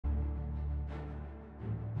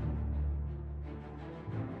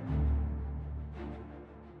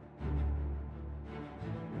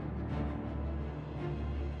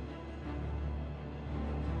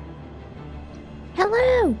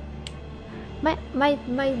Hello! My,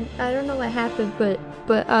 I don't know what happened, but,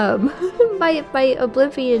 my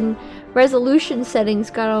Oblivion resolution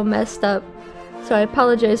settings got all messed up. So I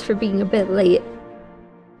apologize for being a bit late.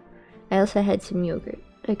 I also had some yogurt.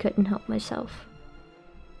 I couldn't help myself.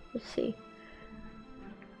 Let's see.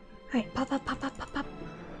 Alright, pop, pop, pop, pop, pop, pop.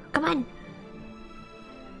 Come on!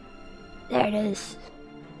 There it is.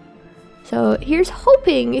 So here's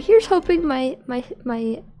hoping my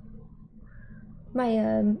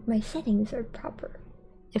settings are proper.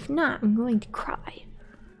 If not, I'm going to cry.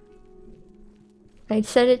 I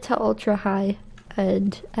set it to ultra high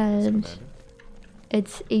and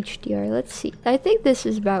it's HDR. Let's see. I think this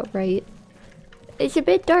is about right. It's a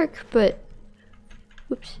bit dark, but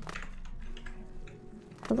whoops.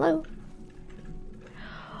 Hello?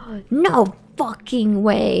 No fucking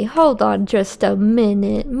way. Hold on just a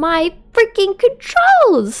minute. My freaking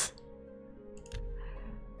controls!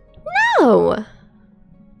 No!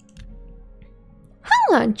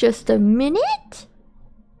 Hold on just a minute.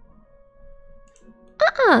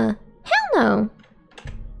 Hell no.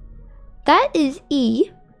 That is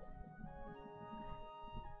E.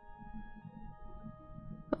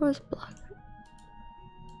 What was block?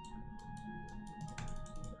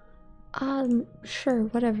 Sure,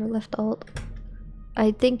 whatever, left alt.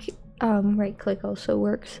 I think, right click also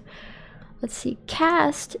works. Let's see,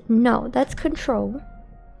 cast, no, that's control.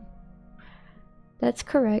 That's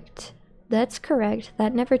correct. That's correct.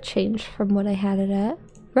 That never changed from what I had it at.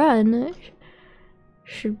 Run.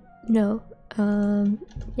 Should, no,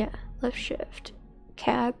 yeah, left shift.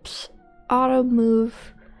 Caps, auto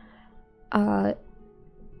move, no,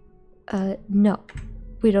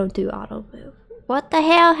 we don't do auto move. What the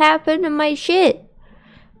hell happened to my shit?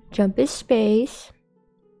 Jump is space.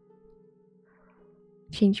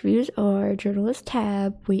 Change view is R. Journal is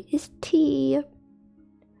tab. Wait is T.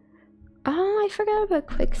 Oh, I forgot about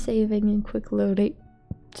quick saving and quick loading.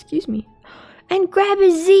 Excuse me. And grab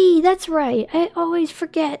a Z. That's right. I always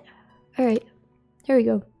forget. Alright. There we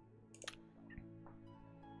go.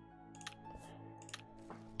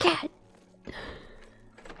 Cat.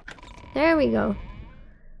 There we go.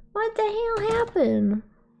 What the hell happened?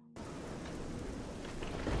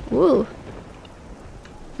 Woo.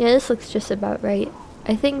 Yeah, this looks just about right.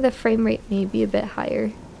 I think the frame rate may be a bit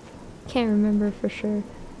higher. Can't remember for sure.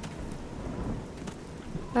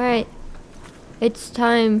 Alright. It's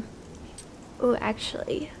time. Oh,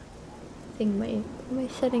 actually, I think my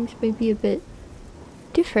settings may be a bit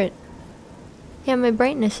different. Yeah, my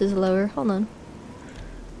brightness is lower. Hold on.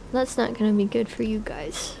 That's not gonna be good for you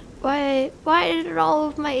guys. Why did all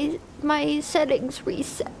of my settings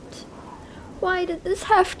reset? Why did this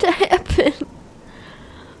have to happen?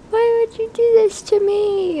 Why would you do this to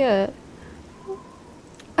me?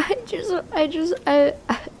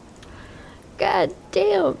 God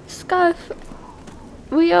damn, Scuff.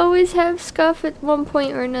 We always have Scuff at one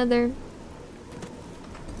point or another.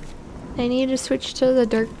 I need to switch to the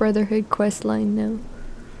Dark Brotherhood quest line now.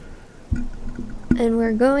 And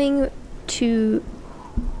we're going to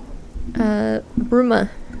Bruma.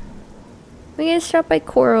 We're gonna stop by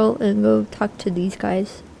Coral and go talk to these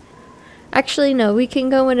guys. Actually, no, we can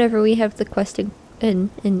go whenever we have the quest in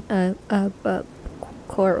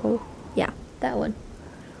Coral. Yeah, that one.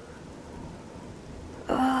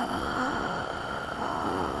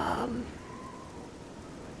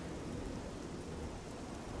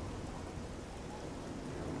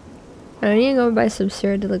 I need to go buy some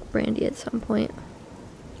Cyrodiilic brandy at some point.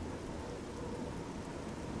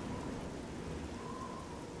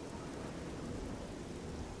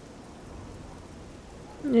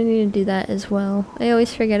 I need to do that as well. I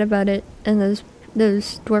always forget about it, and those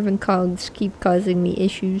dwarven cogs keep causing me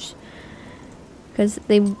issues. Because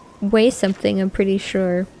they weigh something, I'm pretty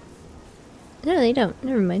sure. No, they don't.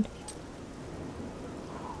 Never mind.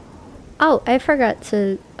 Oh, I forgot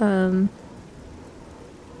to,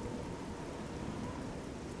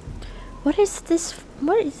 What is this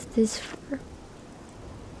for?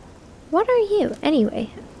 What are you?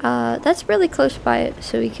 Anyway, that's really close by,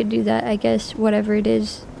 so we could do that, I guess, whatever it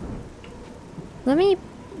is. Let me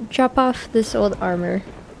drop off this old armor.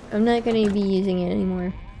 I'm not going to be using it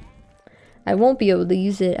anymore. I won't be able to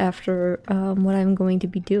use it after what I'm going to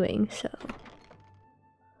be doing, so.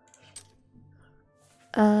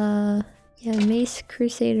 Yeah, mace,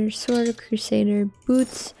 crusader, sword of crusader,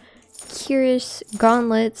 boots, cuirass,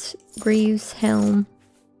 gauntlets, greaves, helm,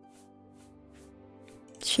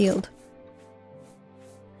 shield.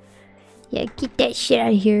 Yeah, get that shit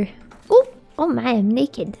out of here. Oh, oh my, I'm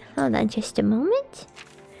naked. Hold on just a moment.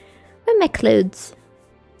 Where are my clothes?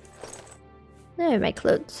 There are my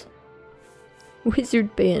clothes.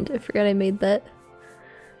 Wizard band, I forgot I made that.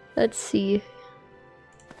 Let's see.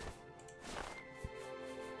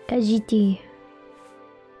 Kajiti.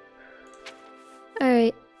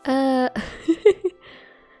 Alright, I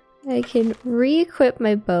can re-equip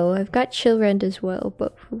my bow. I've got chill rend as well,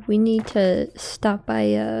 but we need to stop by,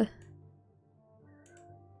 the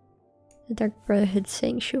Dark Brotherhood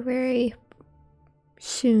Sanctuary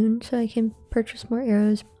soon so I can purchase more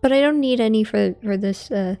arrows. But I don't need any for this,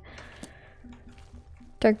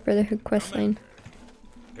 Dark Brotherhood questline.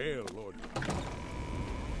 Hail, Lord.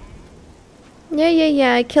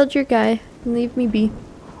 Yeah, I killed your guy. Leave me be.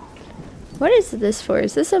 What is this for?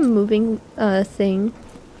 Is this a moving, thing?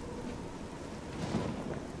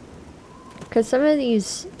 Because some of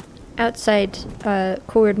these outside,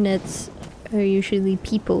 coordinates are usually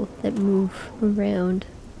people that move around.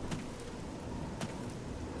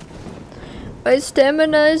 My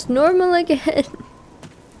stamina is normal again!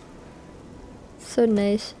 So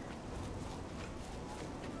nice.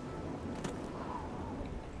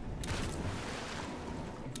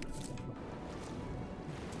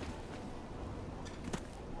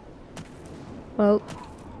 Well.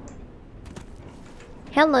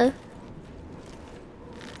 Hello.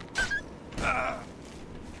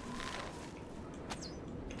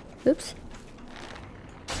 Oops.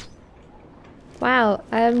 Wow,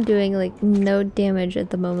 I'm doing like no damage at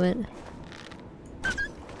the moment.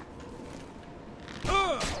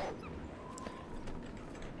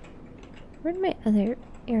 Where'd my other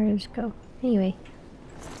arrows go? Anyway.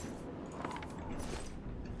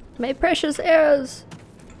 My precious arrows!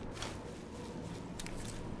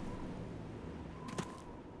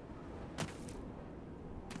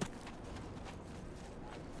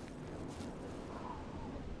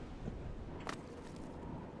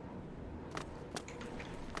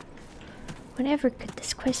 Whatever could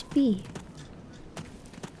this quest be?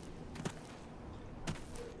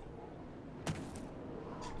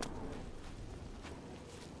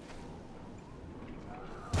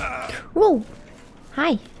 Whoa!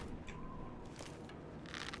 Hi!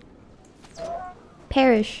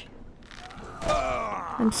 Perish.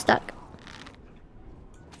 I'm stuck.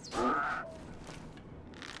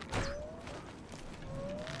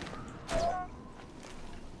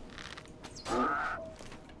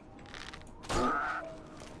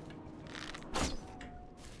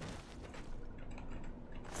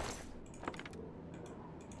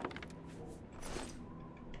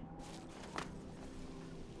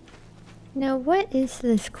 Now, what is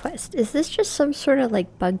this quest? Is this just some sort of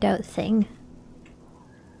like bugged out thing?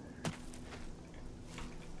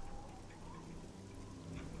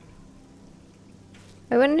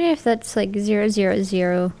 I wonder if that's like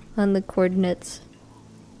 000 on the coordinates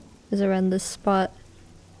is around this spot.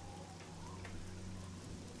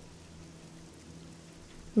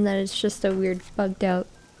 And that it's just a weird bugged out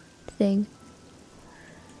thing.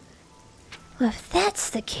 Well, if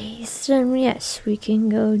that's the case, then yes, we can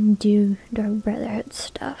go and do Dark Brotherhood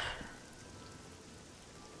stuff.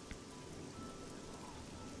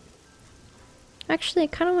 Actually, I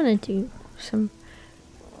kind of want to do some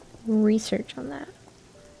research on that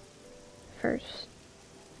first.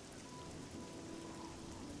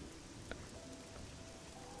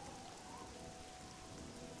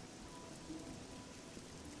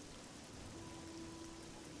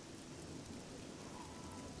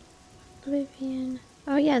 Oblivion.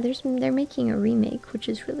 Oh yeah, they're making a remake, which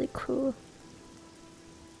is really cool.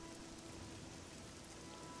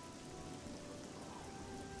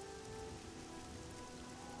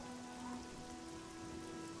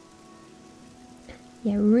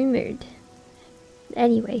 Yeah, rumored.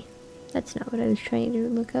 Anyway, that's not what I was trying to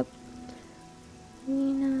look up.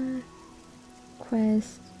 Arena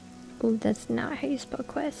quest. Oh, that's not how you spell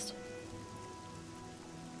quest.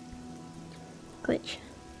 Glitch.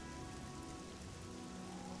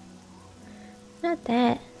 Not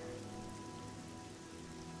that.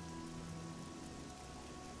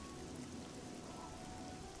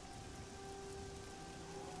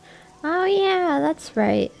 Oh yeah, that's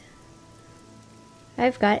right.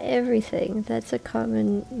 I've got everything. That's a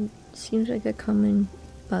common, seems like a common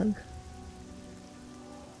bug.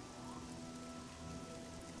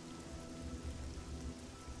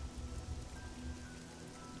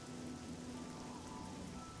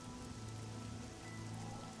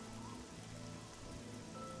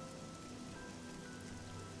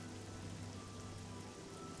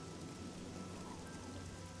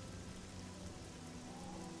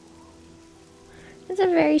 It's a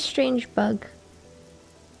very strange bug.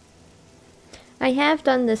 I have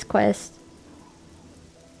done this quest.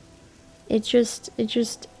 It's just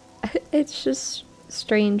it's just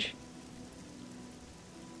strange.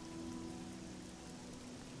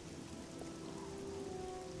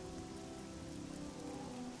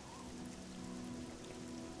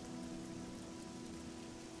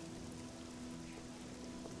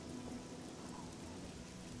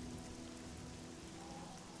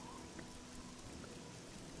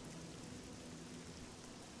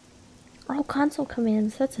 Oh, console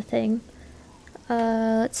commands, that's a thing.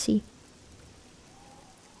 Let's see.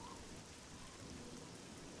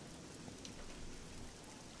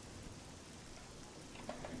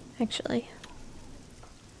 Actually,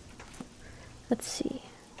 let's see.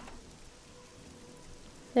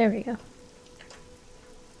 There we go.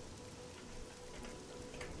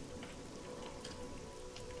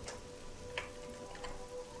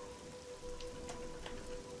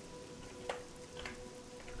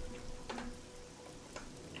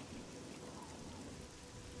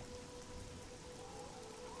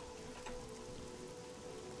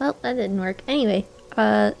 Well, that didn't work. Anyway,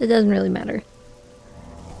 it doesn't really matter.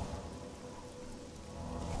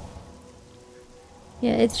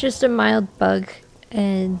 Yeah, it's just a mild bug,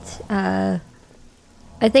 and I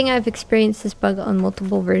think I've experienced this bug on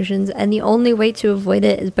multiple versions, and the only way to avoid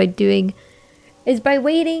it is by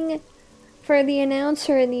waiting for the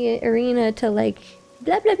announcer in the arena to like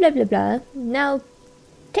blah blah blah blah blah. Now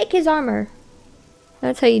take his armor.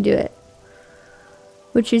 That's how you do it.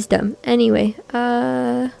 Which is dumb. Anyway,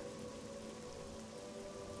 all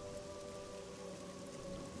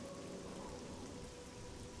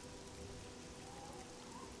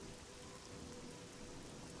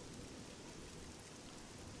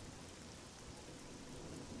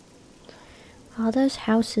those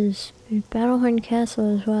houses. There's Battlehorn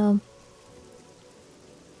Castle as well.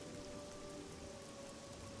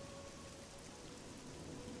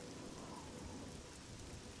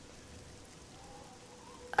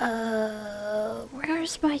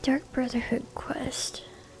 Where's my Dark Brotherhood quest?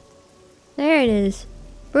 There it is.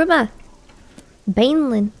 Bruma!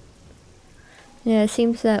 Baneland. Yeah, it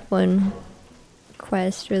seems that one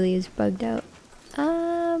quest really is bugged out.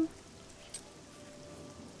 I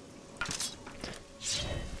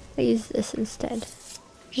use this instead.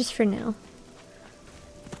 Just for now.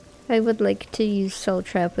 I would like to use Soul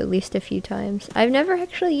Trap at least a few times. I've never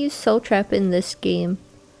actually used Soul Trap in this game.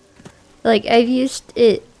 Like, I've used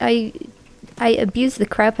it, I abused the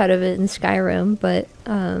crap out of it in Skyrim, but,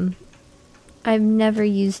 I've never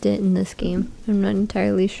used it in this game. I'm not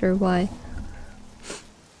entirely sure why.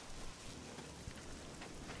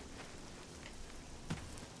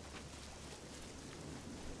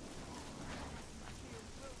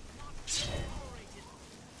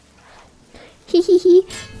 Hee hee hee,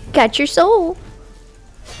 got your soul!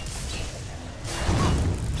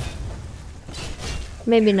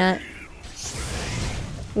 Maybe not.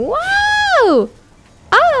 Whoa!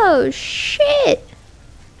 Oh, shit!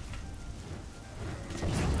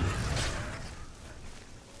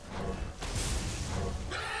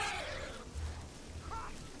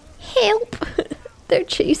 Help! They're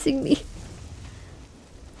chasing me.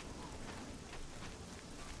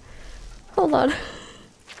 Hold on.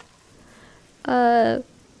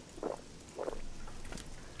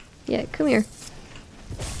 Yeah, come here.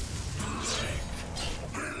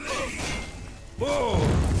 Whoa!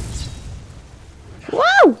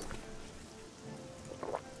 Whoa!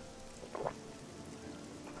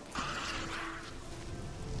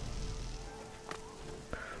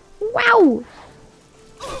 Wow!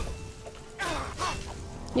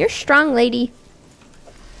 You're strong, lady.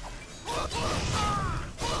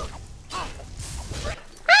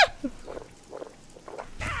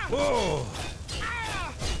 Whoa!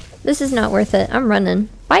 This is not worth it. I'm running.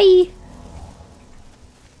 Bye!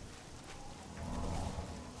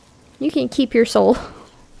 You can keep your soul.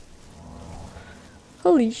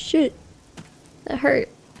 Holy shit. That hurt.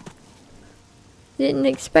 Didn't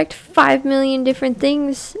expect 5 million different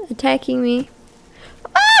things attacking me.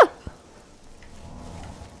 Ah!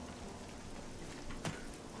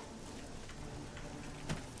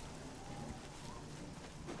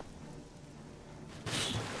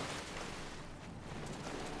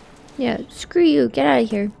 Yeah, screw you. Get out of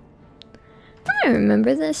here. I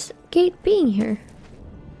remember this gate being here.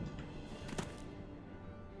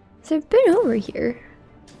 So I've been over here.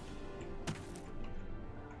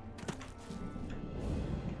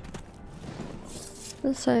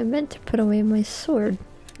 So I meant to put away my sword.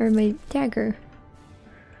 Or my dagger.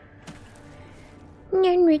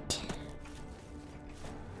 Nyanrit.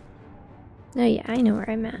 Oh yeah, I know where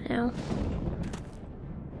I'm at now.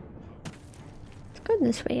 Let's go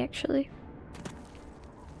this way, actually.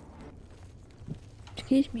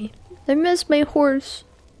 Excuse me. I missed my horse.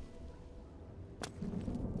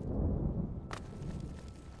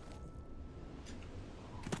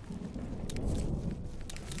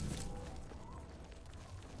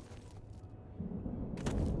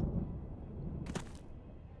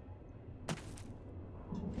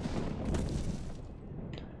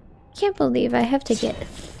 Can't believe I have to get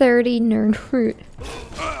 30 nerd fruit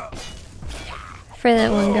for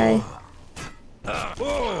that one guy.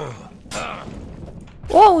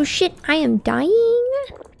 Oh shit, I am dying?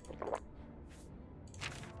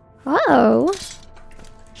 Uh-oh.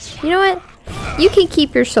 You know what? You can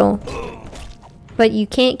keep your soul. But you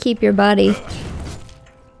can't keep your body.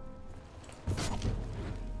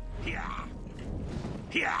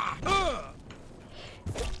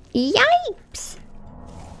 Yipes!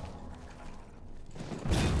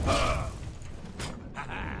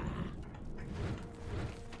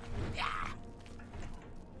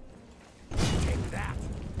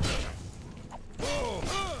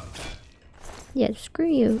 Yeah, screw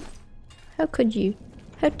you. How could you?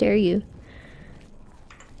 How dare you?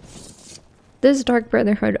 This Dark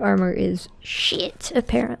Brotherhood armor is shit,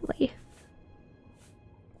 apparently.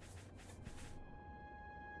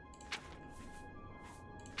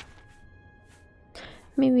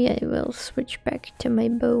 Maybe I will switch back to my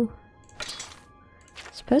bow.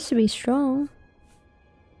 It's supposed to be strong.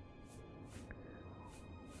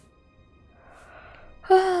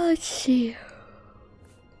 Oh, let's see.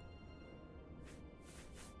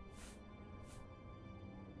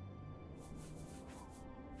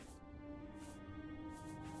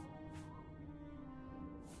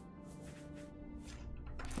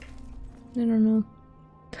 I don't know.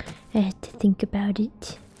 I had to think about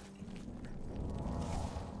it.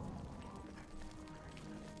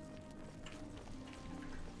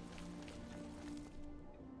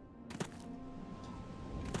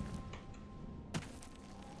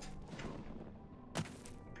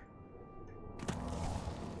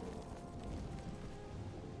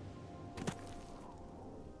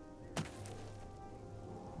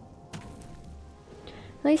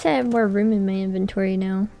 At least I have more room in my inventory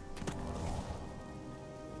now.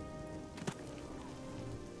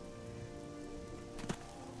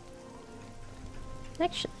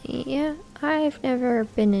 Actually, yeah, I've never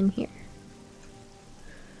been in here.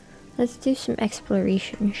 Let's do some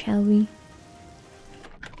exploration, shall we?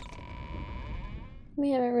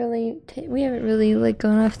 We haven't really like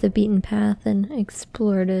gone off the beaten path and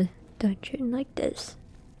explored a dungeon like this.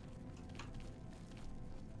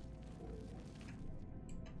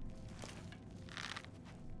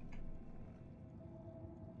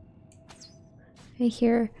 I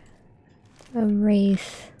hear a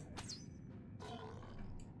wraith.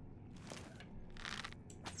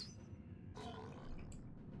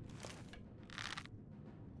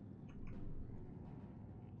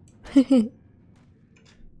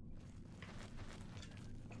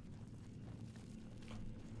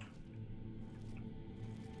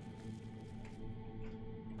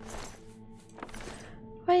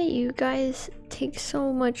 Why do you guys take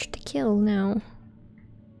so much to kill now?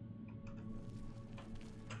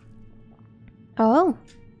 Oh.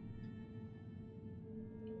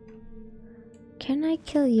 Can I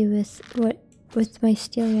kill you with my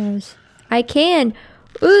steel arrows? I can!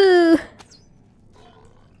 Ooh!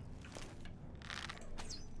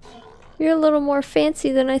 You're a little more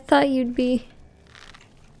fancy than I thought you'd be.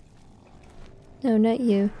 No, not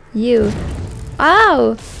you. You.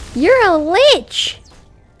 Oh! You're a lich!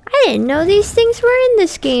 I didn't know these things were in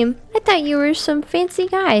this game. I thought you were some fancy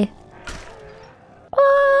guy.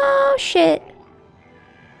 Oh, shit.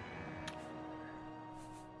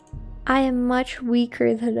 I am much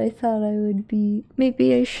weaker than I thought I would be.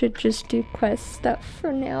 Maybe I should just do quest stuff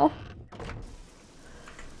for now.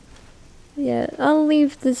 Yeah, I'll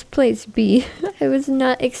leave this place be. I was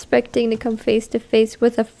not expecting to come face to face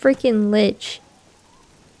with a freaking lich.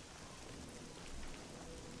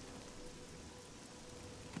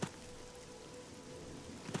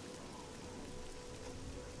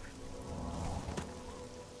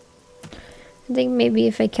 I think maybe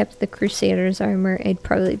if I kept the Crusader's armor, I'd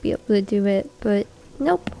probably be able to do it, but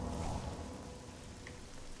nope.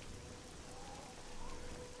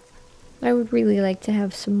 I would really like to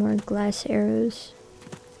have some more glass arrows.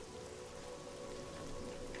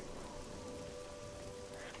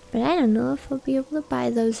 But I don't know if I'll be able to buy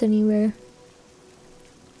those anywhere.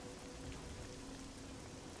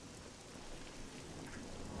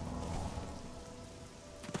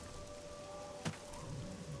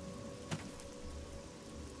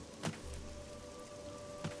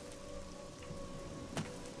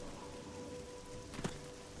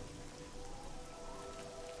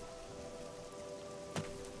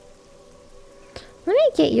 Let me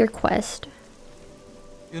get your quest.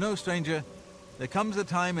 You know, stranger, there comes a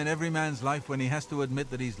time in every man's life when he has to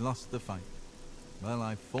admit that he's lost the fight. Well,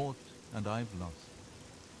 I've fought and I've lost.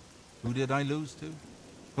 Who did I lose to?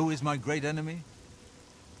 Who is my great enemy?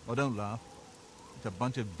 Oh, don't laugh. It's a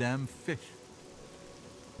bunch of damn fish.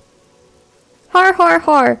 Har har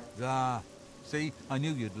har. Ah, see, I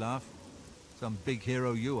knew you'd laugh. Some big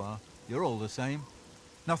hero you are. You're all the same.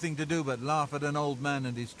 Nothing to do but laugh at an old man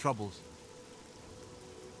and his troubles.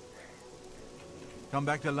 Come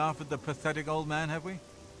back to laugh at the pathetic old man, have we?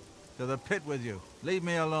 To the pit with you. Leave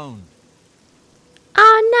me alone.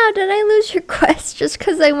 Oh no, did I lose your quest just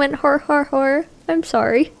because I went hor hor hor? I'm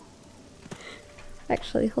sorry.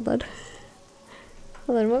 Actually, hold on.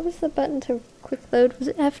 Hold on, what was the button to quick load? Was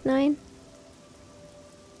it F9?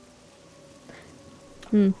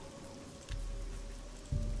 This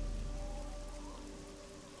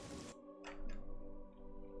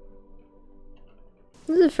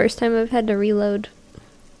is the first time I've had to reload.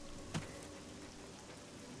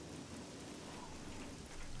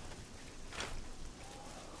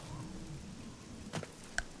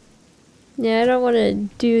 Yeah, I don't want to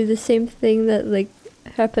do the same thing that like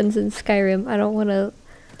happens in Skyrim. I don't want to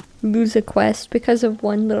lose a quest because of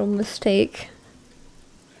one little mistake.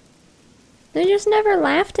 I just never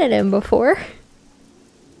laughed at him before.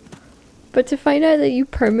 But to find out that you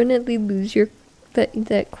permanently lose your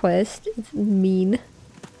that quest, it's mean.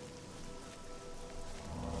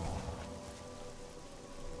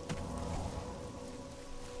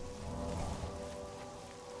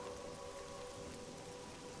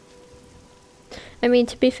 I mean,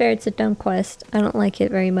 to be fair, it's a dumb quest. I don't like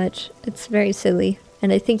it very much. It's very silly.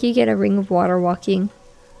 And I think you get a ring of water walking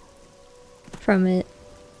from it.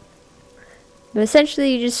 But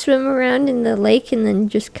essentially, you just swim around in the lake and then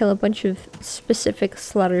just kill a bunch of specific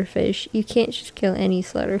slaughterfish. You can't just kill any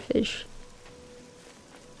slaughterfish.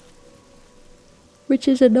 Which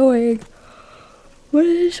is annoying. What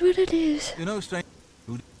it is what it is. You know, stranger.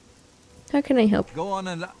 How can I help? Go on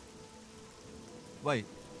and wait.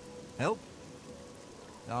 Help?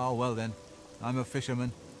 Oh, well then. I'm a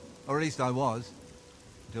fisherman. Or at least I was.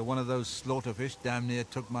 Until one of those slaughterfish damn near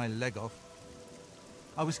took my leg off.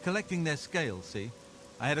 I was collecting their scales, see?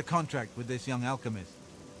 I had a contract with this young alchemist.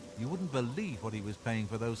 You wouldn't believe what he was paying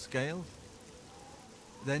for those scales.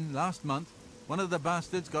 Then, last month, one of the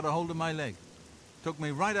bastards got a hold of my leg. Took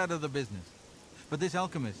me right out of the business. But this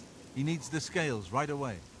alchemist, he needs the scales right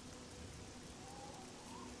away.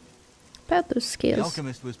 About those scales. The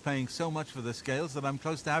alchemist was paying so much for the scales that I'm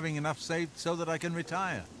close to having enough saved so that I can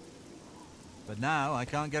retire. But now I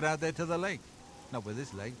can't get out there to the lake. Not with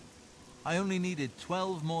this leg. I only needed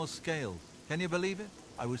 12 more scales. Can you believe it?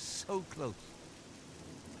 I was so close.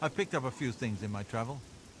 I've picked up a few things in my travel.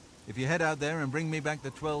 If you head out there and bring me back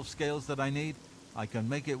the 12 scales that I need, I can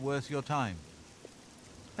make it worth your time.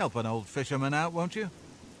 Help an old fisherman out, won't you?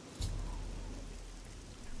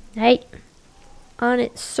 Right. On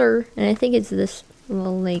it, sir. And I think it's this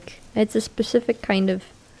little lake. It's a specific kind of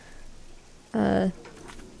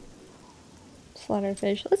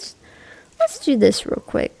slaughterfish. Let's do this real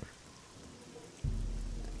quick.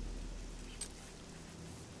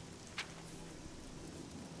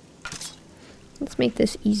 Let's make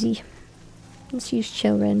this easy. Let's use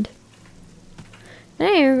chill rend. I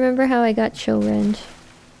don't even remember how I got chill rend.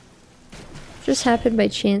 Just happened by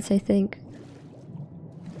chance, I think.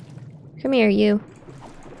 Come here, you.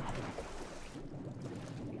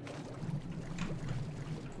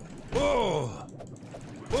 Oh!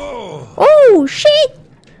 Oh! Oh, shit!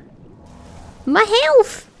 My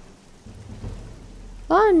health!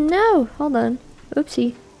 Oh no, hold on.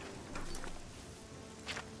 Oopsie.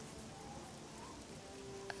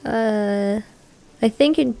 I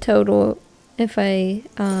think in total, if I,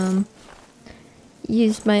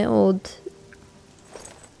 use my old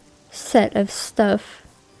set of stuff,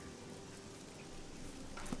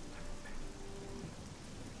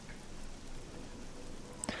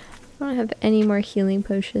 I don't have any more healing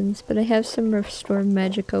potions, but I have some restore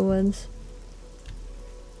magica ones.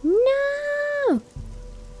 No!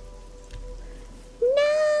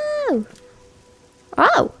 No!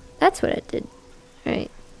 Oh! That's what it did.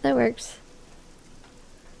 Alright, that works.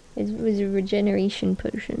 It was a regeneration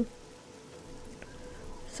potion.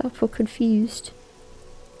 I was awful confused.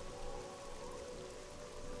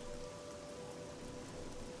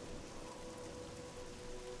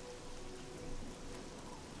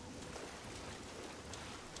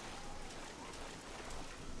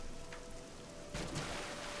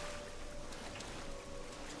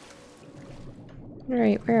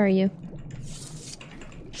 Alright, where are you?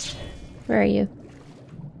 Where are you?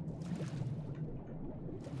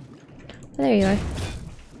 There you are.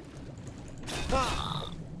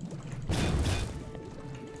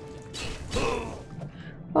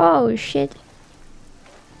 Oh shit.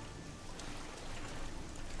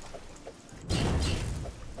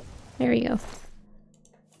 There we go.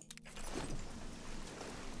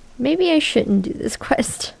 Maybe I shouldn't do this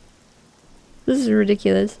quest. This is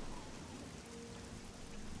ridiculous.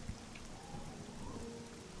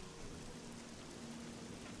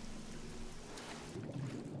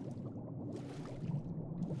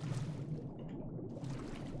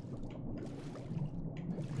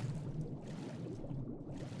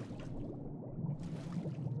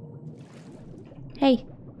 Hey,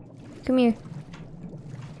 come here.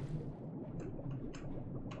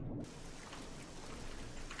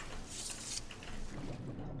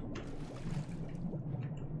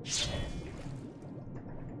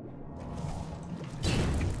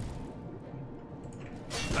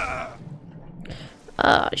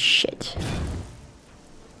 Oh, shit.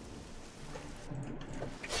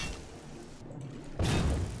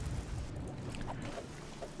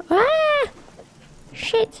 Ah!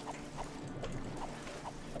 Shit.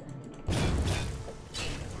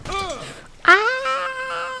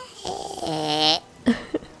 Ah!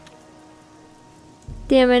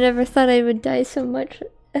 Damn, I never thought I would die so much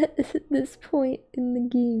at this point in the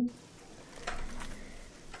game.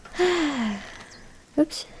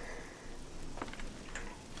 Oops.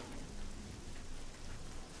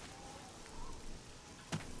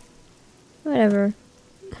 Whatever.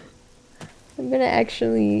 I'm gonna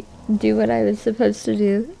actually do what I was supposed to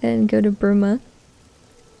do and go to Burma.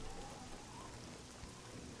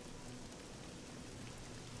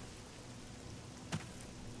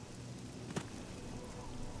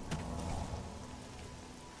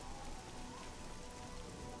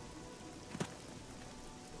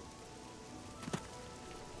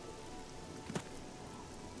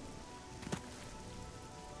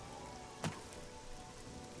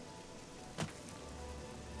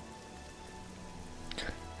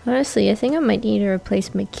 Honestly, I think I might need to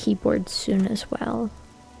replace my keyboard soon as well.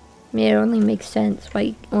 I mean, it only makes sense why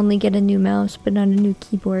you only get a new mouse but not a new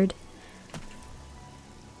keyboard.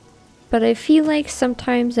 But I feel like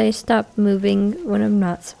sometimes I stop moving when I'm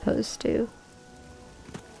not supposed to.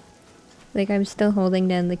 Like, I'm still holding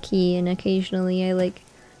down the key and occasionally I like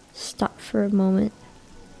stop for a moment.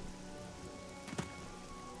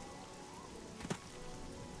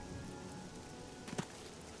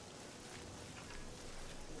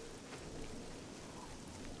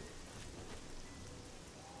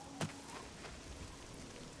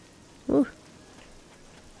 Ooh.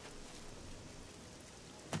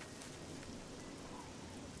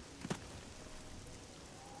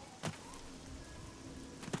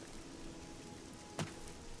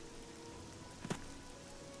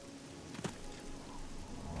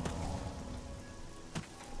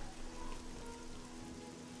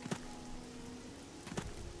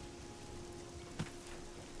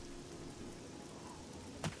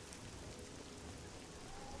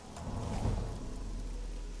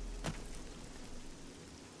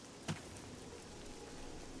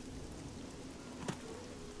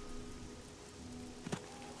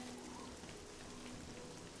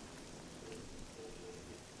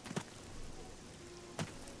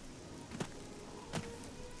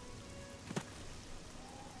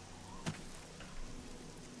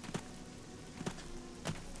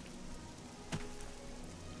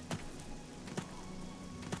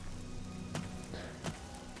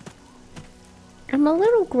 I'm a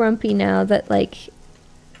little grumpy now that like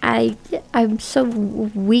I'm so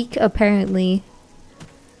weak apparently.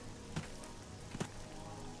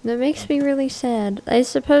 That makes me really sad. I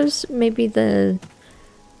suppose maybe the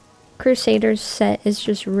Crusaders set is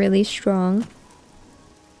just really strong.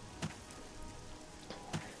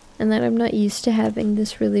 And that I'm not used to having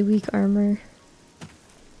this really weak armor.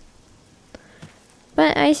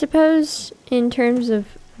 But I suppose in terms of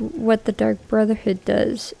what the Dark Brotherhood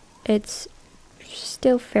does, it's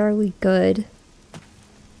still fairly good.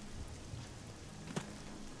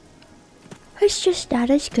 It's just not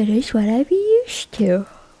as good as what I'm used to.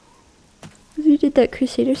 We did that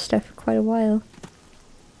Crusader stuff for quite a while.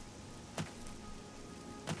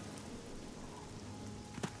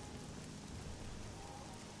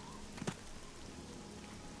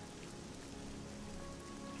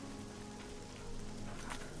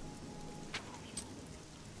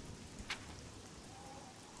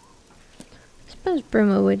 I suppose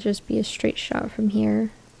Bruma would just be a straight shot from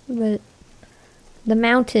here, but the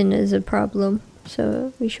mountain is a problem,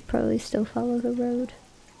 so we should probably still follow the road.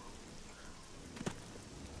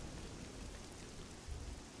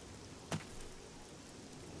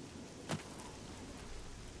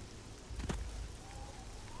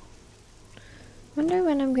 Wonder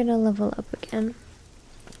when I'm gonna level up again.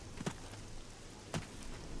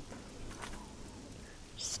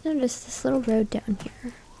 Just noticed this little road down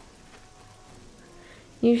here.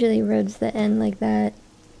 Usually roads that end like that,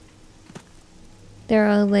 they're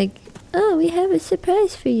all like, oh, we have a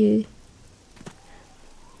surprise for you,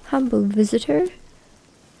 humble visitor.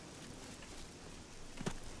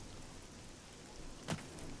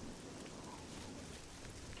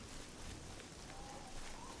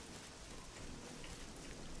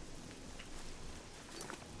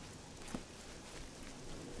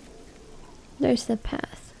 There's the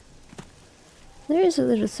path. There is a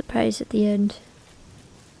little surprise at the end.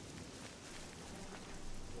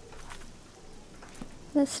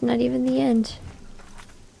 That's not even the end.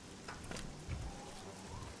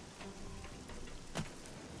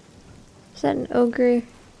 Is that an ogre?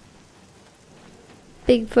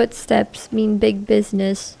 Big footsteps mean big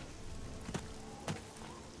business.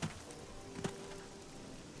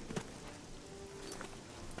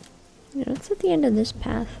 You know, what's at the end of this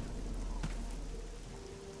path?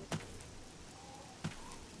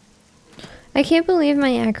 I can't believe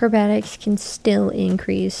my acrobatics can still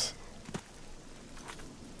increase.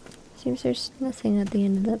 Seems there's nothing at the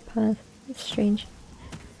end of that path. That's strange.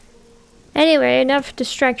 Anyway, enough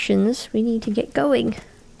distractions. We need to get going.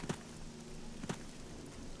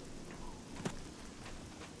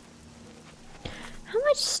 How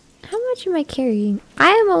much am I carrying?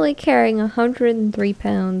 I am only carrying 103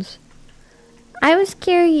 pounds. I was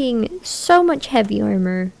carrying so much heavy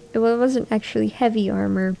armor. Well, it wasn't actually heavy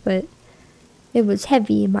armor, but it was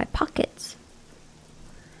heavy in my pockets.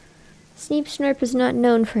 Sneep Snurp is not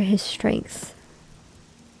known for his strength.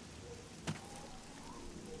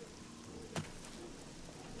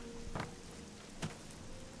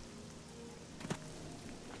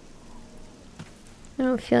 I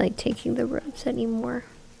don't feel like taking the roads anymore.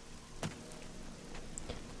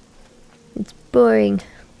 It's boring.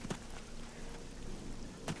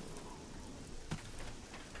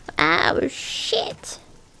 Oh, shit!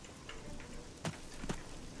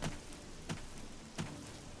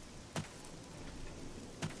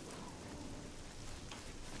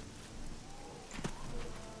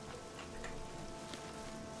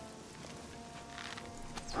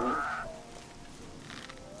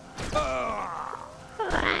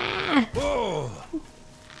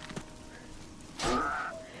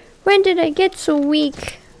 When did I get so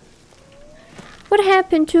weak? What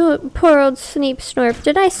happened to poor old Sneep Snorp?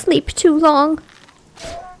 Did I sleep too long?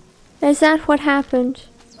 Is that what happened?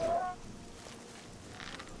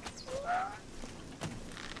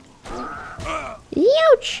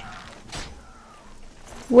 Ouch!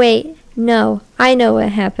 Wait, no. I know what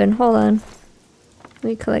happened. Hold on. Let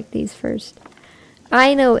me collect these first.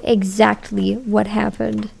 I know exactly what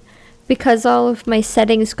happened. Because all of my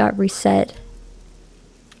settings got reset.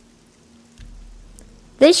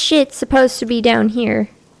 This shit's supposed to be down here.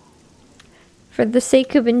 For the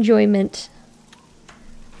sake of enjoyment.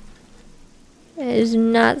 It is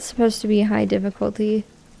not supposed to be high difficulty.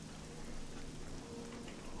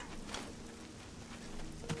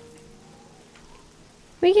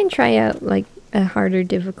 We can try out like a harder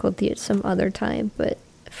difficulty at some other time, but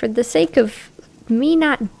for the sake of me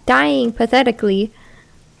not dying pathetically,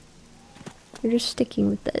 we're just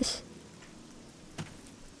sticking with this.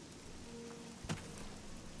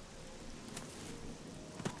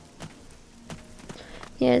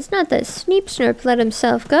 Yeah, it's not that Sneep Snurp let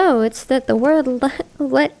himself go, it's that the world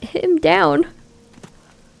let him down.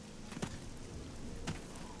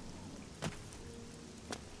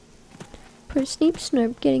 Poor Sneep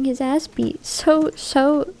Snurp getting his ass beat so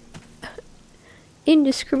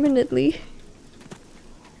indiscriminately.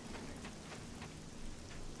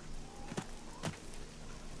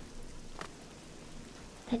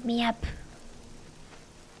 Let me up.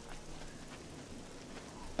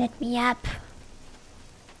 Let me up.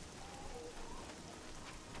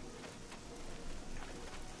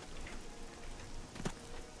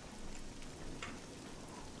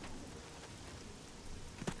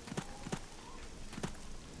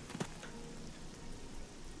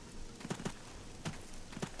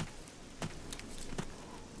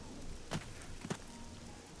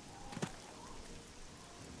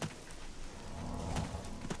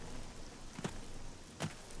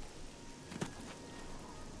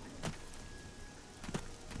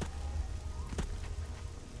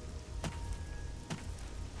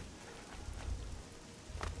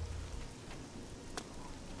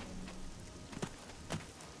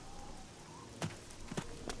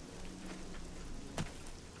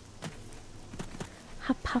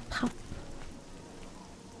 Hop, hop, hop.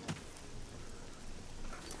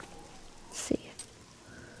 Let's see.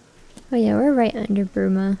 Oh yeah, we're right under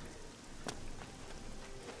Bruma.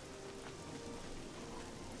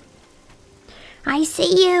 I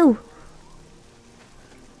see you!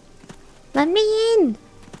 Let me in!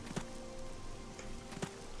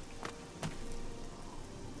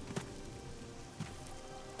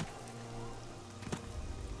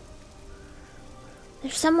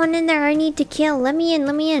 There's someone in there I need to kill. Let me in,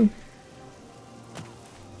 let me in.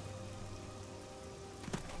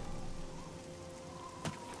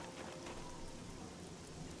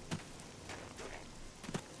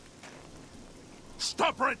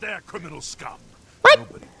 Stop right there, criminal scum!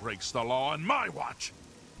 Nobody breaks the law on my watch.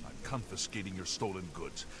 I'm confiscating your stolen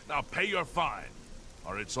goods. Now pay your fine,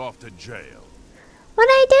 or it's off to jail. What'd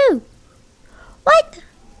I do? What?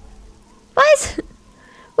 What?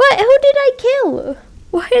 What? Who did I kill?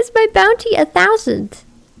 Why is my bounty 1,000?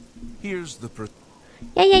 Here's the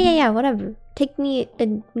Yeah, whatever. Take me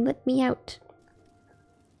and let me out.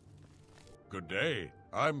 Good day.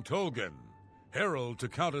 I'm Tolgan, herald to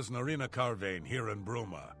Countess Narina Carvane here in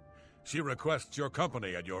Bruma. She requests your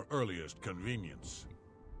company at your earliest convenience.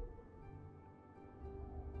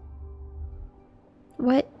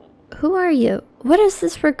 What? Who are you? What is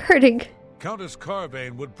this regarding? Countess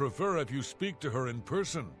Carvane would prefer if you speak to her in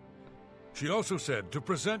person. She also said to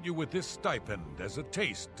present you with this stipend as a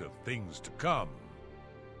taste of things to come.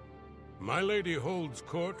 My lady holds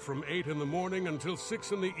court from 8 in the morning until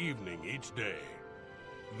 6 in the evening each day.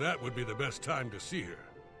 That would be the best time to see her.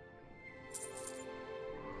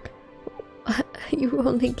 You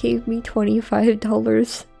only gave me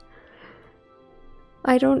 $25.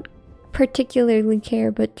 I don't particularly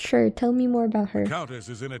care, but sure, tell me more about her. The Countess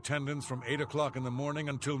is in attendance from 8 o'clock in the morning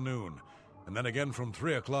until noon, and then again from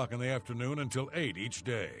 3 o'clock in the afternoon until 8 each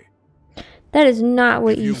day. That is not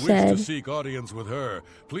what you said. If you wish to seek audience with her,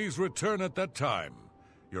 please return at that time.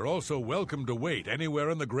 You're also welcome to wait anywhere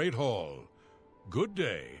in the Great Hall. Good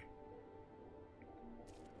day.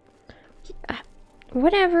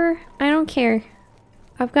 Whatever. I don't care.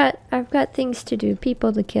 I've got things to do,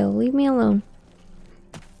 people to kill. Leave me alone.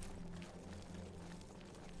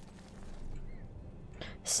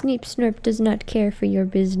 Sneep Snurp does not care for your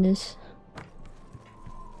business.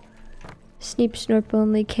 Sneep Snurp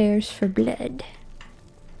only cares for blood.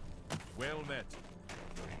 well met.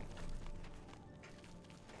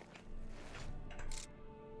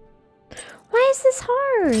 Why is this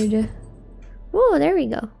hard? Whoa, there we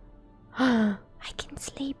go. I can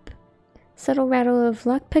sleep. Subtle rattle of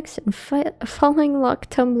lockpicks and falling lock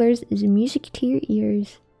tumblers is music to your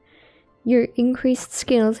ears. Your increased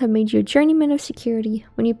skills have made you a journeyman of security.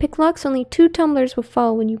 When you pick locks, only 2 tumblers will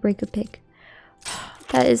fall when you break a pick.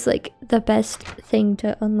 That is like the best thing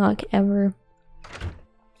to unlock ever.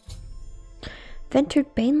 I've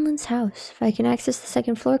entered Banelin's house. If I can access the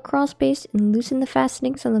 2nd floor crawl space and loosen the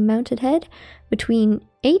fastenings on the mounted head, between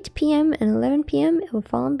 8 p.m. and 11 p.m. it will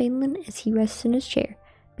fall on Banelin as he rests in his chair.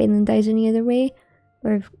 Banelin dies any other way,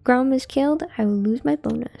 or if Grom is killed, I will lose my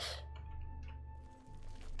bonus.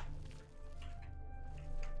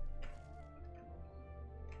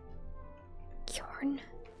 Kjorn.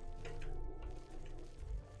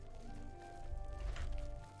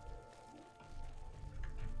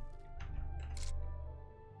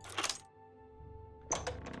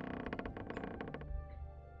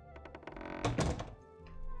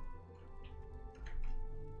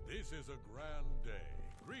 This is a grand day.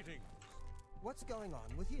 Greetings. What's going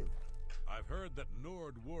on with you? I've heard that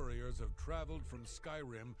Nord warriors have traveled from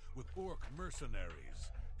Skyrim with Orc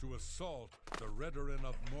mercenaries to assault the Redoran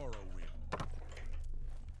of Morrowind.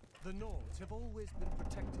 The Nords have always been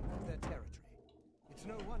protective of their territory. It's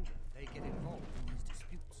no wonder they get involved in these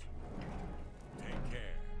disputes. Take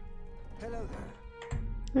care. Hello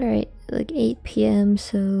there. Alright, like 8 p.m.,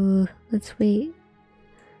 so let's wait.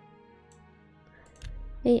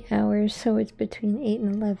 8 hours, so it's between 8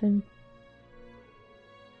 and 11.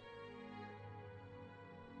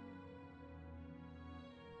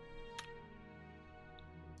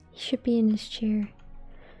 He should be in his chair.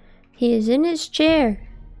 He is in his chair.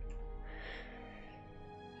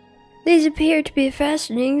 These appear to be the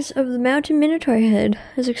fastenings of the mountain minotaur head.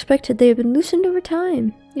 As expected, they have been loosened over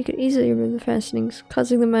time. You could easily remove the fastenings,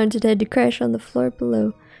 causing the mounted head to crash on the floor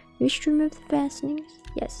below. You wish to remove the fastenings?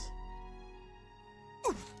 Yes.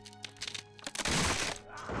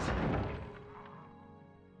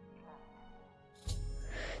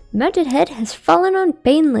 The mounted head has fallen on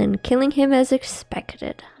Banelin, killing him as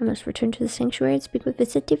expected. I must return to the sanctuary and speak with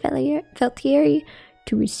Vicente Valtieri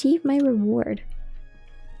to receive my reward.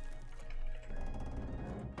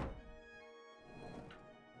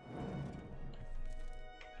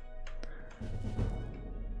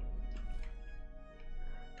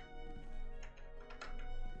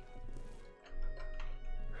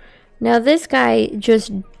 Now this guy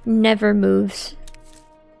just never moves.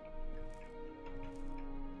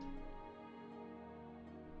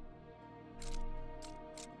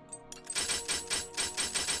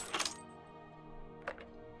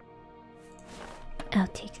 I'll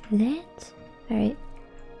take that. Alright.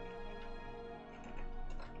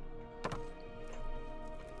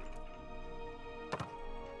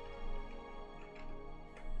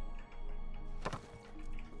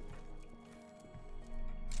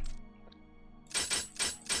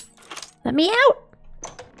 Let me out!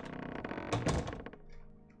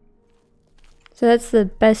 So that's the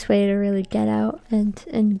best way to really get out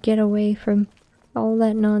and get away from all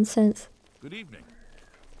that nonsense. Good evening.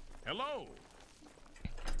 Hello.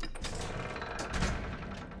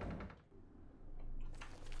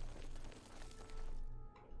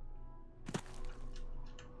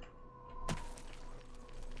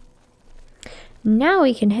 Now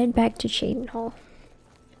we can head back to Cheydinhal.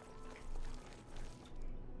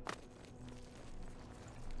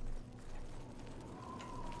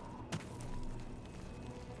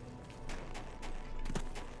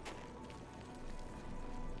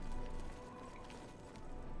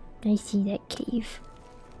 I see that cave.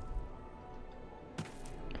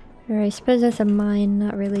 Or I suppose that's a mine,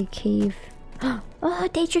 not really a cave. Oh,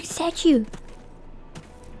 Daedric statue!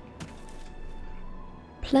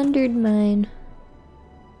 Plundered mine.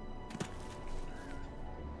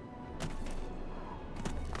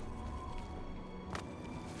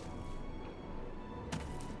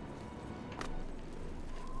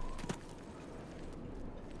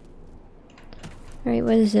 Alright,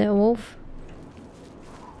 what is it, a wolf?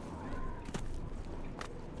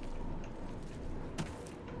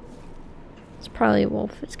 It's probably a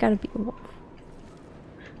wolf. It's gotta be a wolf.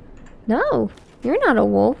 No! You're not a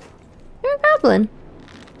wolf. You're a goblin.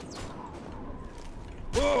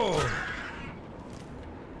 Whoa!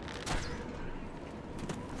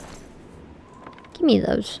 Give me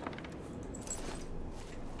those.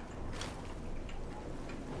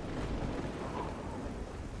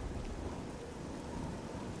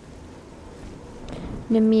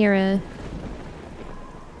 Namira.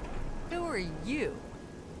 Who are you?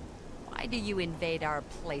 Why do you invade our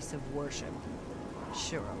place of worship?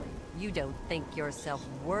 Surely, you don't think yourself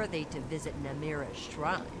worthy to visit Namira's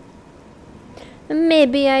shrine.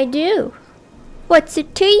 Maybe I do. What's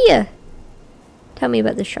it to you? Tell me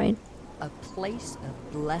about the shrine. A place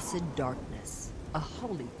of blessed darkness. A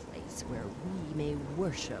holy place where we may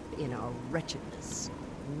worship in our wretchedness.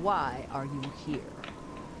 Why are you here?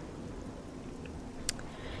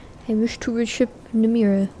 I wish to worship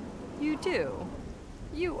Namira. You do.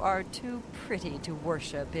 You are too pretty to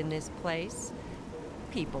worship in this place.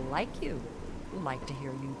 People like you, like to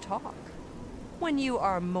hear you talk. When you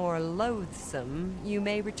are more loathsome, you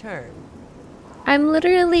may return. I'm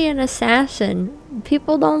literally an assassin.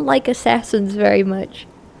 People don't like assassins very much.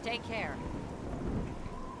 Take care.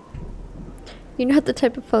 You're not the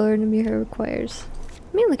type of follower Namira requires.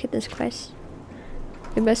 Let me look at this quest.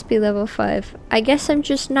 It must be level 5. I guess I'm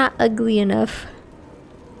just not ugly enough.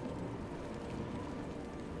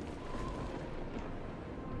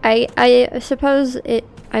 I suppose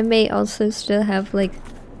I may also still have like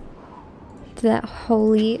that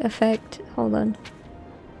holy effect. Hold on.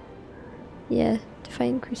 Yeah,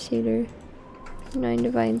 Divine Crusader. 9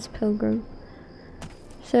 Divines Pilgrim.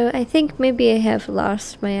 So I think maybe I have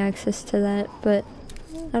lost my access to that, but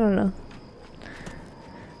I don't know.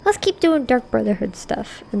 Let's keep doing Dark Brotherhood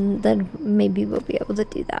stuff, and then maybe we'll be able to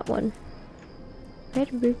do that one.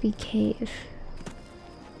 Red Ruby Cave.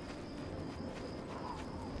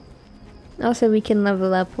 Also, we can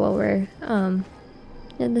level up while we're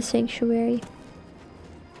in the sanctuary,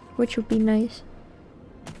 which would be nice.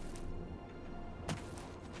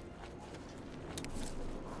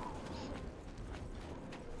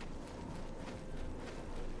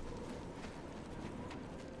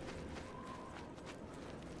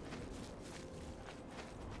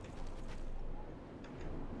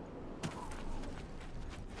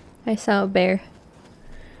 I saw a bear.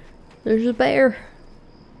 There's a bear.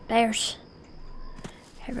 Bears.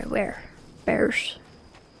 Everywhere. Bears.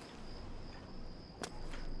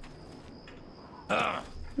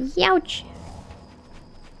 Youch.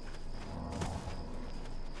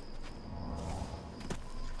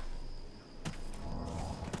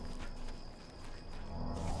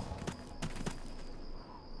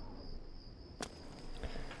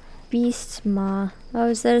 Beast's Maw. Oh,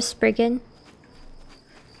 is that a Spriggan?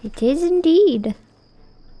 It is indeed.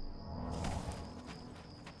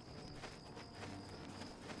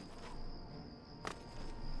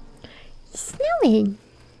 Snowing.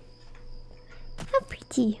 How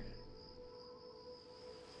pretty.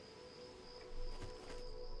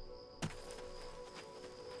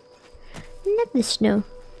 Love the snow.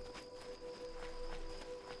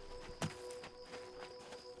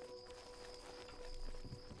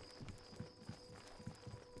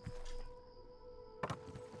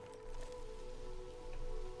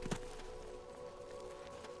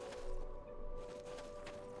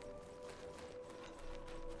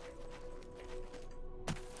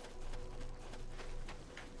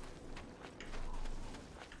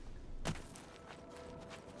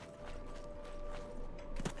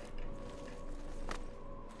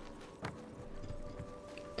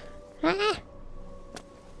 Ah!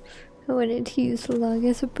 I wanted to use the log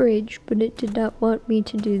as a bridge, but it did not want me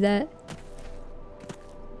to do that.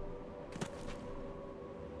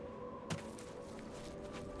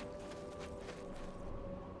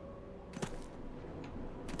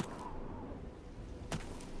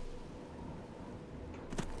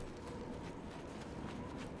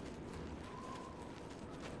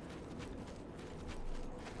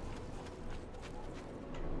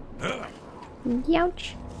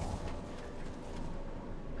 Youch.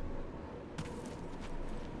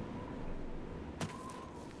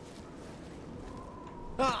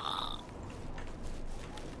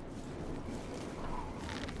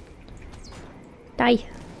 Die.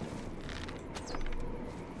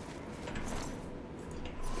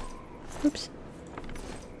 Oops.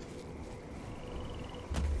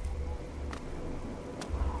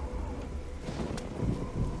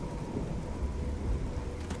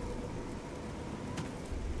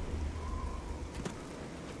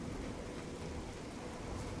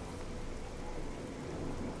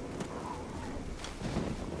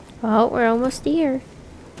 Well, we're almost here.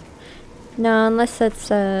 No, unless that's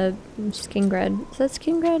Skingrad. Is that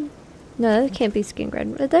Skingrad? No, that can't be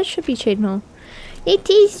Skingrad. That should be Cheydinhal. It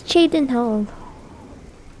is Cheydinhal.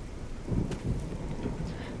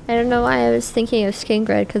 I don't know why I was thinking of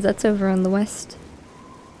Skingrad, because that's over on the west.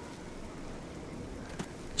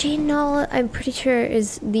 Cheydinhal, I'm pretty sure,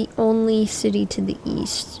 is the only city to the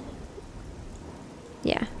east.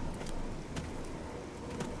 Yeah.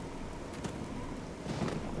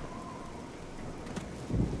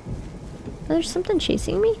 Oh, there's something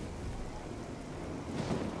chasing me?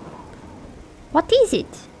 What is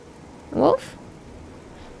it? A wolf?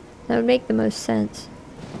 That would make the most sense.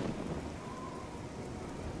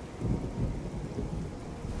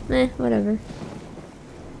 Whatever.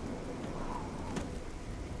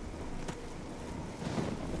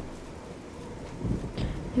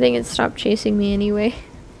 I think it stopped chasing me anyway.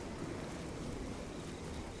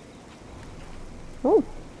 Oh.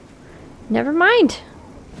 Never mind.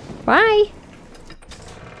 Bye.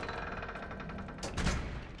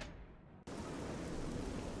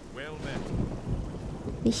 Well met.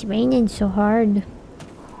 It's raining so hard.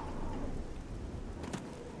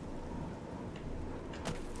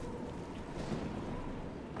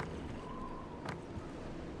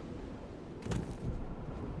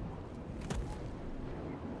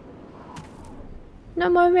 No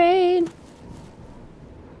more rain.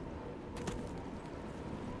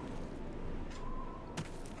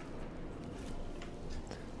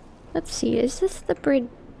 Let's see, is this the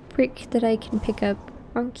brick that I can pick up?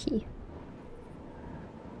 Wrong key.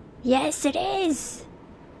 Yes, it is!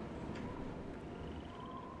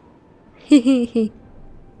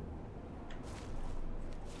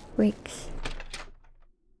 Bricks.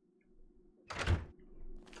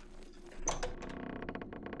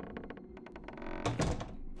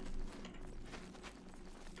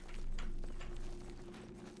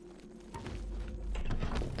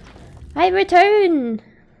 I return!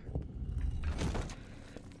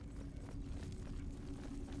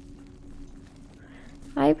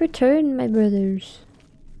 I return, my brothers.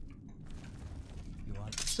 You are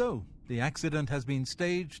so. The accident has been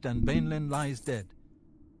staged and Bainlin lies dead.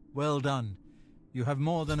 Well done. You have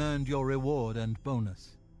more than earned your reward and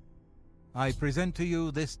bonus. I present to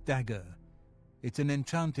you this dagger. It's an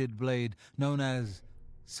enchanted blade known as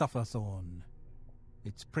Sufferthorn.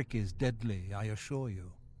 Its prick is deadly, I assure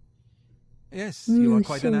you. Yes, you are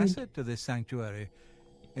quite an asset to this sanctuary.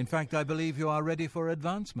 In fact, I believe you are ready for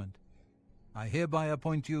advancement. I hereby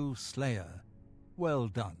appoint you Slayer. Well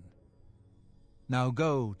done. Now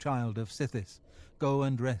go, child of Sithis. Go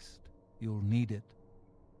and rest. You'll need it.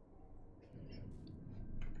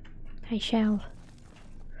 I shall.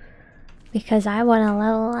 Because I want to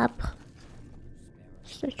level up.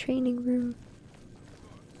 It's the training room.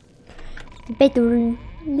 Bedroom.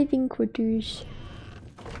 Living quarters.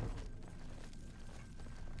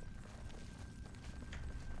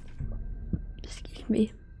 Excuse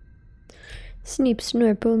me. Sneep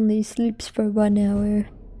Snurp only sleeps for 1 hour.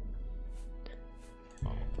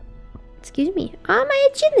 Excuse me. Ah, my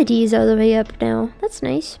agility is all the way up now. That's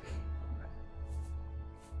nice.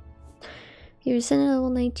 You're at level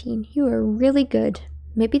 19. You are really good.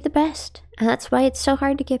 Maybe the best. And that's why it's so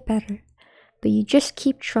hard to get better. But you just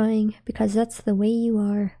keep trying, because that's the way you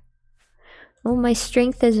are. Oh, my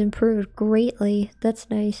strength has improved greatly. That's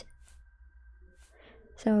nice.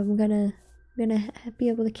 So I'm gonna be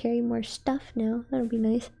able to carry more stuff now. That'll be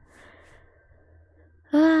nice.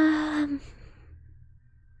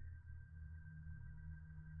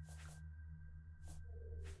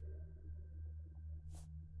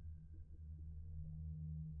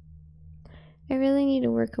 I really need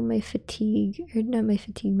to work on my fatigue, or not my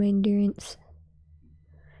fatigue, my endurance.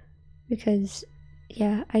 Because,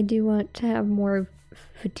 yeah, I do want to have more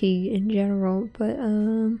fatigue in general, but,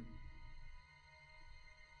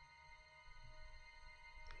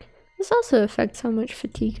 this also affects how much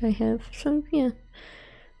fatigue I have, so, yeah.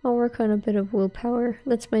 I'll work on a bit of willpower.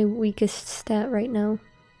 That's my weakest stat right now.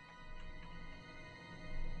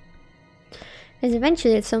 Because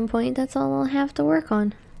eventually, at some point, that's all I'll have to work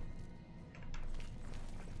on.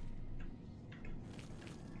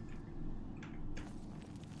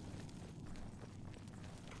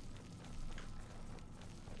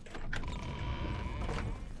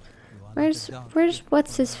 Where's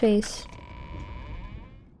what's his face?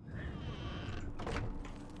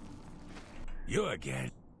 You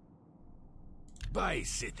again? Bye,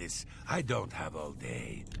 cities. I don't have all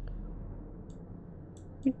day.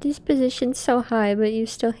 Your disposition's so high, but you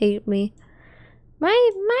still hate me.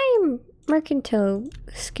 My mercantile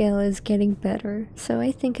skill is getting better, so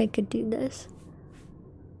I think I could do this.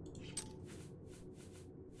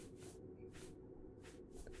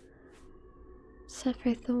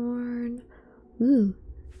 Sapphire Thorn. Ooh.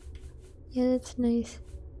 Yeah, that's nice.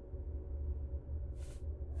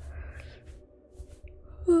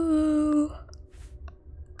 Ooh.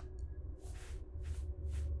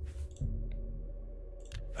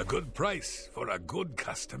 A good price for a good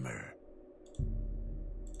customer.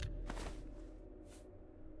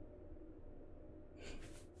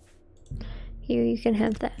 Here, you can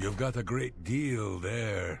have that. You've got a great deal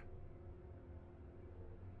there.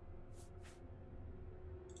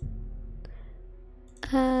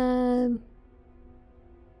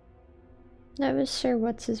 That was Sir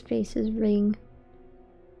What's-His-Face's ring.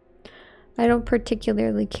 I don't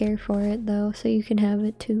particularly care for it, though, so you can have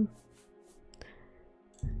it, too.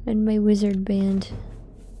 And my wizard band.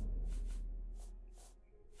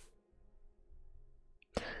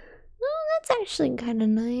 Oh, that's actually kind of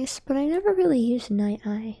nice, but I never really use Night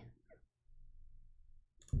Eye.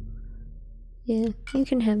 Yeah, you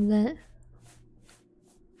can have that.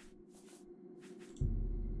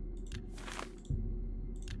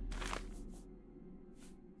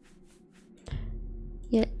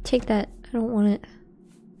 Yeah, take that. I don't want it.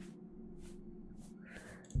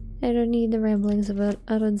 I don't need the ramblings about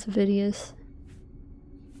Aron's videos.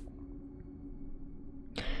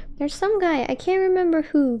 There's some guy, I can't remember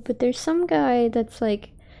who, but there's some guy that's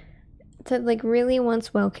like, that like really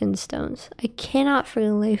wants Welkin stones. I cannot for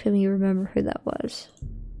the life of me remember who that was.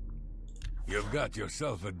 You've got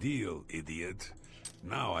yourself a deal, idiot.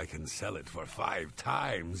 Now I can sell it for 5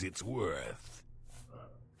 times its worth.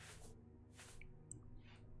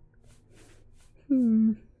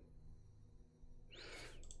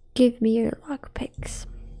 Give me your lockpicks.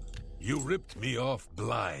 You ripped me off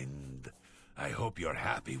blind. I hope you're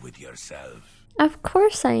happy with yourself. Of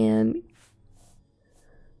course I am.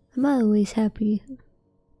 I'm always happy.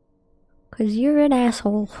 'Cause you're an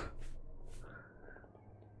asshole.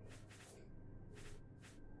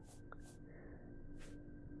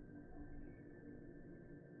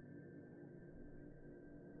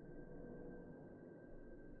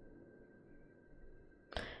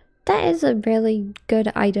 That is a really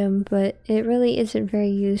good item, but it really isn't very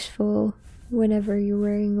useful whenever you're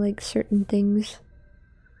wearing like certain things.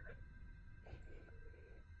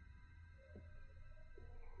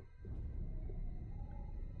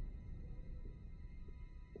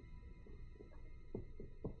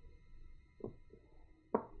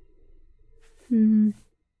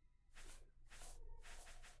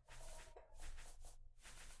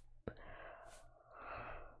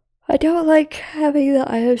 I don't like having the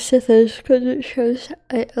Eye of Sithis because it shows,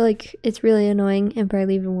 like, it's really annoying and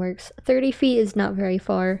barely even works. 30 feet is not very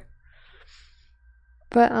far.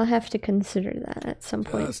 But I'll have to consider that at some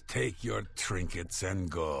point. Just take your trinkets and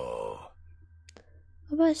go.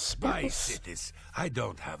 What about Bye, spells? cities. I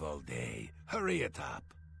don't have all day. Hurry it up.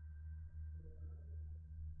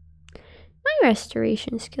 My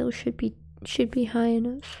restoration skill should be high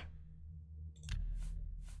enough.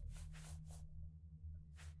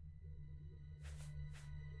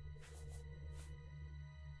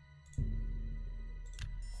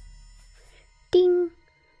 Ding.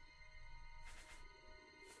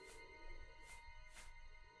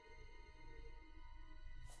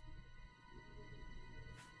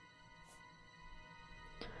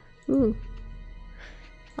 Ooh.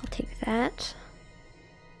 I'll take that.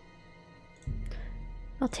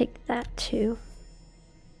 I'll take that too.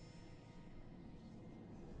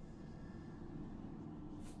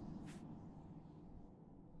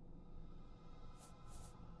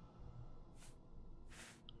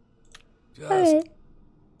 Just Alright.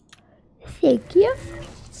 Thank you.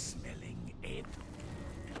 smelling a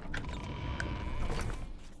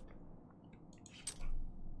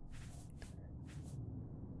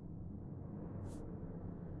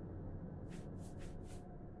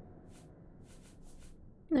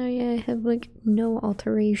Oh yeah, I have like no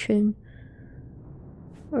alteration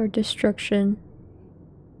or destruction.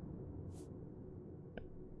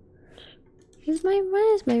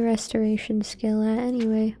 What is my restoration skill at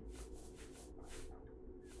anyway?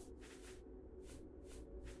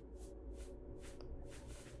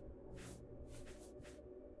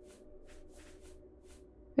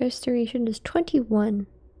 Restoration is 21,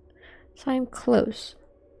 so I'm close.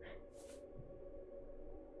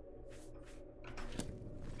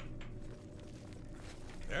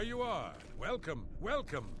 There you are. Welcome,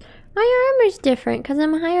 welcome. My armor's different because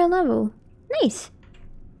I'm a higher level. Nice.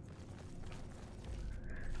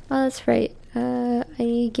 Oh, that's right. I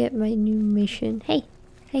need to get my new mission. Hey.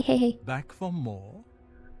 Hey. Back for more?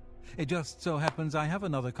 It just so happens I have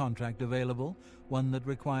another contract available, one that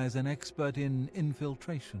requires an expert in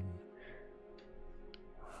infiltration.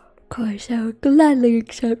 Of course, I would gladly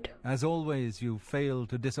accept. As always, you fail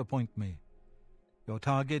to disappoint me. Your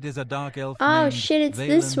target is a dark elf Oh named shit, it's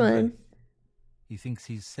this one. Dreth. He thinks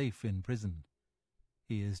he's safe in prison.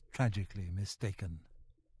 He is tragically mistaken.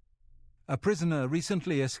 A prisoner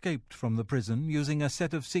recently escaped from the prison using a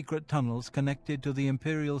set of secret tunnels connected to the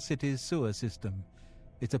Imperial City's sewer system.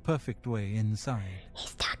 It's a perfect way inside.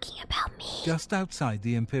 He's talking about me. Just outside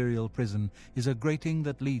the Imperial prison is a grating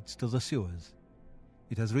that leads to the sewers.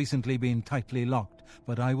 It has recently been tightly locked,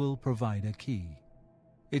 but I will provide a key.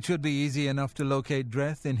 It should be easy enough to locate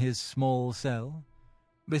Dreth in his small cell.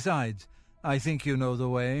 Besides, I think you know the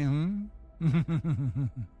way,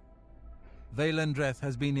 Dreth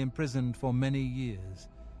has been imprisoned for many years.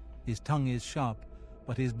 His tongue is sharp,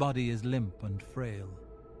 but his body is limp and frail.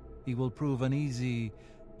 He will prove an easy,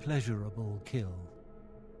 pleasurable kill.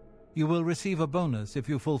 You will receive a bonus if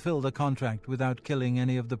you fulfill the contract without killing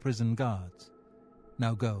any of the prison guards.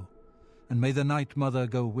 Now go, and may the Night Mother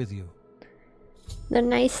go with you. The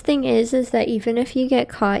nice thing is that even if you get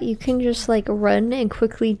caught, you can just like run and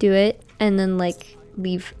quickly do it and then like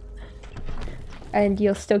leave. And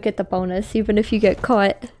you'll still get the bonus even if you get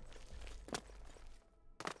caught.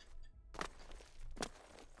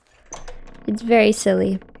 It's very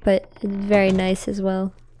silly, but it's very nice as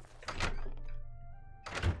well.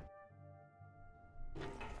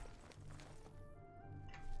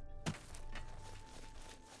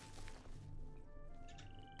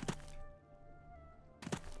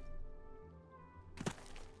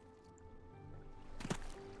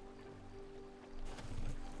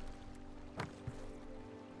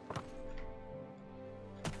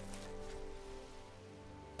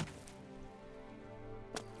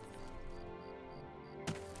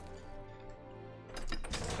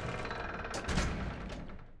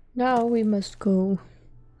 Now we must go.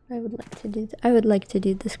 I would like to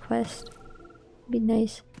do this quest. Be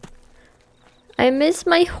nice. I miss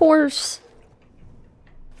my horse.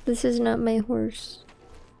 This is not my horse.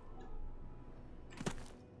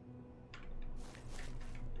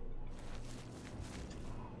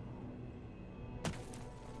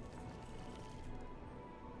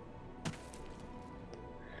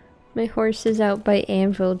 My horse is out by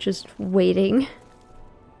Anvil just waiting.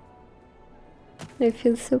 I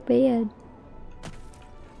feel so bad.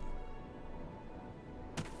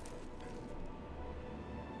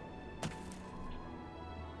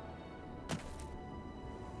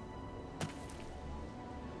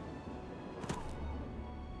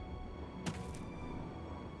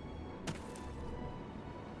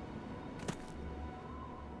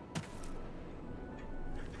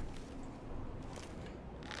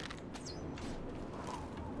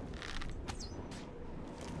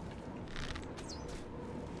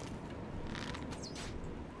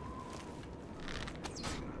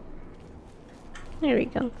 There we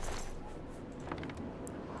go.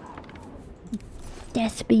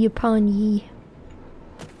 Death be upon ye.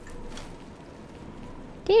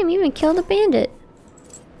 Damn, you even killed a bandit.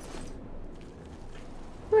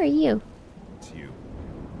 Who are you? It's you.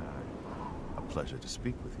 A pleasure to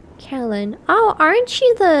speak with you. Callan. Oh, aren't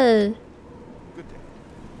you the... Good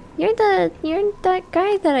day. You're that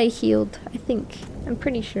guy that I healed, I think. I'm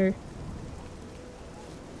pretty sure.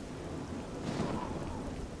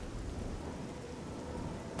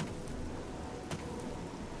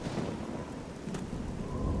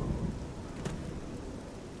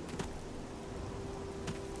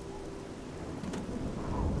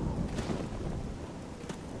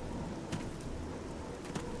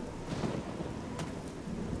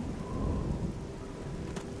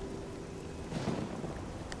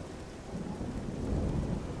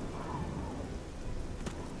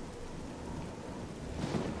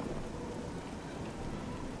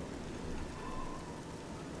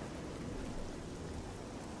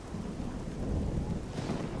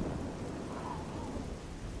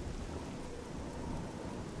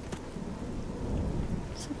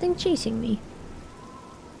 something chasing me?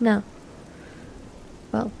 No.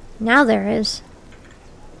 Well, now there is.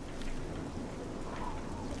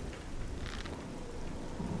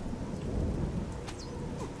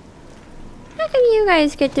 How come you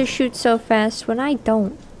guys get to shoot so fast when I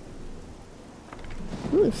don't?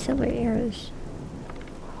 Ooh, silver arrows.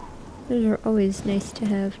 Those are always nice to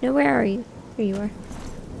have. Now, where are you? Here you are.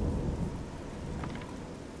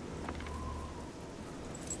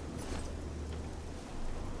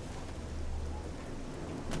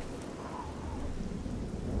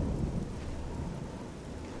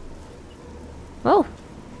 Oh!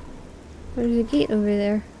 There's a gate over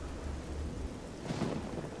there.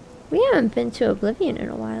 We haven't been to Oblivion in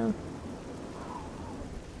a while.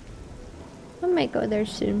 I might go there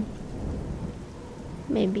soon.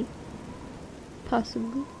 Maybe.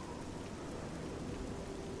 Possibly.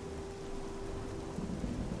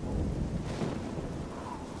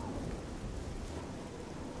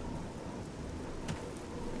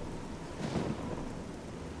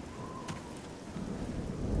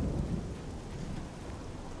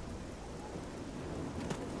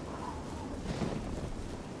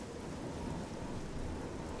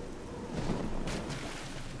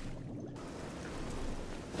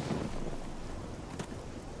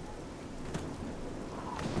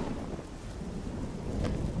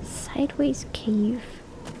 Sideways cave.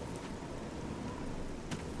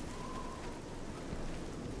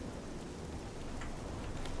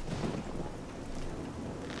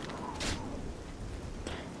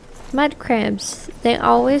 Mud crabs. They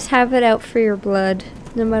always have it out for your blood,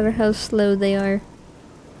 no matter how slow they are.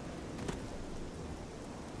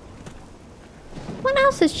 What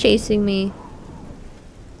else is chasing me?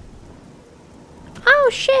 Oh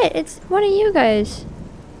shit, it's one of you guys.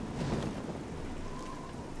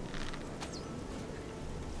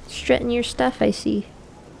 Strutting your stuff, I see.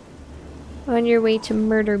 On your way to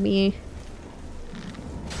murder me.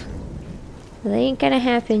 Well, that ain't gonna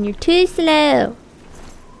happen. You're too slow.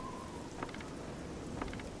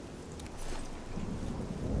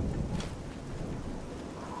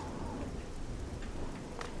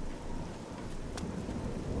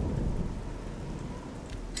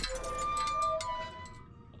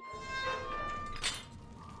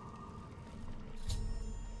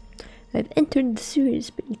 I've entered the sewers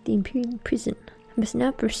beneath the Imperial prison. I must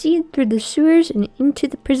now proceed through the sewers and into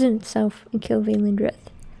the prison itself and kill Valendrath.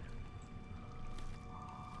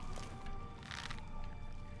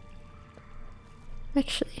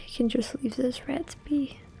 Actually, I can just leave those rats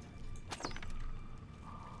be.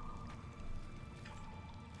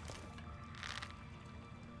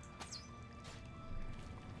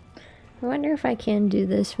 I wonder if I can do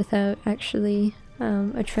this without actually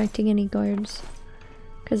attracting any guards.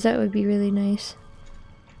 Because that would be really nice.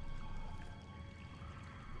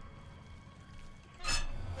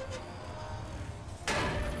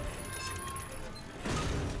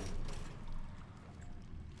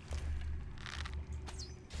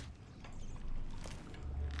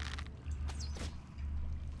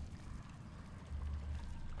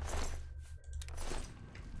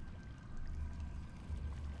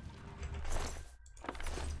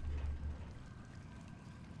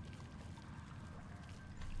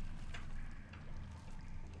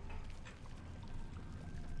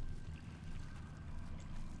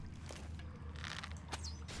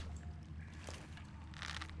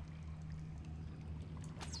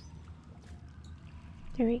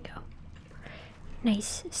 There we go.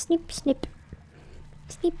 Nice. Snip, snip.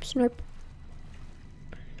 Snip, snurp.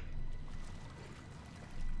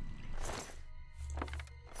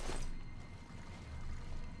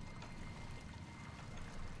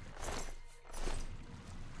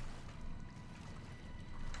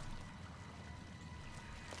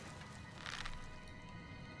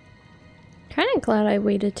 Kinda glad I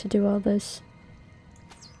waited to do all this.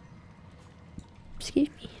 Excuse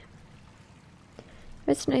me.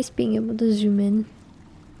 It's nice being able to zoom in.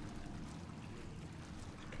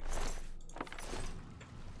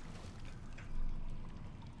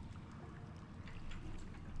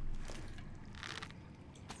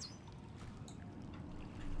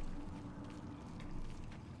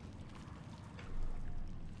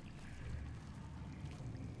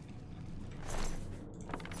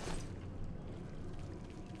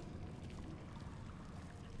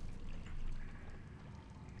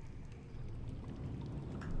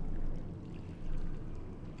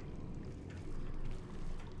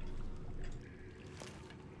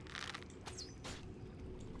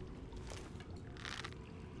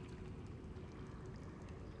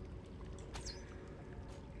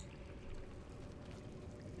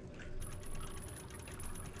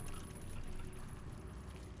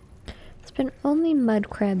 It's been only mud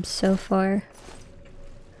crabs so far.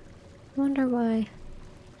 Wonder why.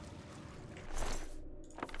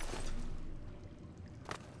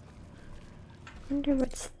 Wonder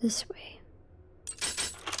what's this way.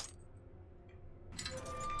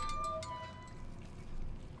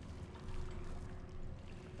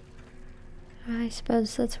 I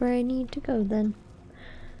suppose that's where I need to go then.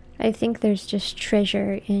 I think there's just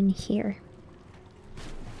treasure in here.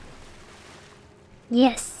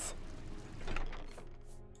 Yes!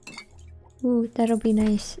 Ooh, that'll be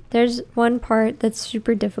nice. There's one part that's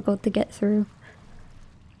super difficult to get through.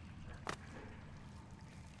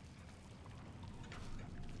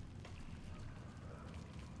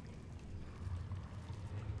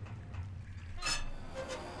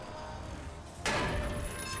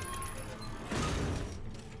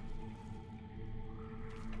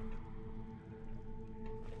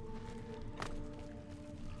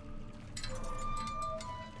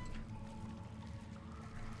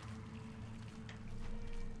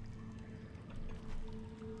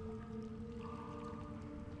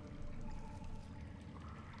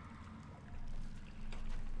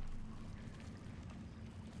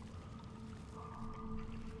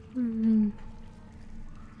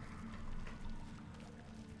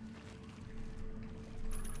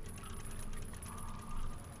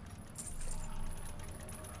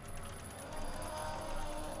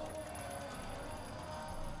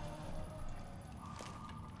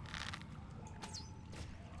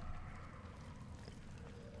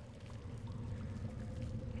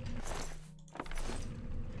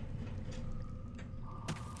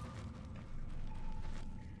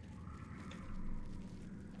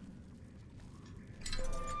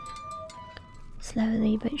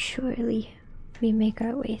 Slowly but surely, we make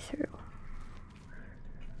our way through.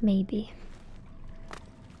 Maybe.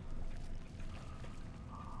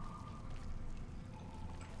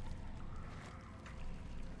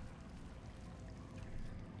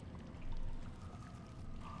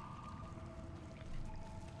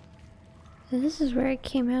 So this is where it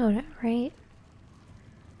came out at, right?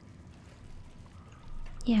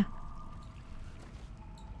 Yeah.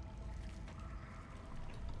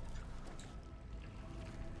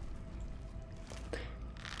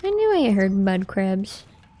 I knew I heard mud crabs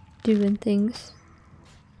doing things.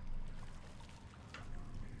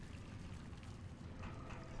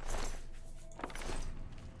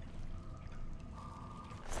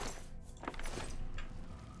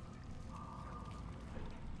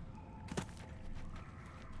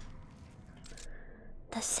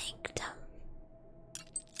 The sanctum.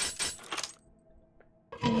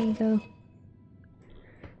 There you go.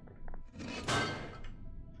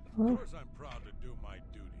 Of course I'm proud to do my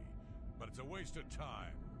duty, but it's a waste of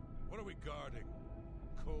time. What are we guarding?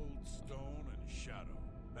 Cold stone and shadow.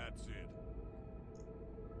 That's it.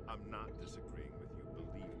 I'm not disagreeing with you,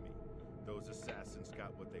 believe me. Those assassins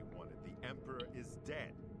got what they wanted. The Emperor is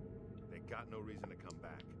dead. They got no reason to come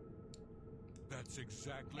back. That's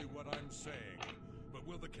exactly what I'm saying. But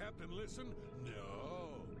will the captain listen? No.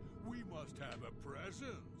 We must have a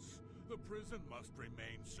presence. The prison must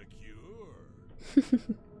remain secure.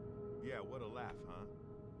 Yeah, what a laugh, huh?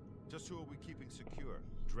 Just who are we keeping secure?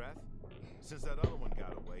 Dreth? Since that other one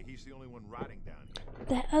got away, he's the only one rotting down here.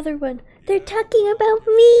 That other one. They're talking about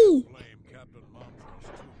me! Blame Captain Montrose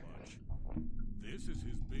too much. This is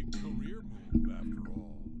his big career move, after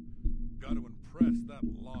all. Got to impress that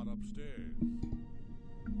lot upstairs.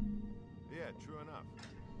 Yeah, true enough.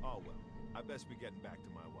 Oh well, I best be getting back to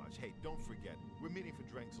my watch. Hey, don't forget, we're meeting for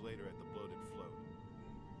drinks later at the Bloated Float.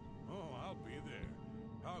 Oh, I'll be there.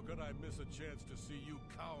 How could I miss a chance to see you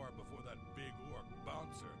cower before that big orc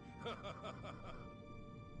bouncer?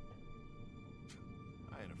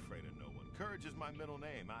 I ain't afraid of no one. Courage is my middle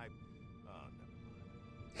name. Oh,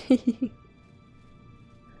 never mind.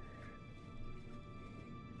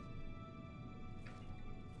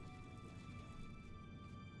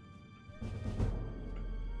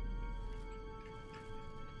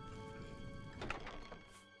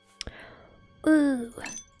 Ooh.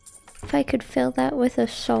 If I could fill that with a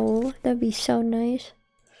soul, that'd be so nice.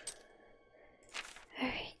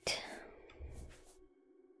 Alright.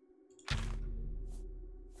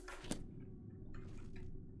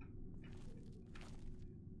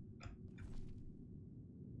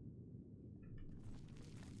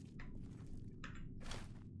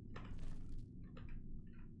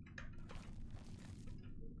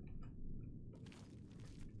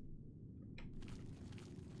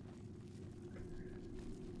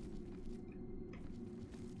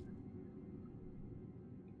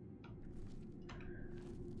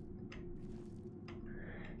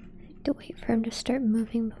 To wait for him to start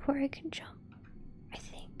moving before I can jump, I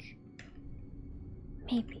think.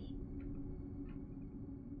 Maybe.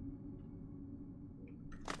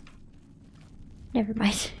 Never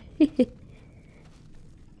mind.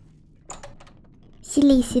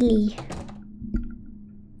 Silly, silly.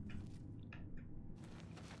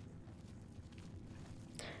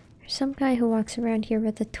 There's some guy who walks around here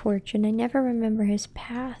with a torch, and I never remember his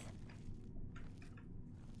path.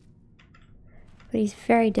 But he's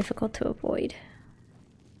very difficult to avoid.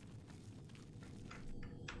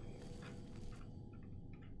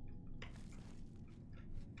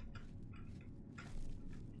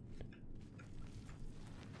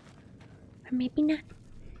 Or maybe not.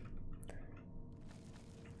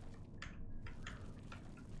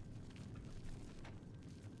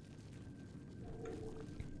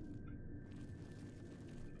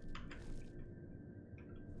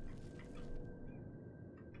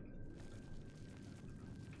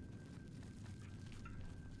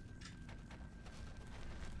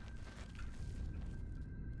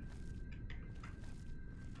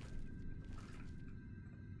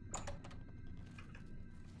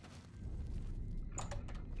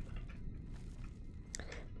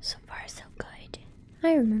 So far, so good.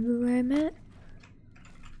 I remember where I'm at.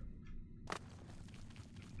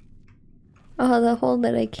 Oh, the hole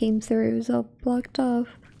that I came through was all blocked off.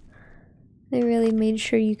 They really made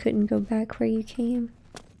sure you couldn't go back where you came.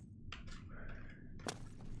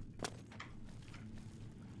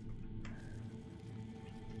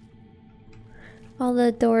 All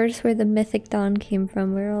the doors where the Mythic Dawn came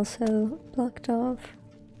from were also blocked off.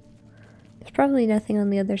 There's probably nothing on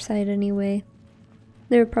the other side anyway.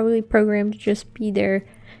 They were probably programmed to just be there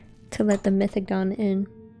to let the Mythic Dawn in.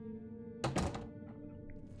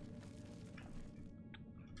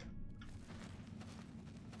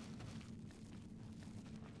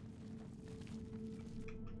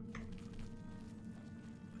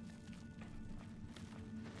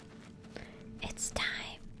 It's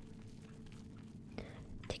time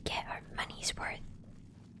to get our money's worth.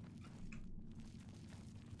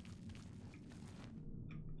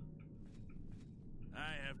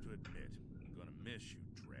 I have to admit, I'm gonna miss you,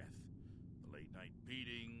 Dreth. The late night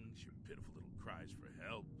beatings, your pitiful little cries for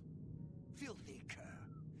help. Filthy cur.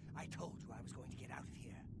 I told you I was going to get out of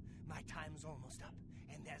here. My time's almost up,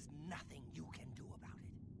 and there's nothing you can do about it.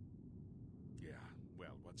 Yeah,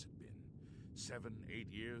 well, what's it been? 7, 8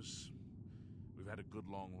 years? We've had a good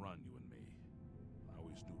long run, you and me. I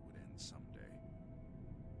always knew it would end someday.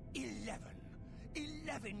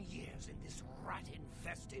 11 years in this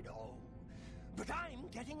rat-infested hole. But I'm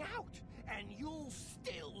getting out, and you'll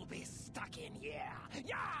still be stuck in here.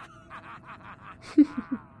 Yeah!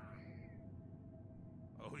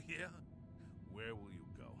 Oh, yeah? Where will you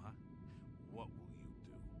go, huh? What will you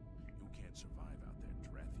do? You can't survive out there,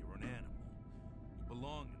 Dreth. You're an animal. You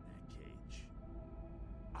belong in that cage.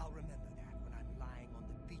 I'll remember that when I'm lying on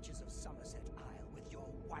the beaches of Somerset Isle with your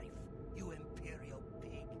wife, you imperial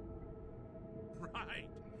pig. Right.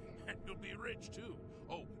 And you'll be rich, too.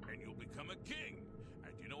 Oh, and you'll become a king.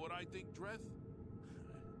 And you know what I think, Dreth?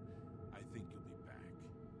 I think you'll be back.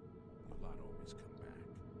 You'll not always come back.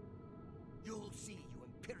 You'll see, you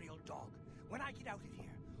imperial dog. When I get out of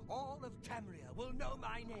here, all of Tamriel will know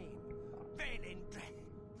my name. Valen Dreth.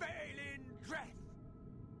 Valen Dreth.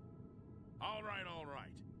 All right, all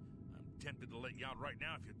right. I'm tempted to let you out right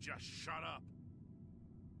now if you just shut up.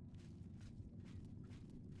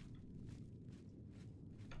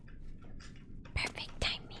 Perfect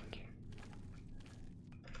timing.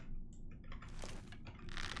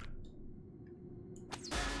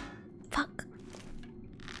 Fuck.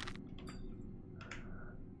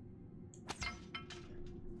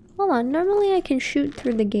 Hold on, normally I can shoot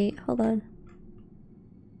through the gate. Hold on.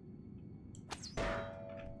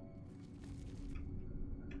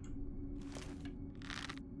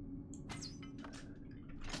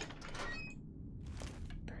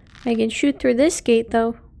 I can shoot through this gate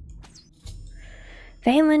though.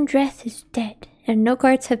 Valen Dreth is dead, and no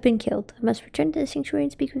guards have been killed. I must return to the sanctuary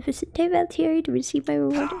and speak with Vicente Valtieri to receive my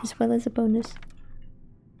reward as well as a bonus.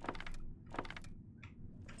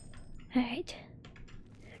 Alright.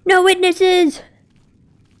 No witnesses!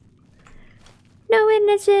 No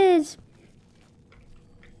witnesses!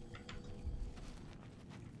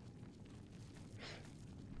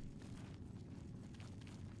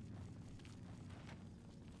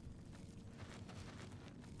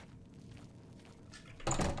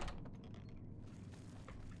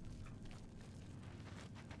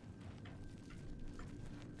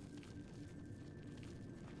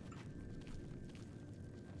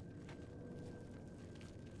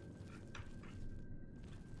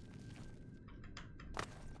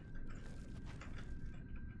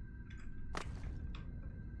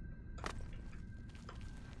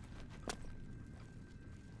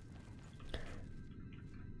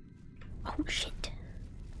 Oh shit.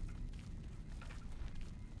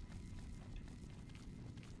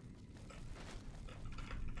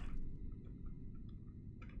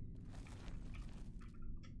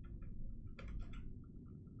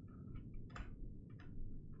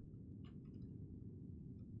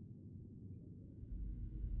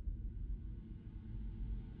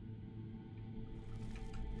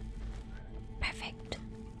 Perfect.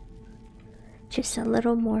 Just a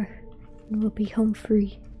little more and we'll be home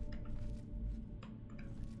free.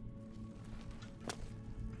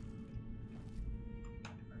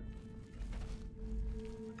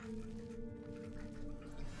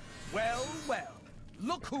 Well, well,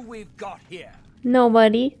 look who we've got here.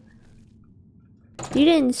 Nobody. You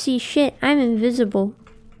didn't see shit. I'm invisible.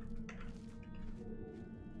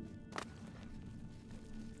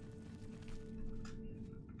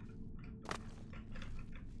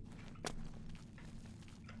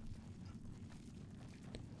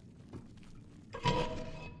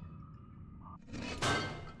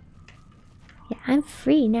 Yeah, I'm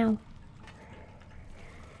free now.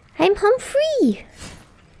 I'm home free.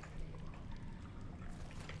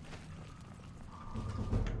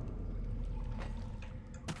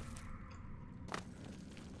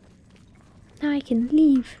 Now I can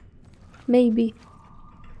leave. Maybe.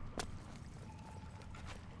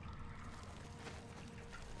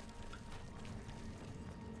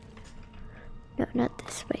 No, not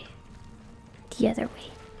this way. The other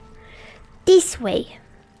way. This way.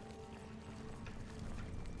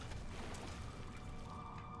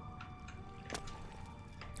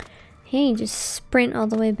 Hey, just sprint all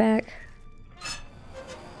the way back.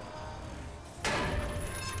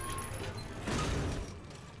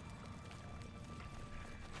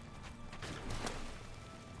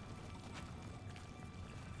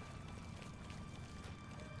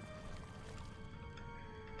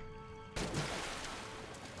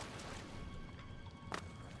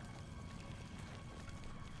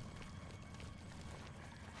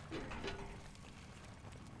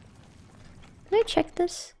 Did I check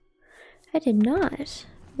this? I did not,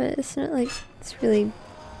 but it's not like it's really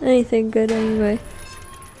anything good anyway.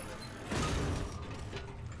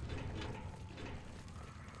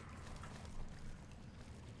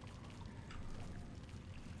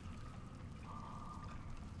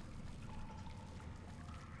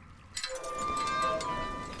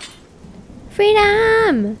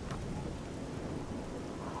 Freedom!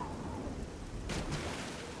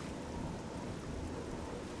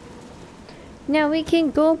 Now we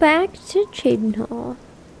can go back to Cheydinhal.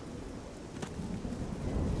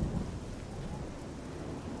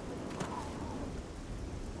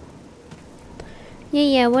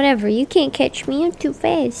 Yeah, whatever. You can't catch me. I'm too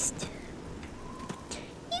fast.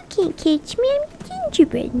 You can't catch me. I'm a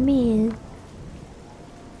gingerbread man.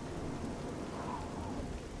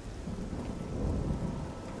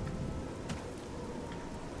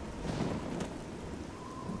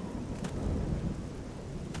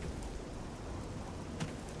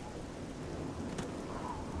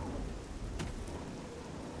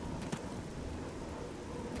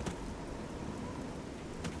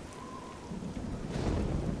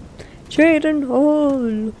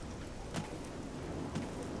 Cheydinhal.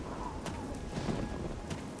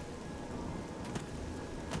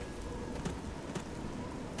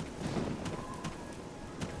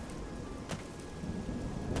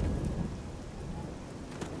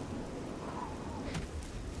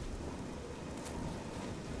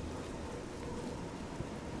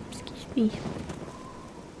 Excuse me.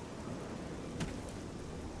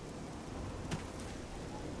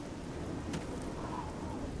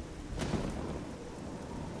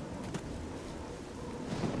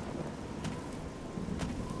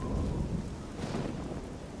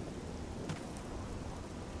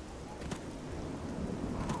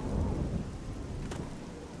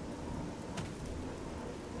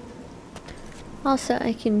 Also,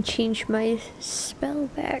 I can change my spell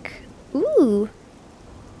back. Ooh!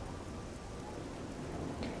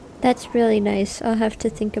 That's really nice. I'll have to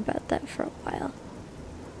think about that for a while.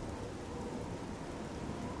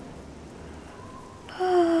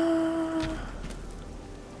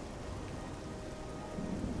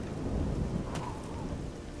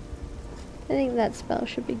 I think that spell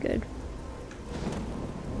should be good.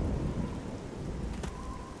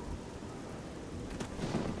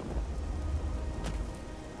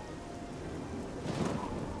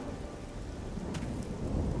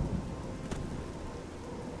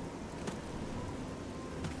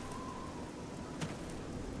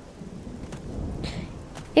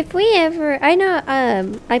 If we ever, I know,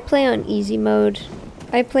 I play on easy mode.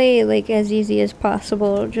 I play like as easy as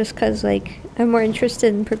possible just cause like I'm more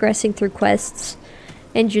interested in progressing through quests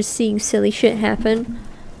and just seeing silly shit happen.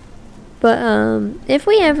 But if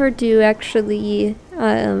we ever do actually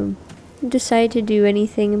decide to do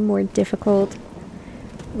anything more difficult,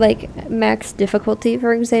 like max difficulty,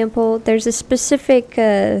 for example, there's a specific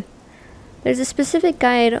guide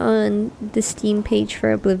on the Steam page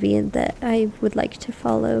for Oblivion that I would like to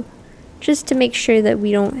follow, just to make sure that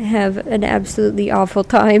we don't have an absolutely awful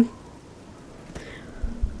time.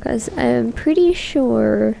 Because I'm pretty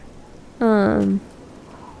sure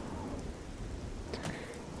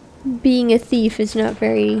being a thief is not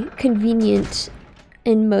very convenient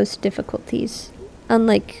in most difficulties,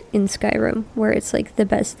 unlike in Skyrim, where it's like the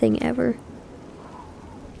best thing ever.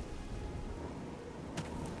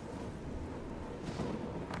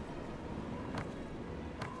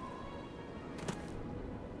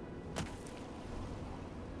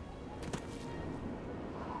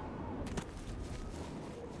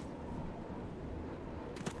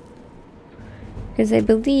 Because I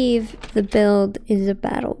believe the build is a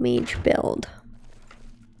battle mage build.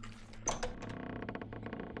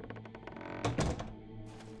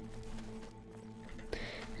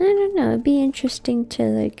 I don't know, it'd be interesting to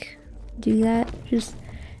like do that. Just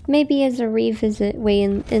maybe as a revisit way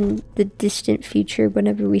in the distant future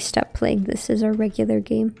whenever we stop playing this as our regular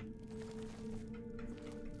game.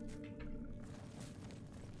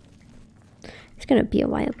 It's gonna be a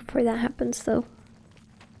while before that happens though.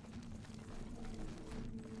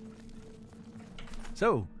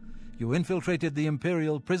 So, you infiltrated the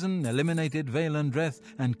Imperial prison, eliminated Vale and Dreth,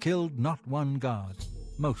 and killed not one guard.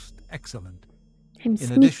 Most excellent. I'm In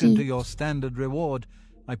sneaky. addition to your standard reward,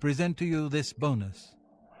 I present to you this bonus.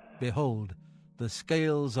 Behold, the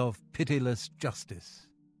scales of pitiless justice.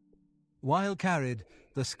 While carried,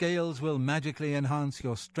 the scales will magically enhance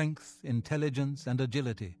your strength, intelligence, and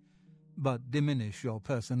agility, but diminish your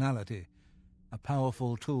personality. A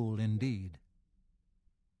powerful tool indeed.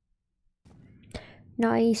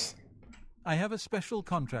 Nice. I have a special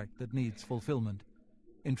contract that needs fulfillment.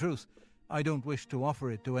 In truth, I don't wish to offer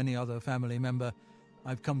it to any other family member.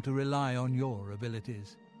 I've come to rely on your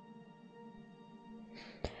abilities.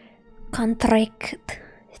 Contract.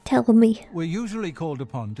 Tell me. We're usually called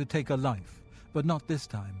upon to take a life, but not this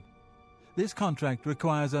time. This contract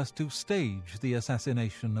requires us to stage the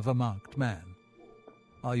assassination of a marked man.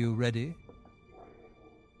 Are you ready?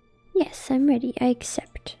 Yes, I'm ready. I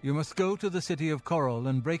accept. You must go to the city of Coral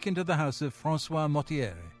and break into the house of Francois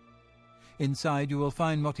Mortier. Inside you will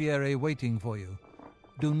find Mortier waiting for you.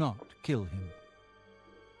 Do not kill him.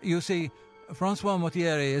 You see, Francois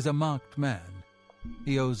Mortier is a marked man.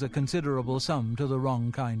 He owes a considerable sum to the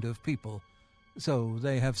wrong kind of people, so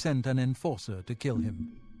they have sent an enforcer to kill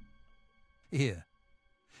him. Here,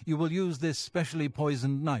 you will use this specially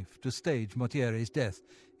poisoned knife to stage Mortier's death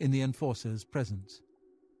in the enforcer's presence.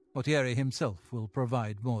 Mortier himself will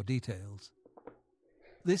provide more details.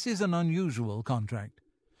 This is an unusual contract.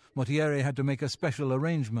 Mortier had to make a special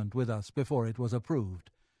arrangement with us before it was approved.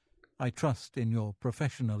 I trust in your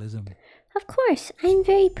professionalism. Of course, I'm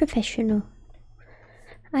very professional.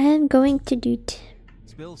 I am going to do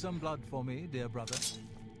Spill some blood for me, dear brother.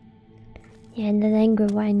 Yeah, and the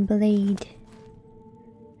Langerwine blade.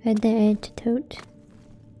 And the antidote.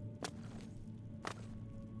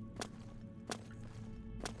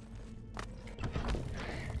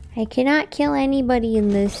 I cannot kill anybody in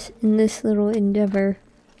this little endeavor.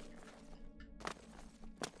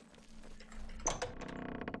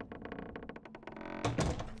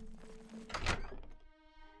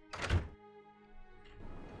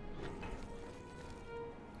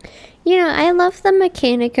 You know, I love the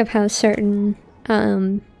mechanic of how certain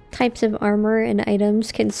types of armor and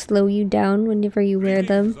items can slow you down whenever you wear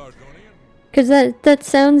them. Because that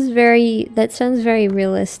sounds very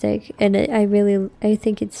realistic, and I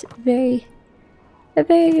think it's a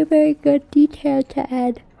very good detail to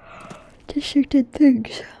add to certain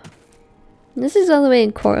things. And this is all the way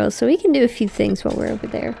in Coral, so we can do a few things while we're over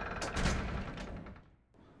there.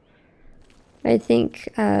 I think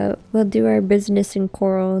we'll do our business in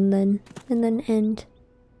Coral and then end.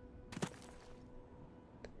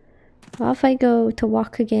 Off I go to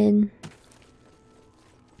walk again.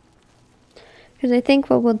 Because I think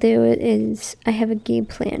what we'll do is I have a game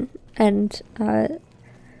plan, and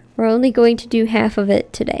we're only going to do half of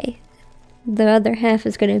it today. The other half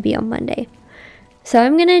is going to be on Monday. So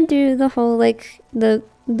I'm going to do the whole, like, the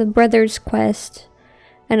Brothers quest,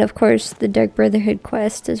 and of course the Dark Brotherhood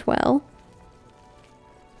quest as well.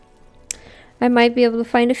 I might be able to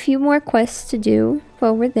find a few more quests to do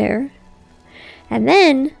while we're there. And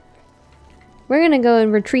then we're going to go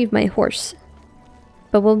and retrieve my horse.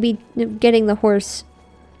 But we'll be getting the horse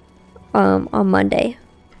on Monday.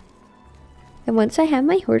 And once I have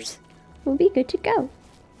my horse, we'll be good to go.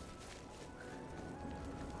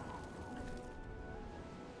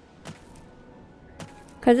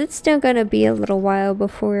 Because it's still gonna be a little while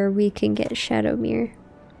before we can get Shadowmere.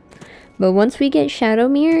 But once we get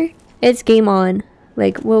Shadowmere, it's game on.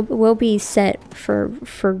 Like, we'll be set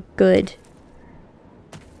for good.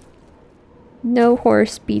 No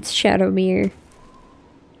horse beats Shadowmere.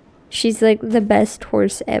 She's like the best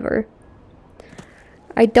horse ever.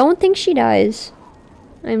 I don't think she dies.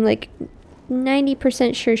 I'm like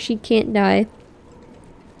 90% sure she can't die.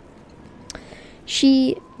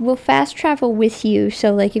 She will fast travel with you.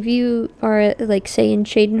 So like if you are like say in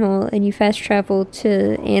Cheydinhal and you fast travel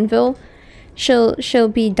to Anvil, she'll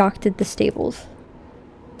be docked at the stables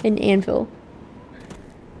in Anvil.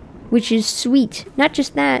 Which is sweet. Not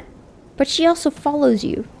just that, but she also follows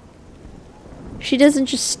you. She doesn't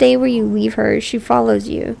just stay where you leave her, she follows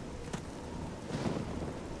you.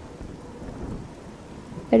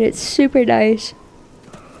 And it's super nice.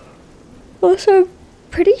 Also, I'm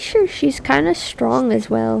pretty sure she's kind of strong as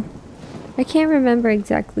well. I can't remember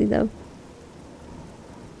exactly though.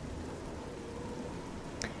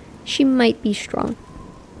 She might be strong.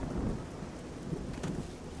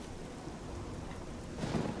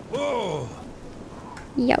 Oh!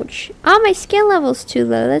 Youch. Oh, my skill level's too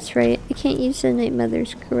low. That's right. I can't use the Night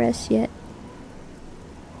Mother's Caress yet.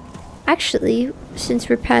 Actually, since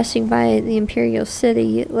we're passing by the Imperial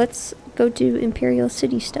City, let's go do Imperial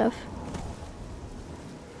City stuff.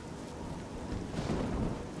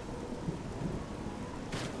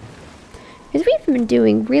 Because we've been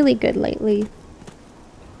doing really good lately.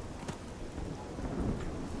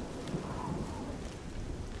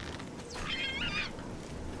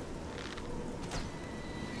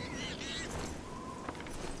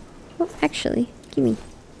 Oh, actually, gimme.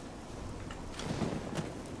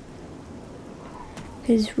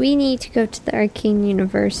 Because we need to go to the Arcane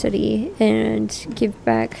University and give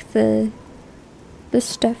back the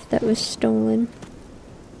stuff that was stolen.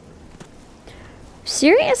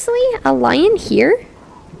 Seriously? A lion here?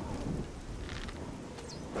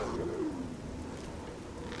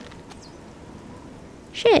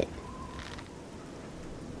 Shit.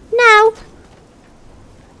 No!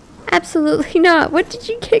 Absolutely not. What did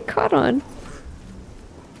you get caught on?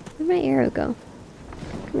 Where'd my arrow go?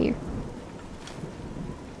 Come here.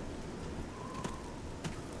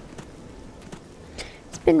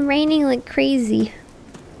 It's been raining like crazy.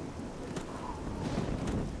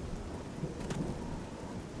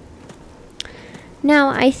 Now,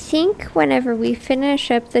 I think whenever we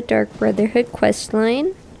finish up the Dark Brotherhood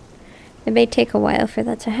questline, it may take a while for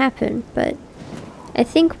that to happen, but I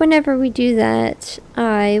think whenever we do that,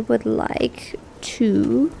 I would like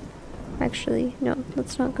to... Actually, no,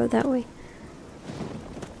 let's not go that way.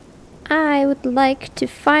 I would like to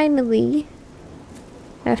finally,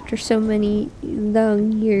 after so many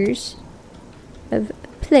long years of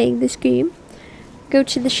playing this game, go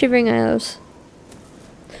to the Shivering Isles.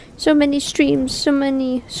 So many streams, so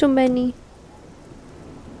much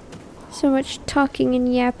talking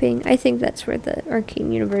and yapping. I think that's where the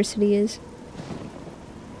Arcane University is.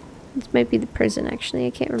 This might be the prison, actually.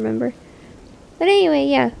 I can't remember. But anyway,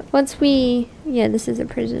 yeah. Once we... Yeah, this is a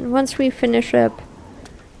prison. Once we finish up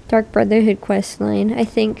Dark Brotherhood questline, I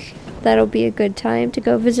think that'll be a good time to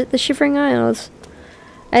go visit the Shivering Isles.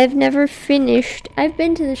 I've never finished... I've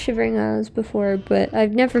been to the Shivering Isles before, but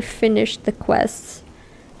I've never finished the quests.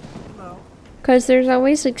 Because there's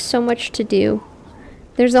always, like, so much to do.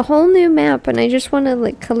 There's a whole new map, and I just want to,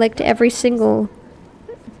 like, collect every single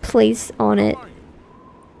place on it.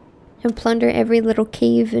 And plunder every little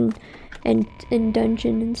cave and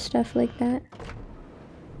dungeon and stuff like that.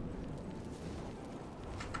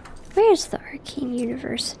 Where's the Arcane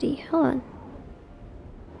University? Hold on.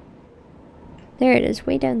 There it is,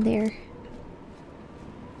 way down there.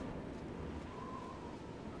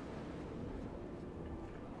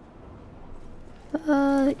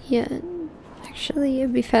 Yeah. Actually,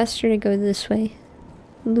 it'd be faster to go this way.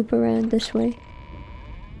 Loop around this way.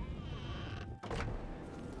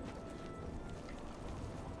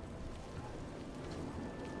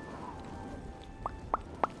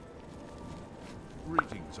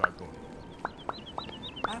 Greetings, Argon.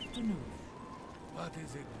 Afternoon. What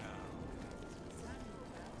is it now?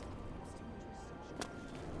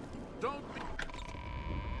 Don't be...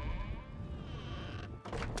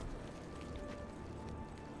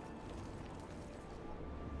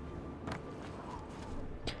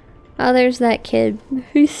 Oh, there's that kid.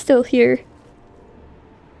 Who's still here?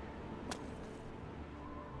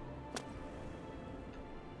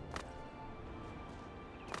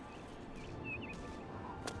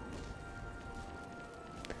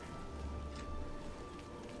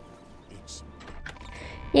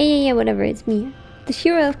 Yeah, whatever, it's me. The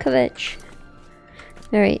hero of Kvetch.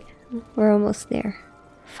 Alright, we're almost there.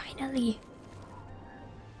 Finally.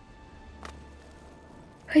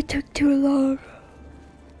 I took too long.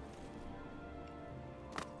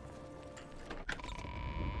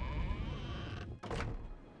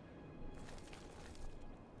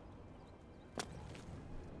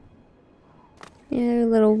 Yeah,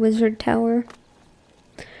 little wizard tower.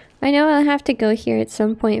 I know I'll have to go here at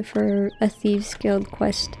some point for a Thieves Guild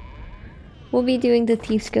quest. We'll be doing the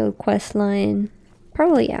Thieves Guild quest line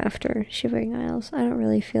probably after Shivering Isles. I don't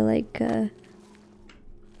really feel like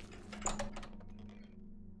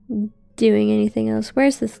doing anything else.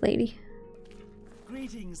 Where's this lady?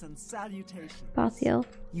 Greetings and salutations. Bothiel.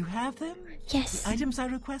 You have them? Yes. The items I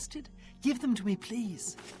requested? Give them to me,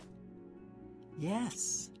 please.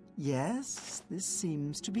 Yes. Yes, this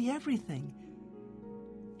seems to be everything.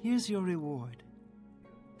 Here's your reward.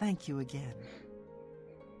 Thank you again.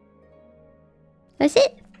 That's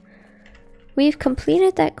it. We've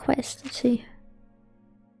completed that quest. Let's see.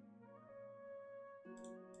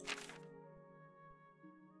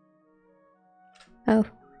 Oh.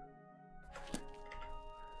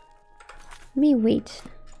 Let me wait.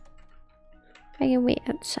 I can wait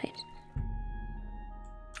outside.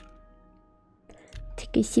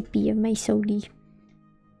 Take a sippy of my soda.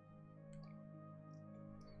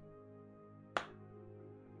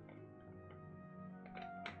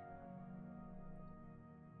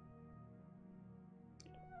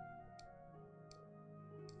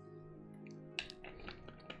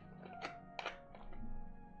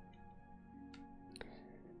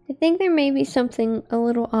 I think there may be something a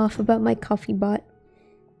little off about my coffee bot.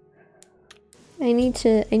 I need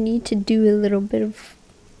to do a little bit of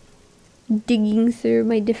digging through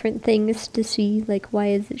my different things to see like why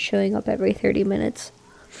is it showing up every 30 minutes.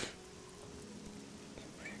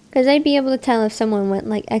 Because I'd be able to tell if someone went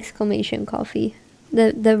like exclamation coffee.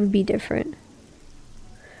 That would be different.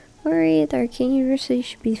 Worry, the Arcane University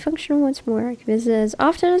should be functional once more. I can visit as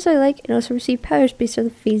often as I like and also receive powers based on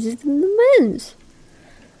the phases of the moons.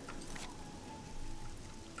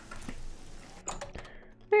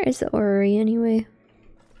 Where is the orrery anyway?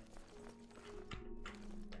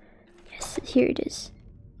 Yes, here it is.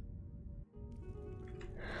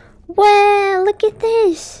 Wow, look at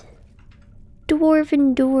this!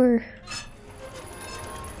 Dwarven door.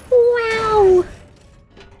 Wow!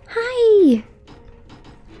 Hi!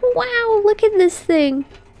 Wow, look at this thing!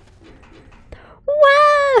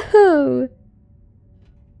 Wow!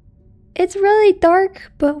 It's really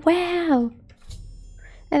dark, but wow!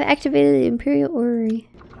 I've activated the Imperial Orrery.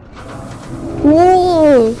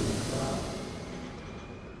 Whoa!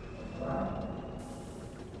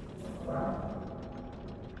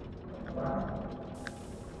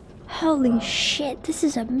 Holy shit, this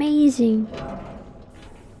is amazing.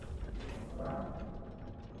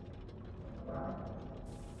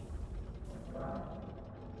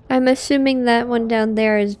 I'm assuming that one down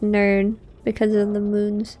there is Nern because of the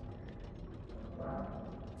moons.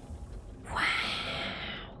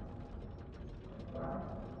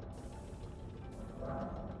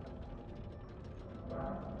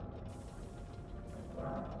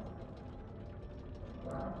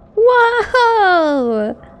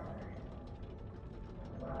 Whoa!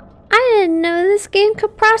 I didn't know this game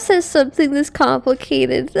could process something this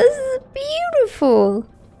complicated. This is beautiful.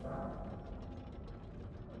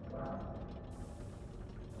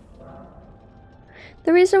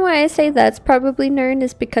 The reason why I say that's probably Nern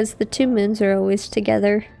is because the two moons are always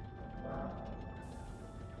together.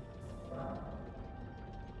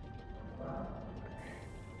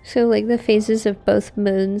 So like the phases of both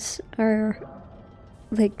moons are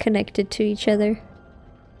like connected to each other.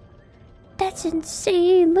 That's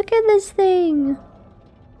insane! Look at this thing!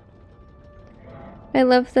 I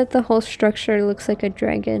love that the whole structure looks like a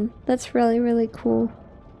dragon. That's really, really cool.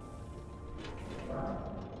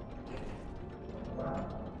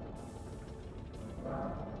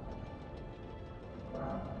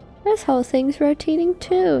 This whole thing's rotating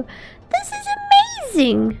too. This is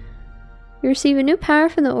amazing! You receive a new power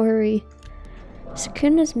from the orrery.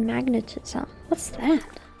 Sakuna's magnetism. What's that?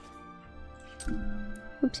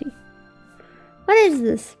 Oopsie. What is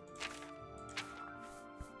this?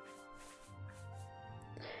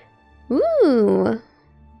 Ooh.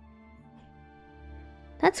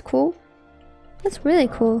 That's cool. That's really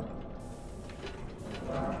cool.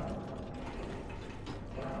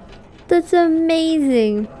 That's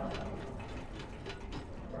amazing.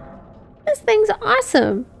 This thing's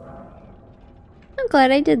awesome. I'm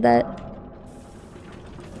glad I did that.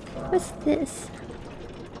 What's this?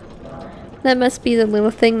 That must be the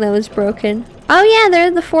little thing that was broken. Oh yeah, there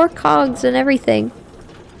are the 4 cogs and everything.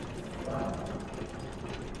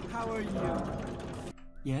 How are you?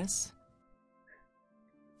 Yes?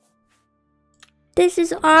 This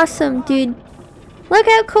is awesome, dude. Look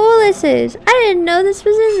how cool this is. I didn't know this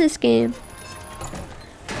was in this game.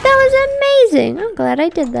 That was amazing. I'm glad I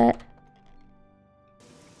did that.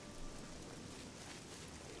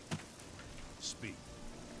 Speak.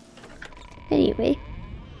 Anyway,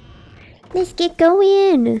 let's get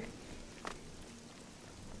going.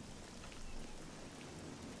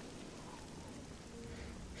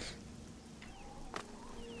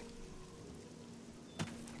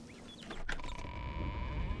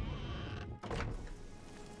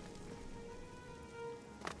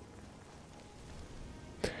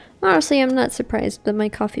 Honestly, I'm not surprised that my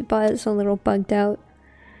coffee bot is a little bugged out.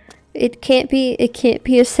 It can't be a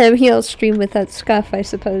SAMIEL stream without scuff, I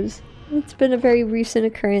suppose. It's been a very recent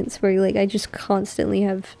occurrence where like I just constantly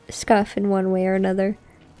have scuff in one way or another.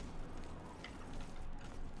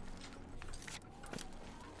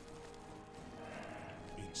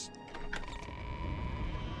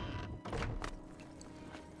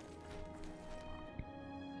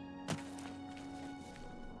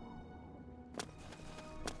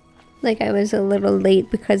 Like I was a little late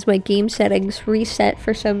because my game settings reset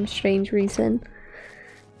for some strange reason.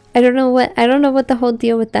 I don't know what the whole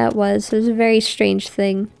deal with that was. It was a very strange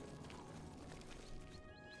thing.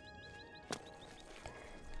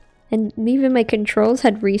 And even my controls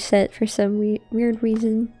had reset for some weird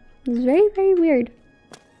reason. It was very, very weird.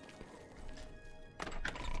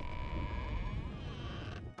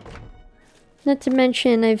 Not to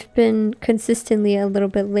mention, I've been consistently a little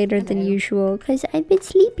bit later than usual because I've been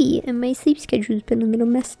sleepy and my sleep schedule's been a little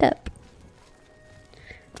messed up.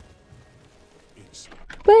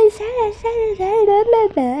 But it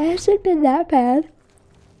hasn't been that bad.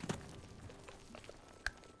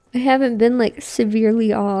 I haven't been like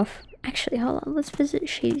severely off. Actually, hold on, let's visit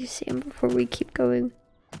Shady Sam before we keep going.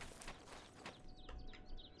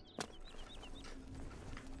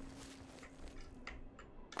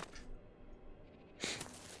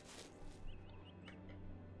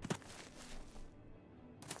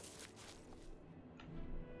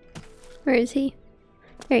 Where is he?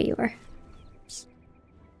 There you are. Psst.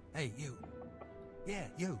 Hey, you. Yeah,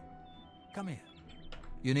 you. Come here.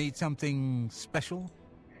 You need something special?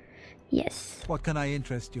 Yes. What can I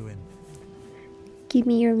interest you in? Give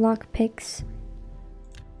me your lockpicks.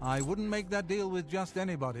 I wouldn't make that deal with just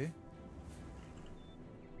anybody.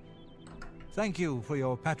 Thank you for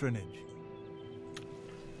your patronage.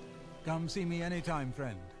 Come see me anytime,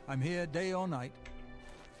 friend. I'm here day or night.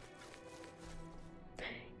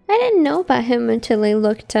 I didn't know about him until I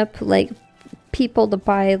looked up, like, people to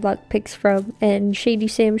buy lockpicks from, and Shady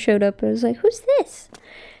Sam showed up, and I was like, who's this?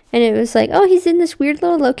 And it was like, oh, he's in this weird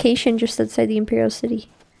little location just outside the Imperial City.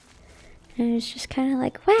 And it's just kind of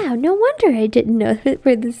like, wow, no wonder I didn't know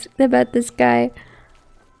about this guy.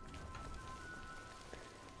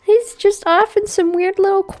 He's just off in some weird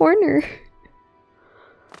little corner.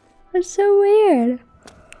 That's so weird.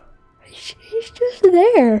 He's just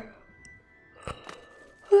there.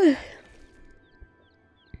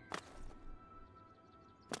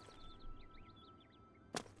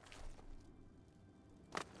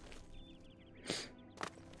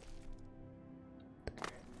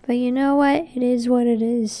 But you know what? It is what it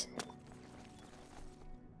is.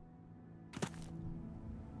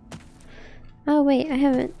 Oh wait, I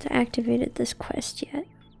haven't activated this quest yet.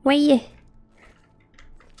 Wait!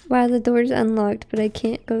 Wow, the door's unlocked, but I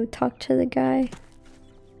can't go talk to the guy.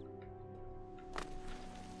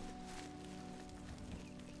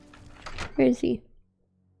 Where is he?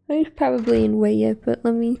 He's probably in Waya, but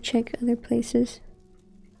let me check other places.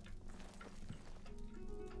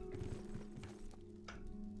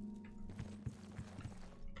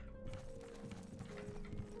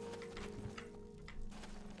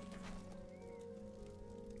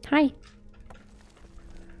 Hi.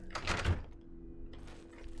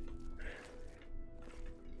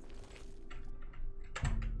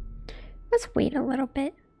 Let's wait a little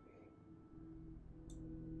bit.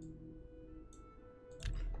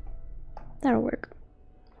 That'll work.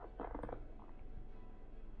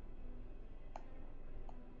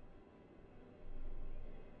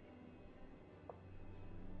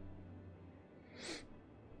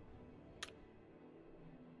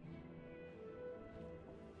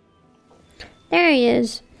 There he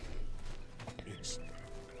is.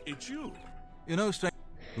 It's you. You know, stranger.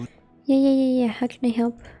 Yeah. How can I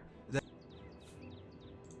help?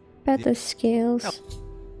 About the scales.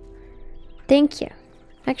 Thank you.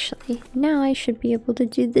 Actually, now I should be able to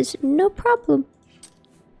do this no problem.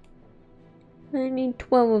 I need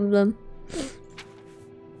 12 of them.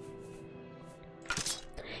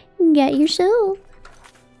 Get yourself.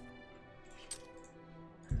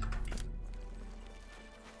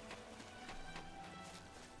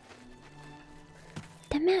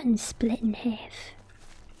 mountain's split in half.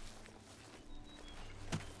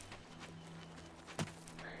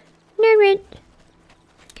 Nerd,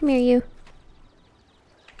 come here, you.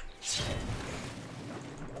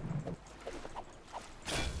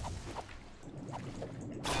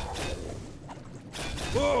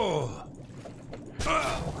 Whoa!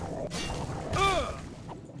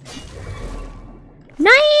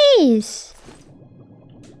 Nice!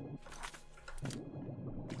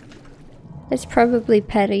 It's probably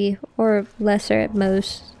petty, or lesser at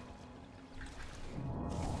most.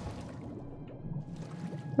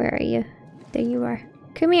 Where are you? There you are.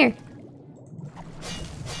 Come here.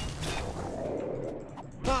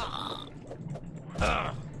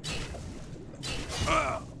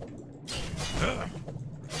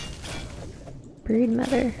 Brood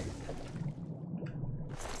mother.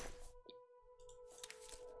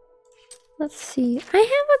 Let's see. I have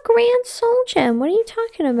a grand soul gem. What are you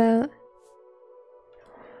talking about?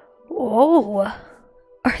 Whoa.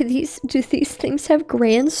 Do these things have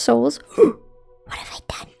grand souls? What have I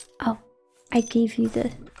done? Oh, I gave you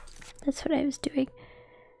the... That's what I was doing.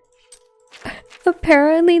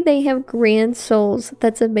 Apparently they have grand souls.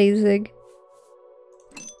 That's amazing.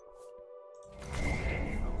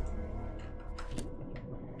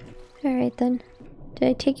 Alright then. Did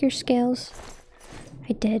I take your scales?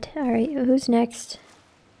 I did. Alright, who's next?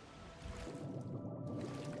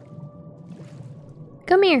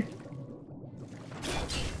 Come here.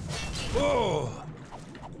 Whoa!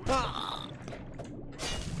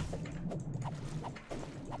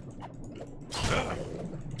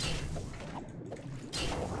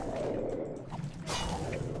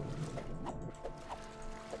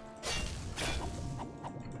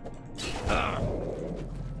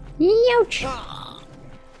 Ouch!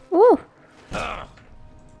 Ooh!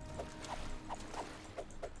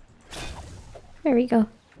 There we go.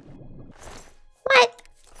 What?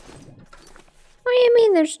 What do you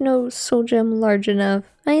mean there's no soul gem large enough?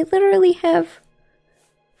 I literally have...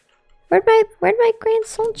 Where'd my grand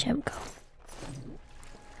soul gem go?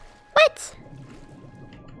 What?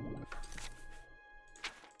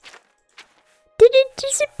 Did it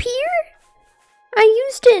disappear? I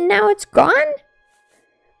used it and now it's gone?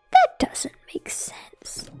 That doesn't make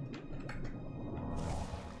sense.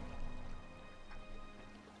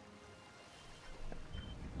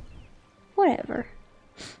 Whatever.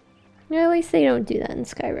 At least they don't do that in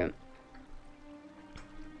Skyrim.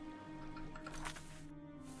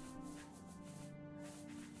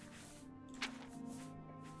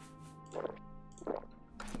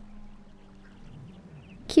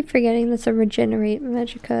 Keep forgetting that's a regenerate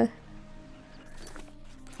magicka.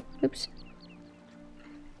 Oops.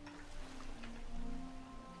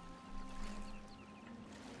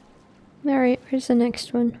 Alright, where's the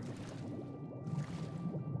next one?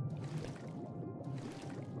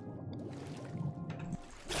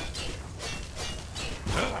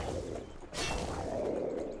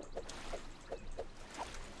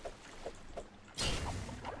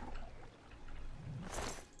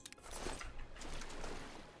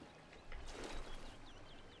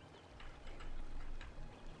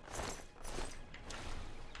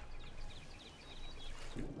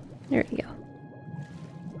 There we go.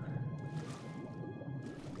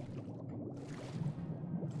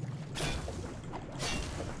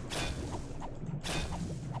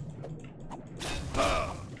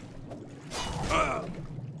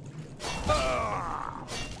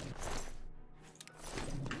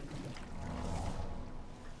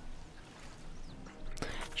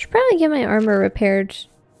 Should probably get my armor repaired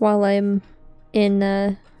while I'm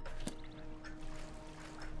in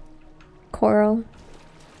Coral.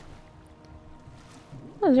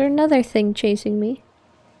 Oh, is there another thing chasing me?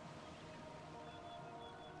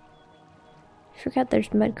 I forgot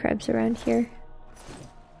there's mud crabs around here.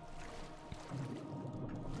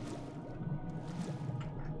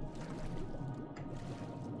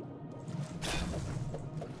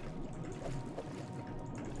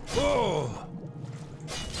 Whoa!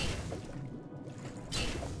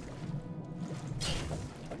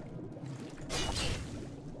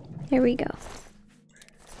 There we go.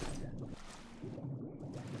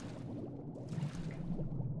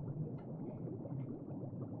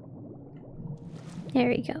 There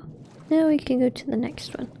we go. Now we can go to the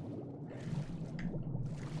next one.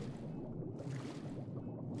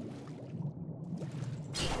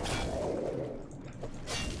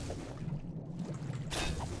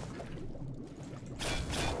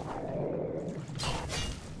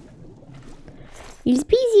 Easy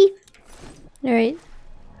peasy. Alright.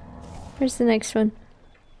 Where's the next one?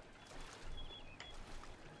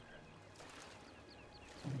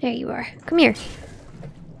 There you are. Come here.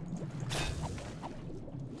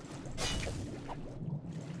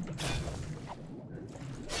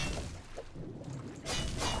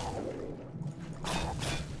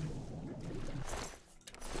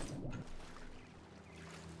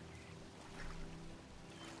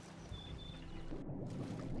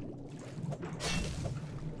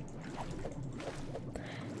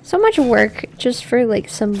 So much work just for like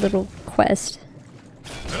some little quest.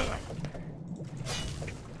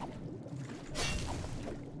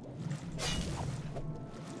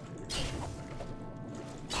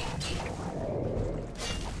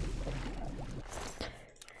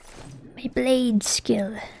 My blade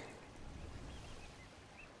skill.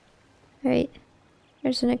 Alright,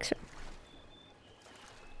 there's the next one.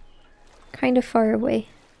 Kind of far away.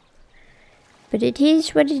 But it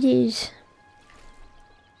is what it is.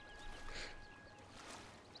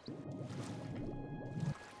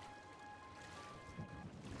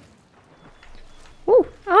 Ooh, oh,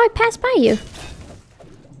 I passed by you.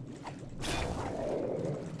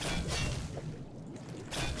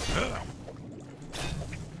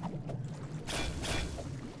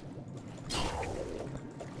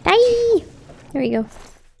 Die! There we go.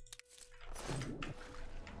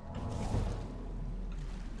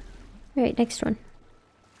 Alright, next one.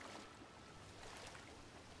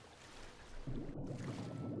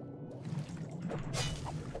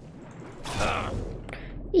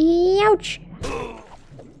 Ouch!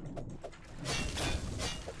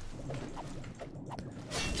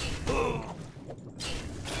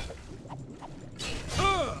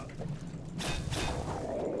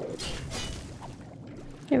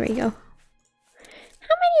 There we go.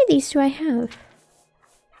 How many of these do I have?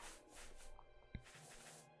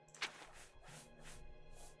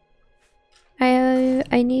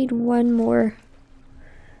 I need one more.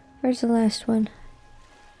 Where's the last one?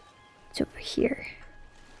 It's over here.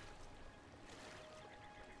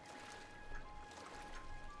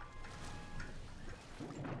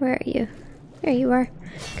 Where are you? There you are.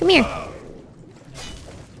 Come here.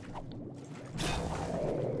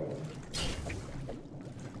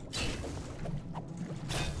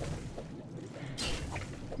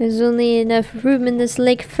 There's only enough room in this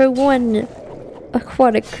lake for one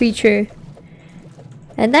aquatic creature.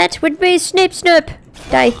 And that would be Snip Snip!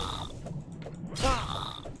 Die.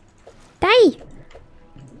 Die!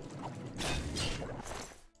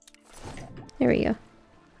 There we go.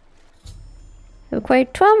 I've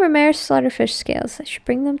acquired 12 rare slaughterfish scales. I should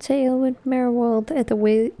bring them to Aylwood Merwold at the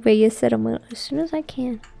Waya settlement as soon as I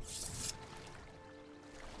can.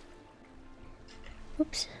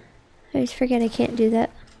 Oops. I always forget I can't do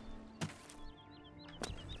that.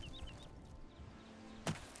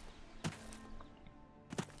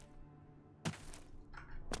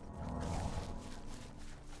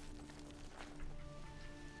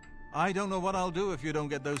 I don't know what I'll do if you don't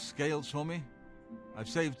get those scales for me. I've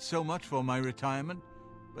saved so much for my retirement,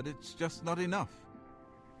 but it's just not enough.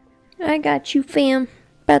 I got you, fam.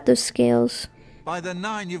 About those scales. By the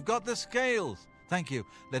 9, you've got the scales! Thank you.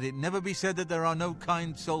 Let it never be said that there are no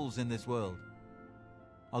kind souls in this world.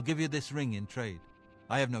 I'll give you this ring in trade.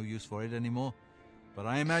 I have no use for it anymore, but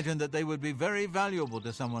I imagine that they would be very valuable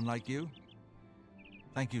to someone like you.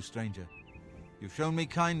 Thank you, stranger. You've shown me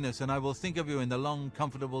kindness, and I will think of you in the long,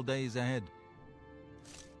 comfortable days ahead.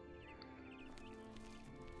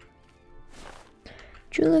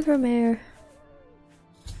 Jewel of Romare.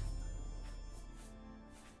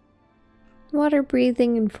 Water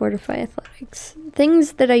breathing and fortify athletics.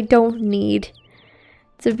 Things that I don't need.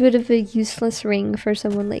 It's a bit of a useless ring for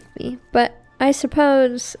someone like me. But I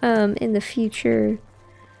suppose in the future,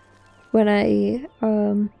 when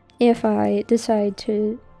if I decide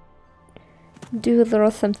to do a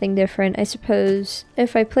little something different, I suppose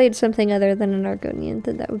if I played something other than an Argonian,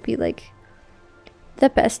 then that would be like the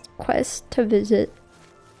best quest to visit.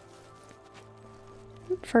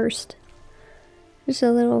 First, there's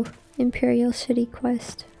a little Imperial City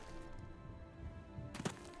quest.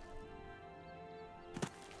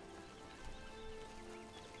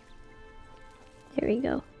 There we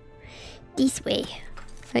go. This way.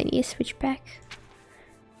 I need to switch back.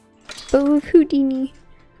 Bow of Houdini.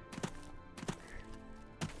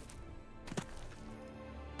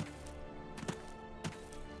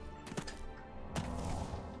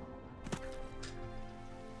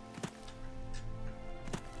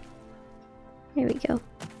 There we go.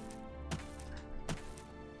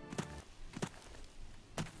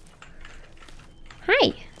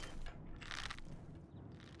 Hi.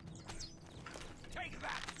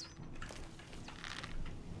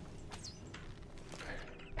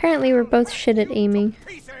 Apparently we're both shit at aiming.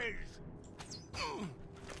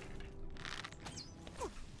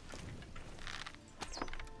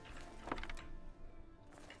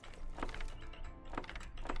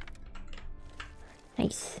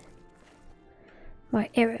 Nice. More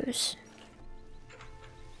arrows.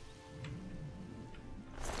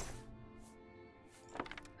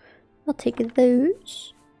 I'll take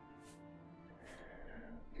those.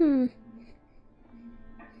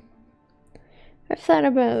 I thought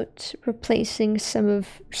about replacing some of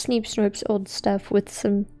Sneep Snorp's old stuff with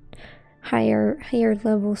some higher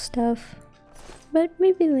level stuff, but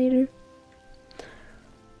maybe later.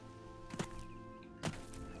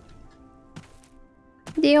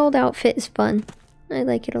 The old outfit is fun. I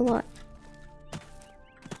like it a lot.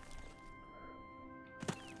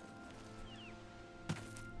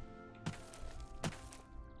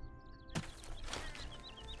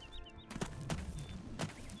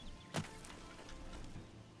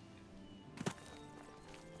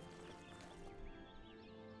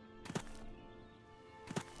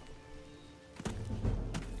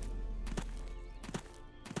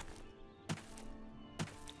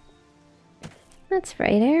 That's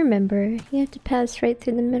right, I remember. You have to pass right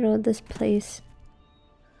through the middle of this place.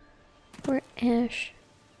 Fort Ash.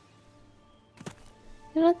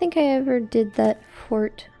 I don't think I ever did that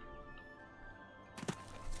fort.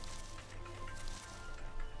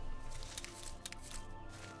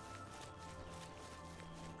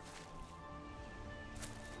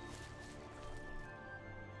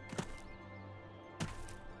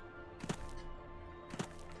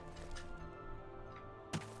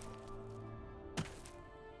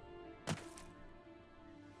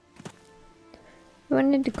 I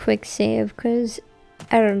wanted to quick save because,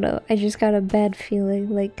 I don't know, I just got a bad feeling,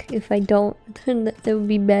 like if I don't, then that would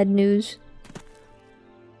be bad news.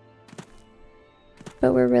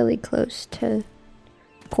 But we're really close to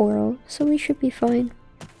Coral, so we should be fine.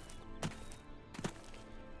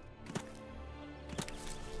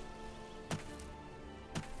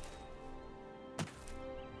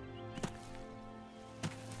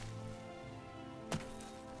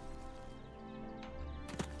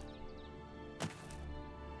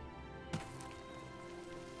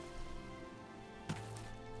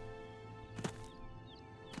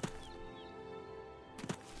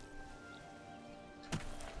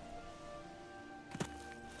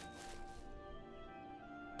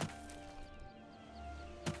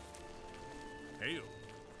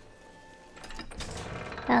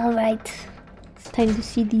 Alright, it's time to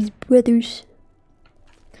see these brothers.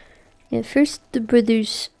 Yeah, first the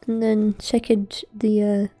brothers, and then second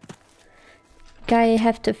the guy I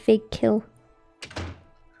have to fake kill.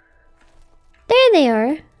 There they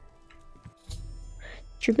are!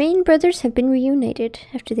 Germain brothers have been reunited.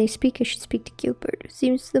 After they speak, I should speak to Gilbert.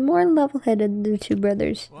 Seems the more level-headed of the two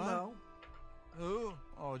brothers. What? Hello? Who?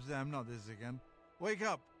 Oh, damn, not this again. Wake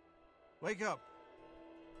up! Wake up!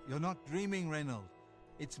 You're not dreaming, Reynold.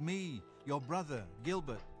 It's me, your brother,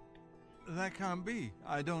 Gilbert. That can't be.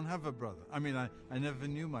 I don't have a brother. I mean, I never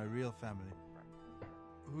knew my real family.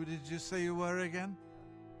 Who did you say you were again?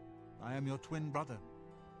 I am your twin brother.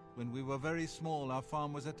 When we were very small, our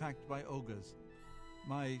farm was attacked by ogres.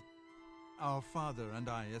 Our father and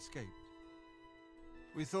I escaped.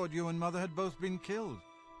 We thought you and Mother had both been killed,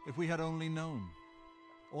 if we had only known.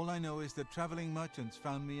 All I know is that traveling merchants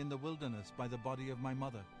found me in the wilderness by the body of my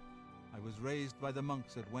mother. I was raised by the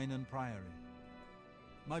monks at Waynon Priory.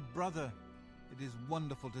 My brother, it is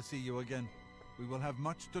wonderful to see you again. We will have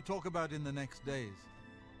much to talk about in the next days.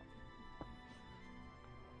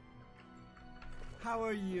 How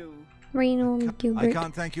are you? Reynold, Gilbert. I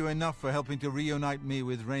can't thank you enough for helping to reunite me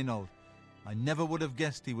with Reynold. I never would have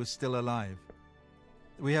guessed he was still alive.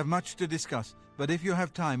 We have much to discuss, but if you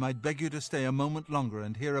have time, I'd beg you to stay a moment longer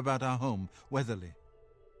and hear about our home, Weatherly.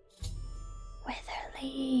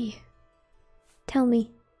 Weatherly. Tell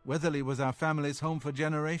me. Weatherly was our family's home for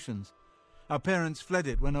generations. Our parents fled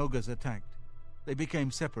it when ogres attacked. They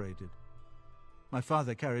became separated. My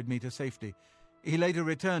father carried me to safety. He later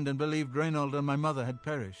returned and believed Reynold and my mother had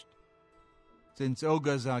perished. Since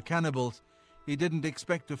ogres are cannibals, he didn't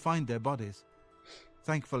expect to find their bodies.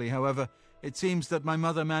 Thankfully, however, it seems that my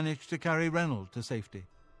mother managed to carry Reynold to safety.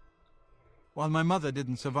 While my mother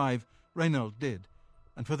didn't survive, Reynold did,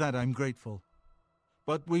 and for that I'm grateful.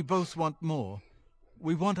 But we both want more.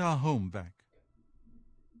 We want our home back.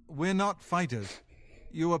 We're not fighters.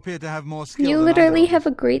 You appear to have more skill You than literally I do. have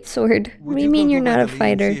a great sword. What do you Would mean go you're to not a Weatherly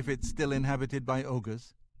and fighter? see if it's still inhabited by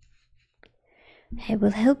ogres? I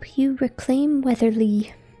will help you reclaim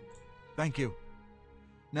Weatherly. Thank you.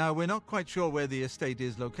 Now, we're not quite sure where the estate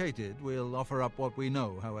is located. We'll offer up what we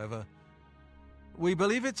know, however. We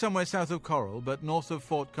believe it's somewhere south of Coral, but north of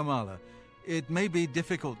Fort Kamala. It may be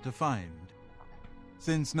difficult to find.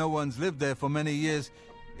 Since no one's lived there for many years,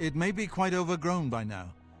 it may be quite overgrown by now.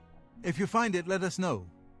 If you find it, let us know.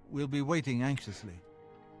 We'll be waiting anxiously.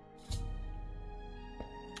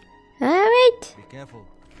 Alright. Be careful.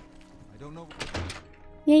 I don't know...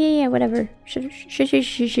 Yeah, whatever.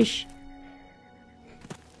 Shush.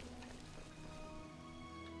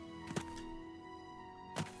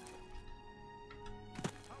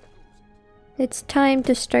 It's time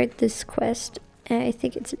to start this quest. And I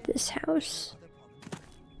think it's at this house.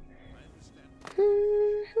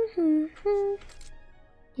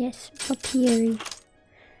 Yes, Papieri.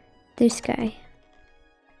 This guy.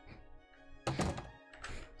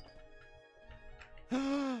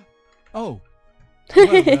 Oh.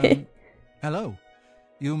 Well, hello.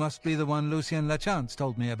 You must be the one Lucien Lachance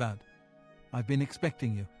told me about. I've been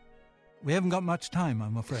expecting you. We haven't got much time,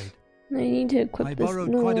 I'm afraid. I need to equip I this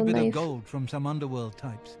borrowed quite a bit knife. of gold from some underworld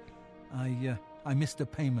types. I missed a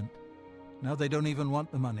payment. Now they don't even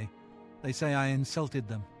want the money. They say I insulted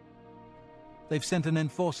them. They've sent an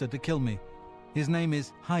enforcer to kill me. His name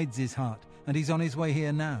is Hides His Heart, and he's on his way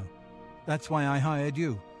here now. That's why I hired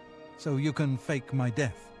you, so you can fake my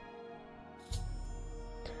death.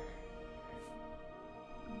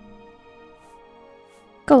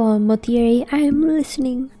 Go on, Motieri, I am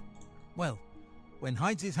listening. Well, when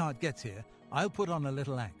Hides His Heart gets here, I'll put on a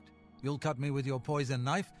little act. You'll cut me with your poison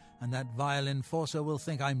knife, and that vile enforcer will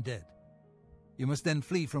think I'm dead. You must then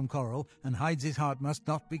flee from Coral, and Hides His Heart must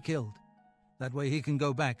not be killed. That way he can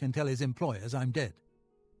go back and tell his employers I'm dead.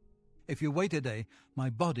 If you wait a day,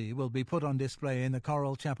 my body will be put on display in the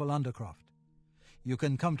Coral Chapel Undercroft. You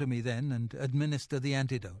can come to me then and administer the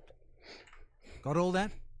antidote. Got all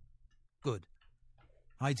that? Good.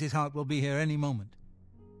 Hides His Heart will be here any moment.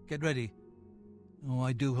 Get ready. Oh,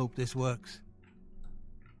 I do hope this works.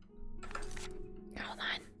 Hold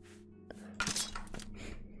on.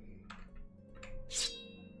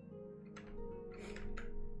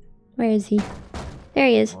 Where is he? There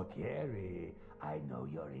he is. Motieri, I know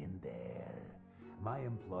you're in there. My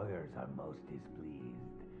employers are most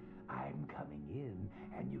displeased. I'm coming in,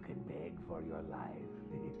 and you can beg for your life.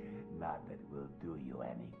 Not that it will do you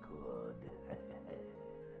any good.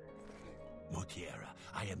 Motiera,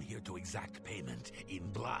 I am here to exact payment in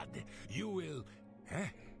blood. You will... Huh?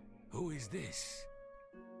 Who is this?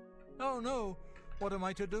 Oh no! What am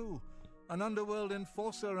I to do? An underworld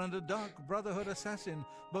enforcer and a dark Brotherhood assassin,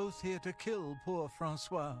 both here to kill poor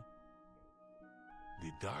Francois.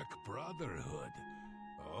 The Dark Brotherhood.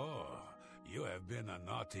 Oh, you have been a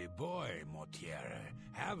naughty boy, Motiera,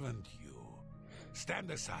 haven't you?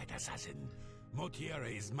 Stand aside, assassin.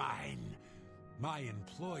 Motiera is mine. My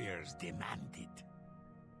employers demand it.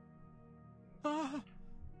 Ah!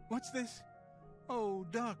 What's this? Oh,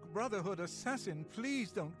 Dark Brotherhood assassin,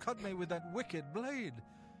 please don't cut me with that wicked blade.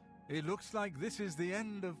 It looks like this is the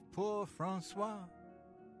end of poor Francois.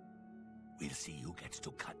 We'll see who gets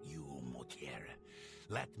to cut you, Motiera.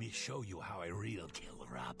 Let me show you how a real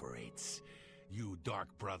killer operates. You Dark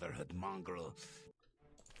Brotherhood mongrel.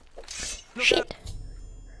 Shit.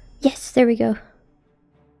 Yes, there we go.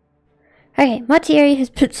 Okay, Motieri has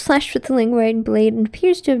been slashed with the Linguine blade and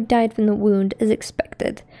appears to have died from the wound, as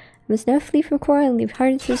expected. I must now flee from Cora and leave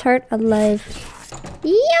Hides Heart alive.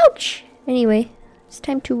 Youch! Anyway, it's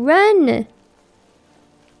time to run!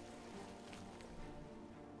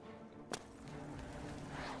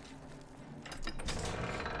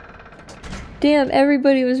 Damn,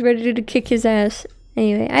 everybody was ready to kick his ass.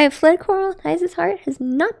 Anyway, I have fled Coral, and Hides Heart has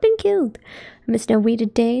not been killed. I must now wait a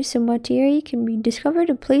day so Motieri can be discovered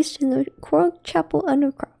and placed in the Coral Chapel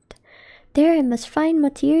Undercroft. There I must find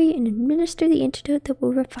Motieri and administer the antidote that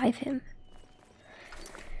will revive him.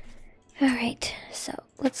 Alright, so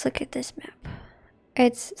let's look at this map.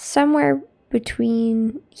 It's somewhere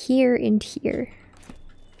between here and here.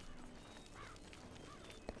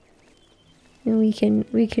 And we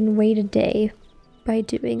can wait a day by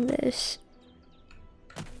doing this.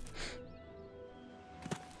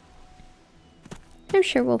 I'm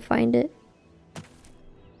sure we'll find it.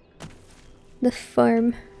 The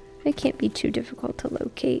farm. It can't be too difficult to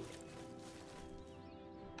locate.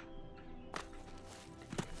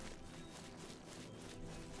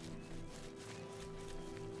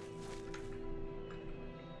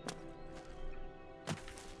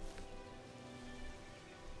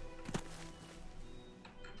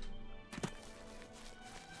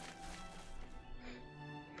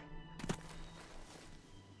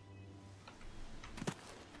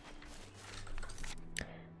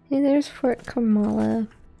 And there's Fort Kamala.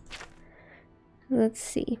 Let's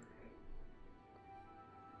see.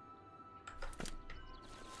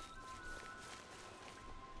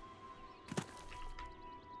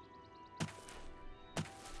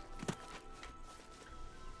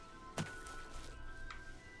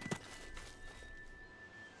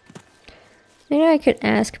 I know I could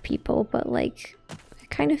ask people, but like, I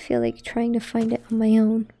kind of feel like trying to find it on my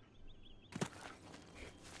own.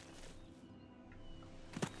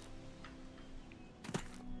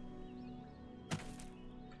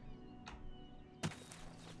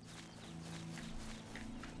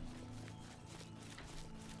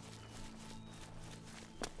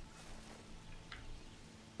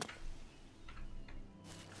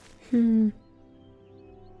 Oh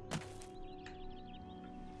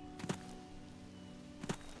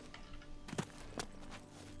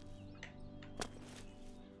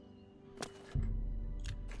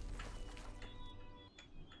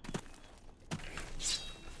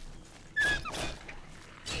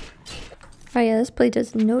yeah, this blade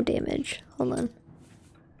does no damage. Hold on.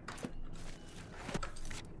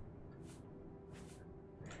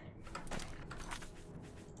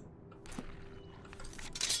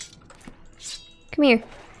 Come here.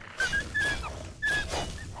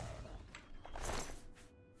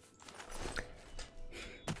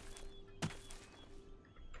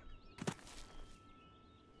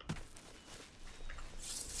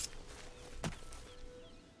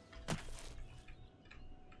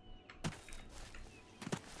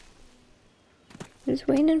 There's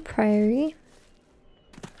Wayne and Priory.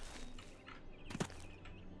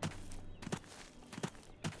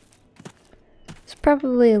 It's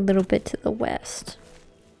probably a little bit to the west,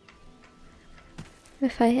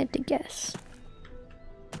 if I had to guess.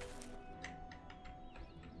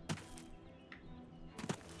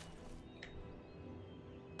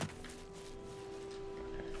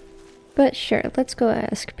 But sure, let's go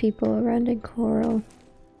ask people around in Coral.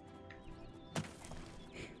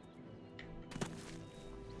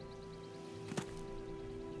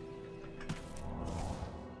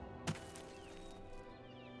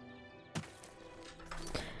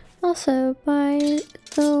 Also, my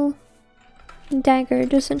little dagger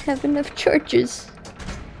doesn't have enough charges.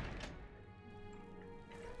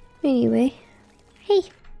 Anyway, hey.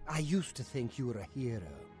 I used to think you were a hero,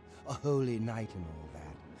 a holy knight and all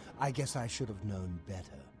that. I guess I should have known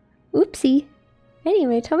better. Oopsie.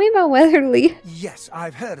 Anyway, tell me about Weatherly. Yes,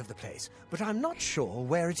 I've heard of the place, but I'm not sure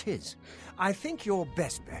where it is. I think your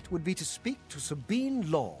best bet would be to speak to Sabine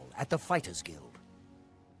Law at the Fighters Guild.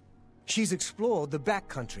 She's explored the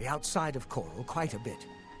backcountry outside of Coral quite a bit.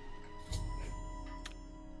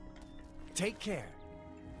 Take care.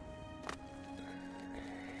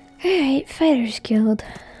 Alright, Fighters Guild.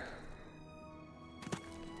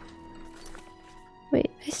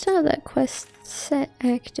 Wait, I still have that quest set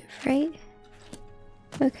active, right?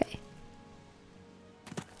 Okay.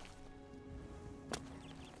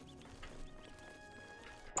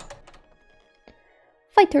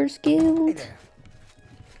 Fighters Guild. Hey there.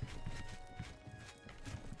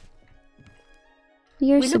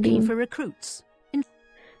 You're We're looking Sabine. for recruits.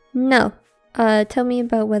 No. Tell me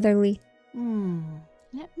about Weatherly.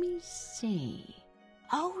 Let me see.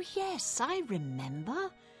 Oh, yes, I remember.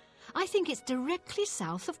 I think it's directly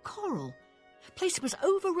south of Coral. Place was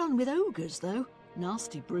overrun with ogres, though.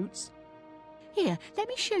 Nasty brutes. Here, let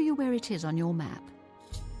me show you where it is on your map.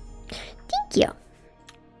 Thank you.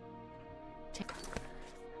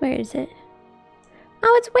 Where is it?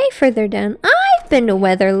 Oh, it's way further down. I've been to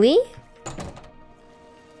Weatherly.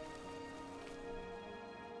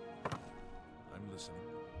 I'm listening.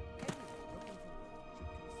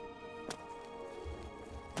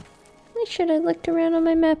 I should have looked around on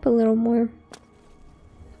my map a little more.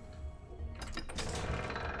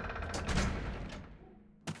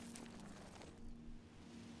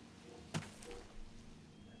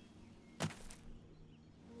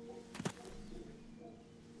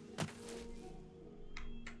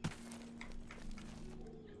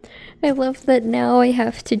 I love that now I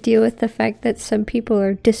have to deal with the fact that some people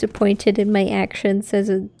are disappointed in my actions as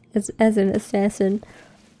an assassin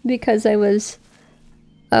because I was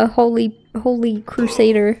a holy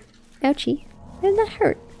crusader. Ouchie. How did that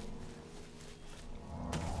hurt?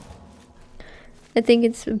 I think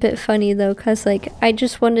it's a bit funny though, cause like I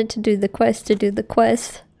just wanted to do the quest to do the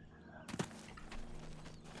quest.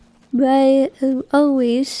 But I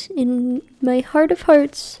always, in my heart of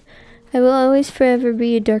hearts, I will always forever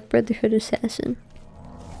be a Dark Brotherhood assassin.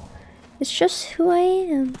 It's just who I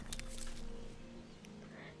am.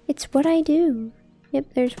 It's what I do. Yep,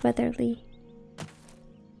 there's Weatherly.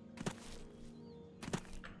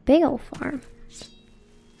 Big ol' farm.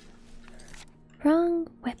 Wrong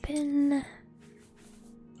weapon.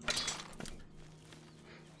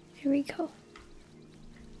 Here we go.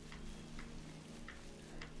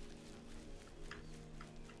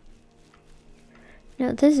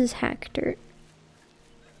 No, this is hack dirt.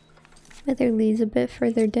 Weatherly's a bit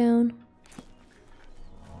further down.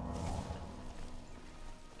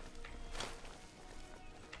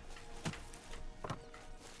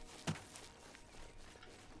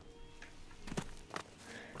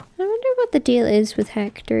 I wonder what the deal is with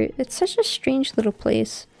hack dirt. It's such a strange little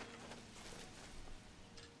place.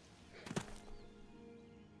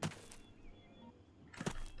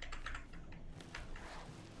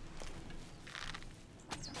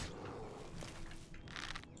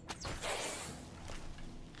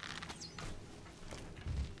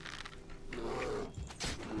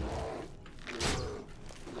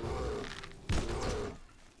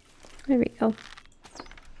 There we go.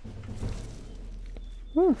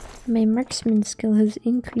 Oh, my marksman skill has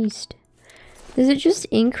increased. Does it just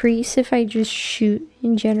increase if I just shoot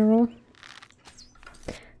in general?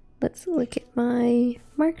 Let's look at my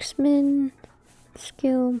marksman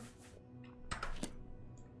skill.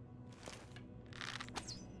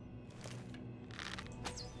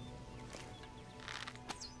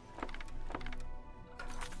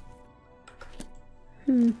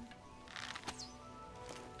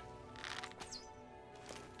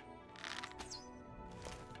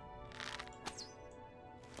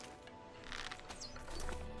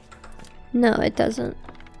 No, it doesn't.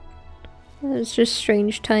 It's just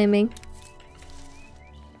strange timing.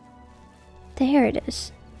 There it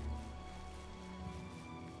is.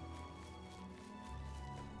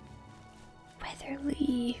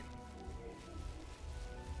 Weatherly.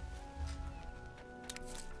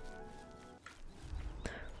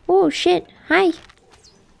 Oh shit, hi!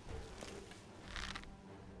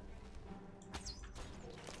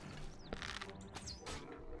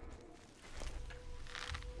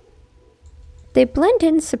 They blend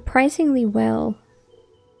in surprisingly well.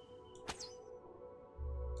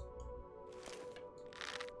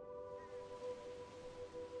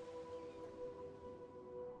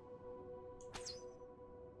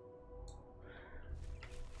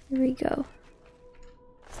 Here we go.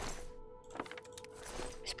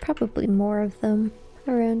 There's probably more of them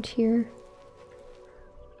around here.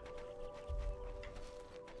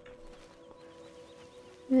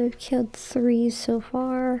 I've killed 3 so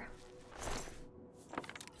far.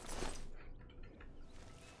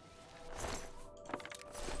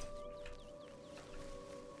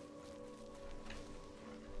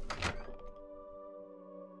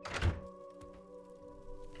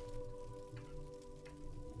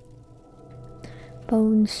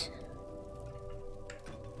 Bones.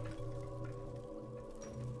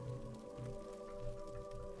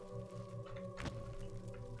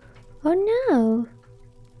 Oh no!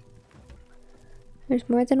 There's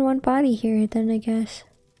more than one body here then, I guess.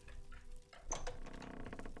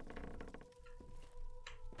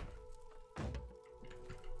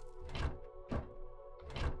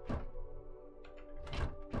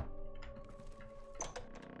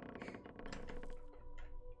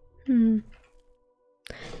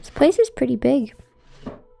 This place is pretty big.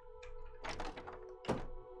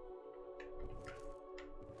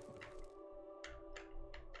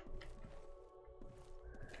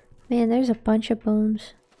 Man, there's a bunch of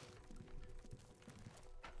bones.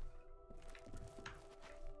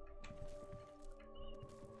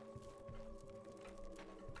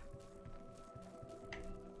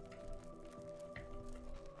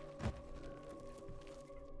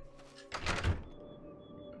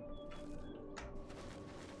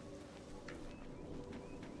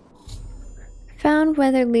 Found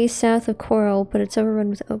Weatherly south of Coral, but it's overrun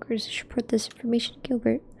with ogres. I should report this information to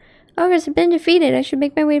Gilbert. Ogres have been defeated. I should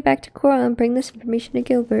make my way back to Coral and bring this information to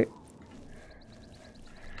Gilbert.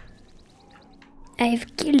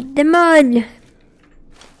 I've killed them all!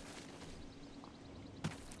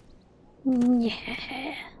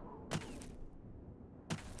 Yeah.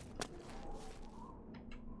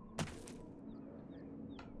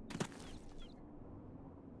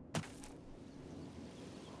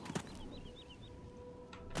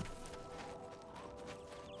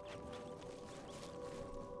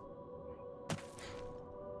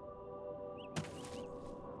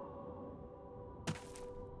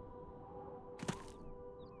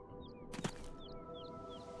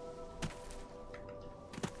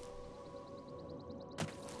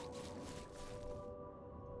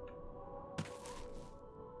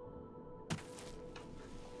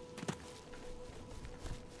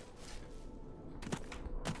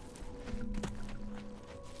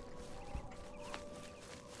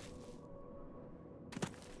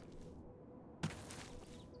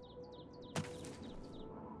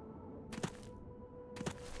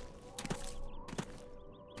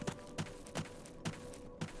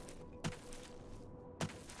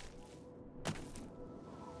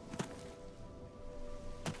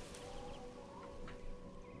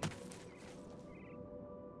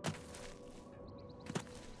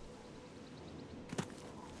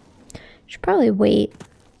 Should probably wait.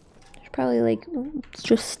 Should probably like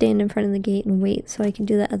just stand in front of the gate and wait so I can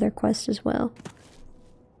do that other quest as well.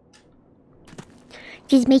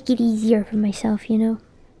 Just make it easier for myself, you know?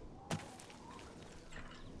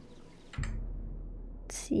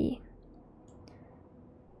 Let's see.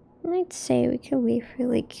 I'd say we could wait for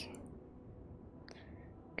like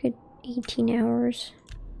a good 18 hours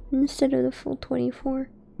instead of the full 24.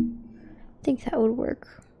 I think that would work.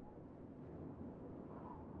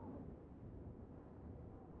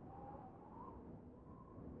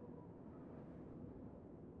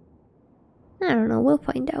 I don't know, we'll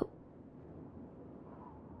find out.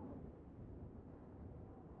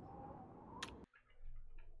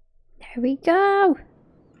 There we go!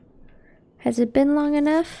 Has it been long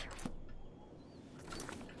enough?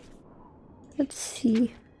 Let's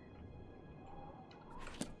see.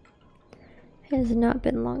 It has not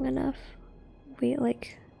been long enough. Wait,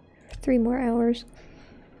 like 3 more hours.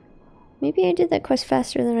 Maybe I did that quest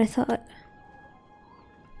faster than I thought.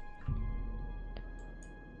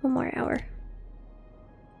 1 more hour.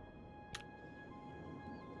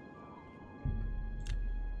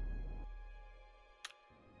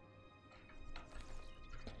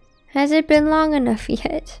 Has it been long enough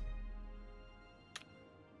yet?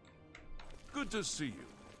 Good to see you.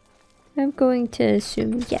 I'm going to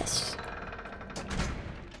assume yes.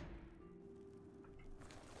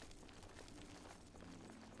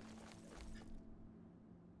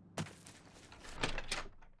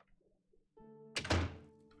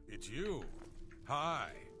 It's you.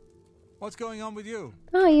 Hi. What's going on with you?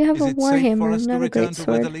 Oh, you have Is a it safe for warhammer, us to not a return great to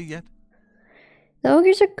sword. Weatherly yet? The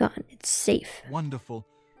ogres are gone. It's safe. Wonderful.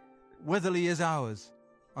 Weatherly is ours.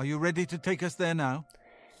 Are you ready to take us there now?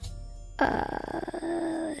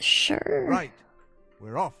 Sure. Right.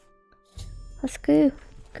 We're off. Let's go.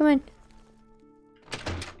 Come on.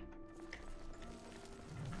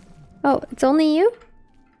 Oh, it's only you?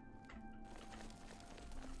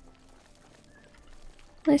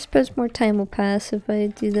 I suppose more time will pass if I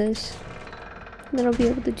do this. Then I'll be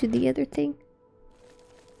able to do the other thing.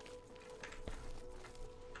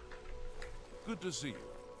 Good to see you.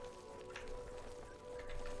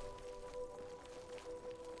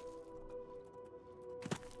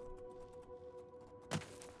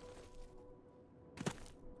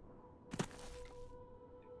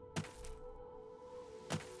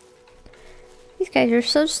 These guys are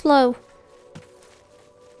so slow.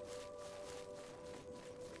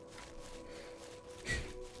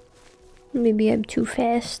 Maybe I'm too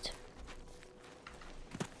fast.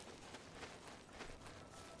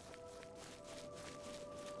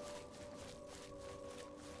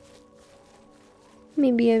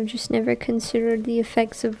 Maybe I've just never considered the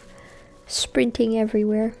effects of sprinting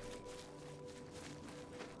everywhere.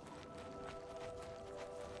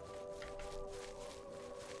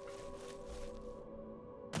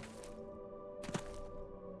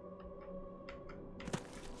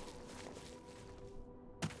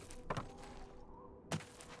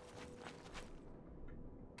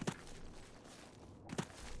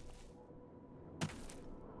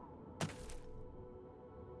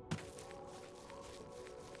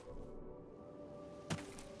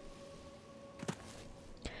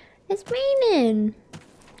 It's raining.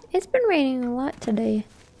 It's been raining a lot today.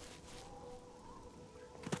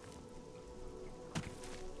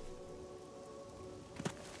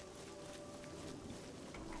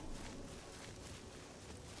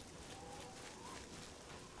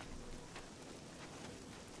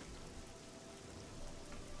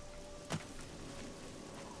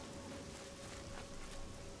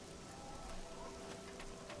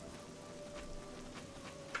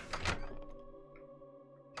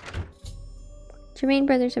 Jermaine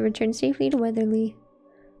brothers have returned safely to Weatherly.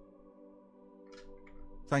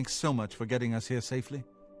 Thanks so much for getting us here safely.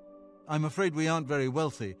 I'm afraid we aren't very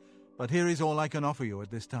wealthy, but here is all I can offer you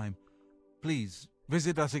at this time. Please,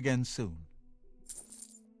 visit us again soon.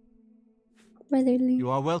 Weatherly.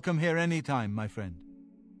 You are welcome here anytime, my friend.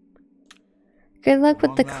 Good luck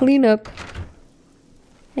with the Long cleanup.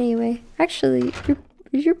 Anyway, actually,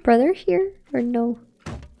 is your brother here? Or no?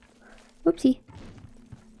 Whoopsie.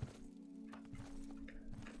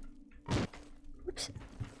 Whoops.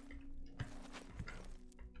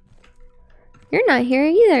 You're not here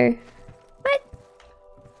either. What?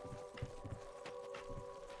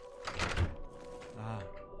 Ah,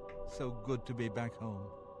 so good to be back home.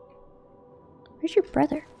 Where's your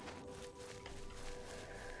brother?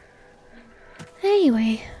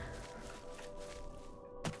 Anyway.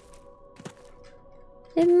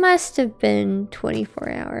 It must have been 24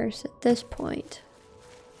 hours at this point.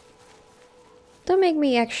 Don't make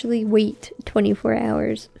me actually wait 24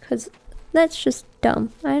 hours, because that's just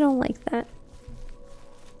dumb. I don't like that.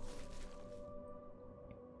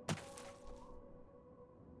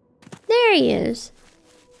 There he is.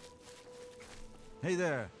 Hey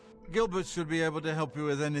there. Gilbert should be able to help you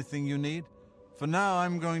with anything you need. For now,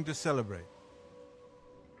 I'm going to celebrate.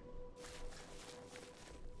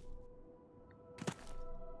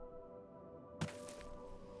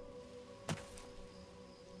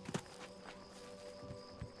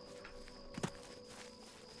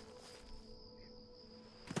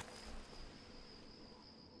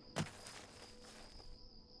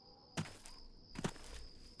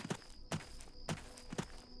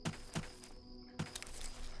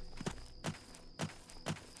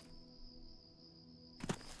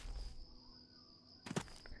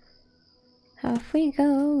 Off we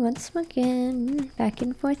go, once again, back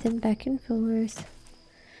and forth and back and forth.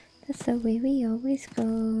 That's the way we always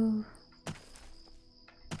go.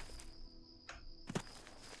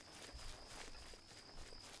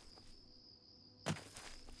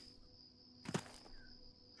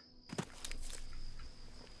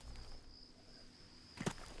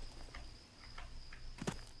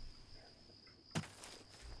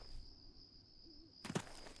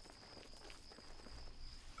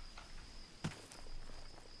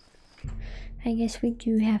 I guess we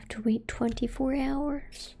do have to wait 24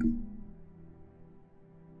 hours.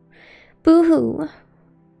 Boo-hoo!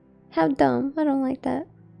 How dumb. I don't like that.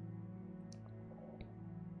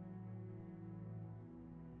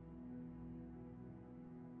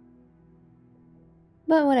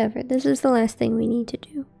 But whatever, this is the last thing we need to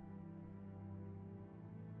do.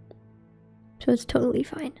 So it's totally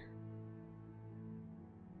fine.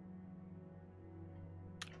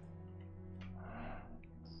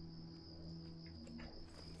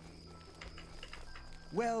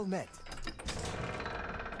 Well met.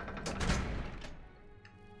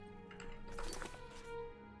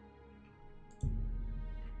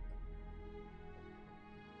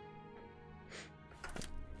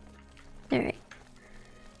 All right.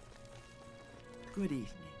 Good evening.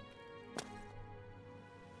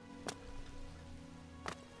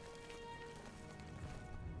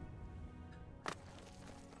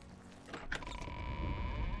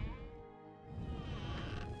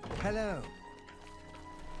 Hello.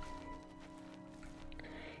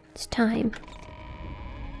 It's time.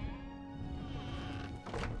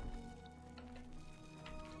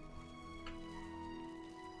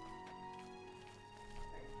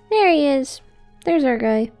 There he is. There's our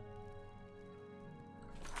guy.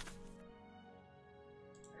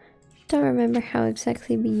 Don't remember how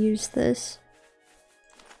exactly we used this.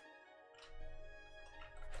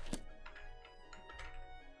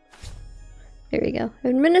 There we go.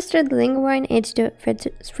 Administer the linguine antidote.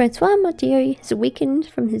 Francois Mathieu has awakened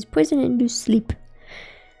from his poison-induced sleep.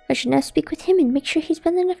 I should now speak with him and make sure he's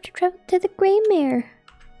well enough to travel to the Grey Mare.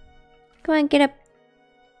 Come on, get up.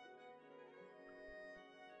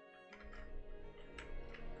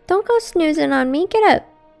 Don't go snoozing on me. Get up.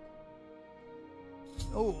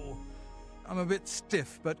 Oh, I'm a bit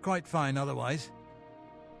stiff, but quite fine otherwise.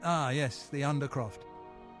 Ah, yes, the Undercroft.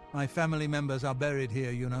 My family members are buried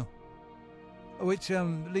here, you know. Which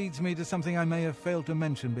leads me to something I may have failed to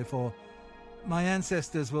mention before. My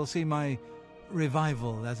ancestors will see my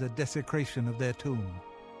revival as a desecration of their tomb.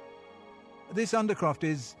 This Undercroft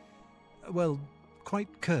is, well, quite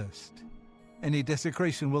cursed. Any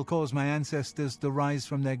desecration will cause my ancestors to rise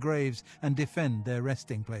from their graves and defend their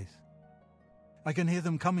resting place. I can hear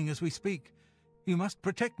them coming as we speak. You must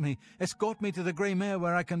protect me. Escort me to the Grey Mare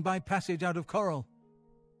where I can buy passage out of Coral.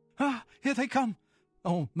 Ah, here they come.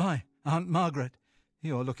 Oh, my, Aunt Margaret.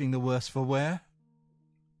 You're looking the worse for wear.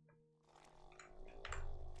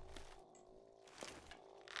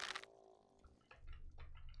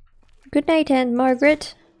 Good night, Aunt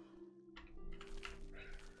Margaret.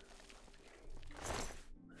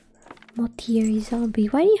 Multi-area zombie.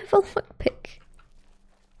 Why do you have a lockpick?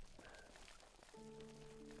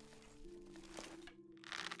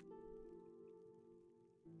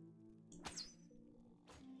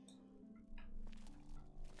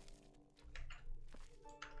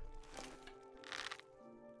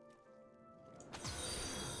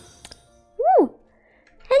 Ooh!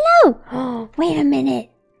 Hello! Oh, wait a minute.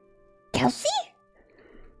 Kelsey?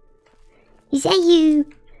 Is that you?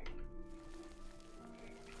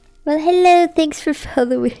 Well, hello, thanks for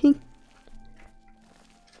following.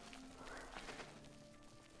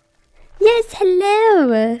 Yes,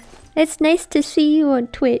 hello! It's nice to see you on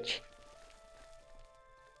Twitch.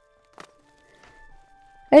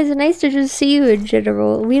 It's nice to just see you in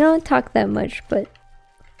general. We don't talk that much, but...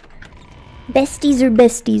 besties are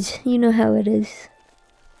besties. You know how it is.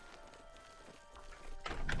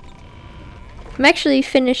 I'm actually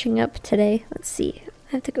finishing up today. Let's see.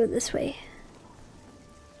 I have to go this way.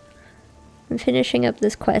 I'm finishing up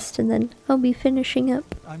this quest and then I'll be finishing up.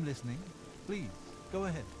 I'm listening. Please, go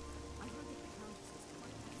ahead.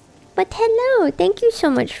 But hello! Thank you so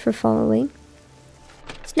much for following.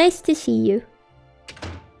 It's nice to see you.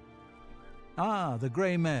 Ah, the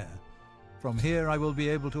Grey Mare. From here I will be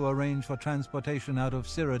able to arrange for transportation out of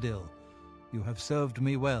Cyrodiil. You have served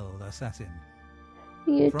me well, assassin.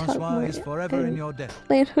 You Francois is forever in your debt.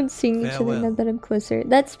 Plan on seeing each other Farewell. now that I'm closer.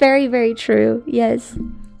 That's very, very true. Yes.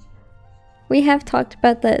 We have talked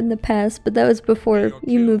about that in the past, but that was before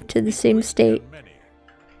you moved to the same state.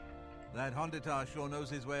 That Honditar sure knows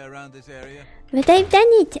his way around this area. But I've done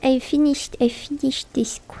it. I finished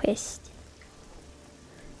this quest.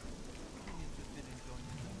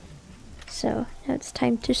 So now it's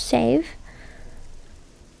time to save.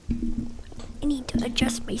 I need to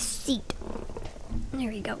adjust my seat. There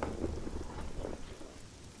we go.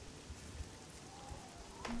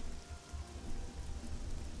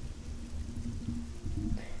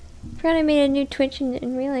 Forgot I made a new Twitch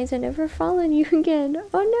and realized I never followed you again.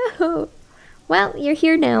 Oh no! Well, you're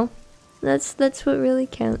here now. That's what really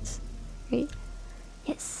counts, right?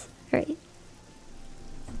 Yes. All right.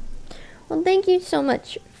 Well, thank you so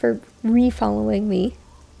much for re-following me.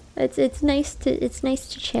 It's nice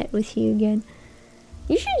to chat with you again.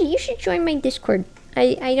 You should join my Discord.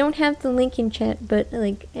 I don't have the link in chat, but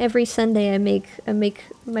like every Sunday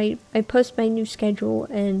I post my new schedule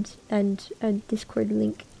and a Discord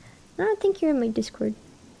link. I don't think you're in my Discord.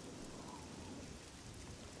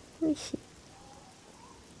 Let me see.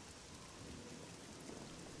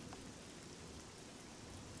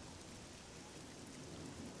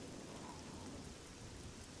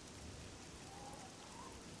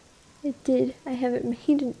 I did. I haven't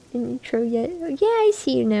made an intro yet. Oh, yeah, I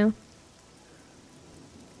see you now.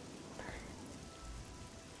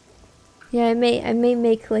 Yeah, I may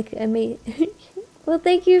make like well,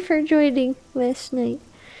 thank you for joining last night.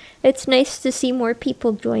 It's nice to see more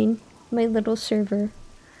people join my little server,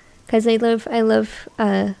 cause I love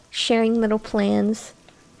sharing little plans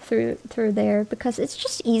through there, because it's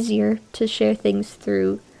just easier to share things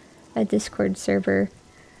through a Discord server.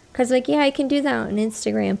 Cause like, yeah, I can do that on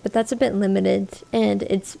Instagram, but that's a bit limited, and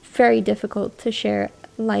it's very difficult to share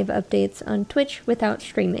live updates on Twitch without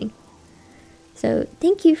streaming. So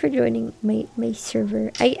thank you for joining my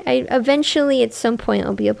server. I eventually at some point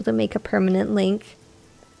I'll be able to make a permanent link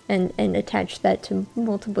and attach that to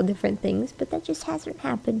multiple different things, but that just hasn't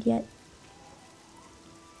happened yet.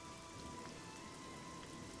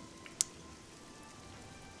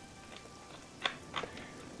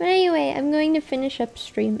 But anyway, I'm going to finish up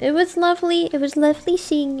stream. It was lovely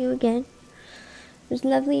seeing you again. It was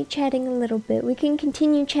lovely chatting a little bit. We can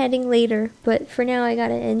continue chatting later, but for now I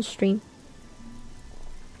gotta end stream.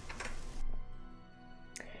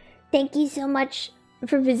 Thank you so much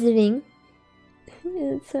for visiting.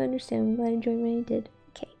 It's so understandable. I enjoyed what I did.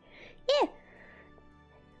 Okay. Yeah.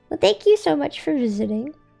 Well, thank you so much for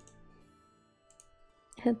visiting.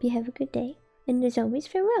 I hope you have a good day. And as always,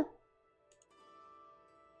 farewell.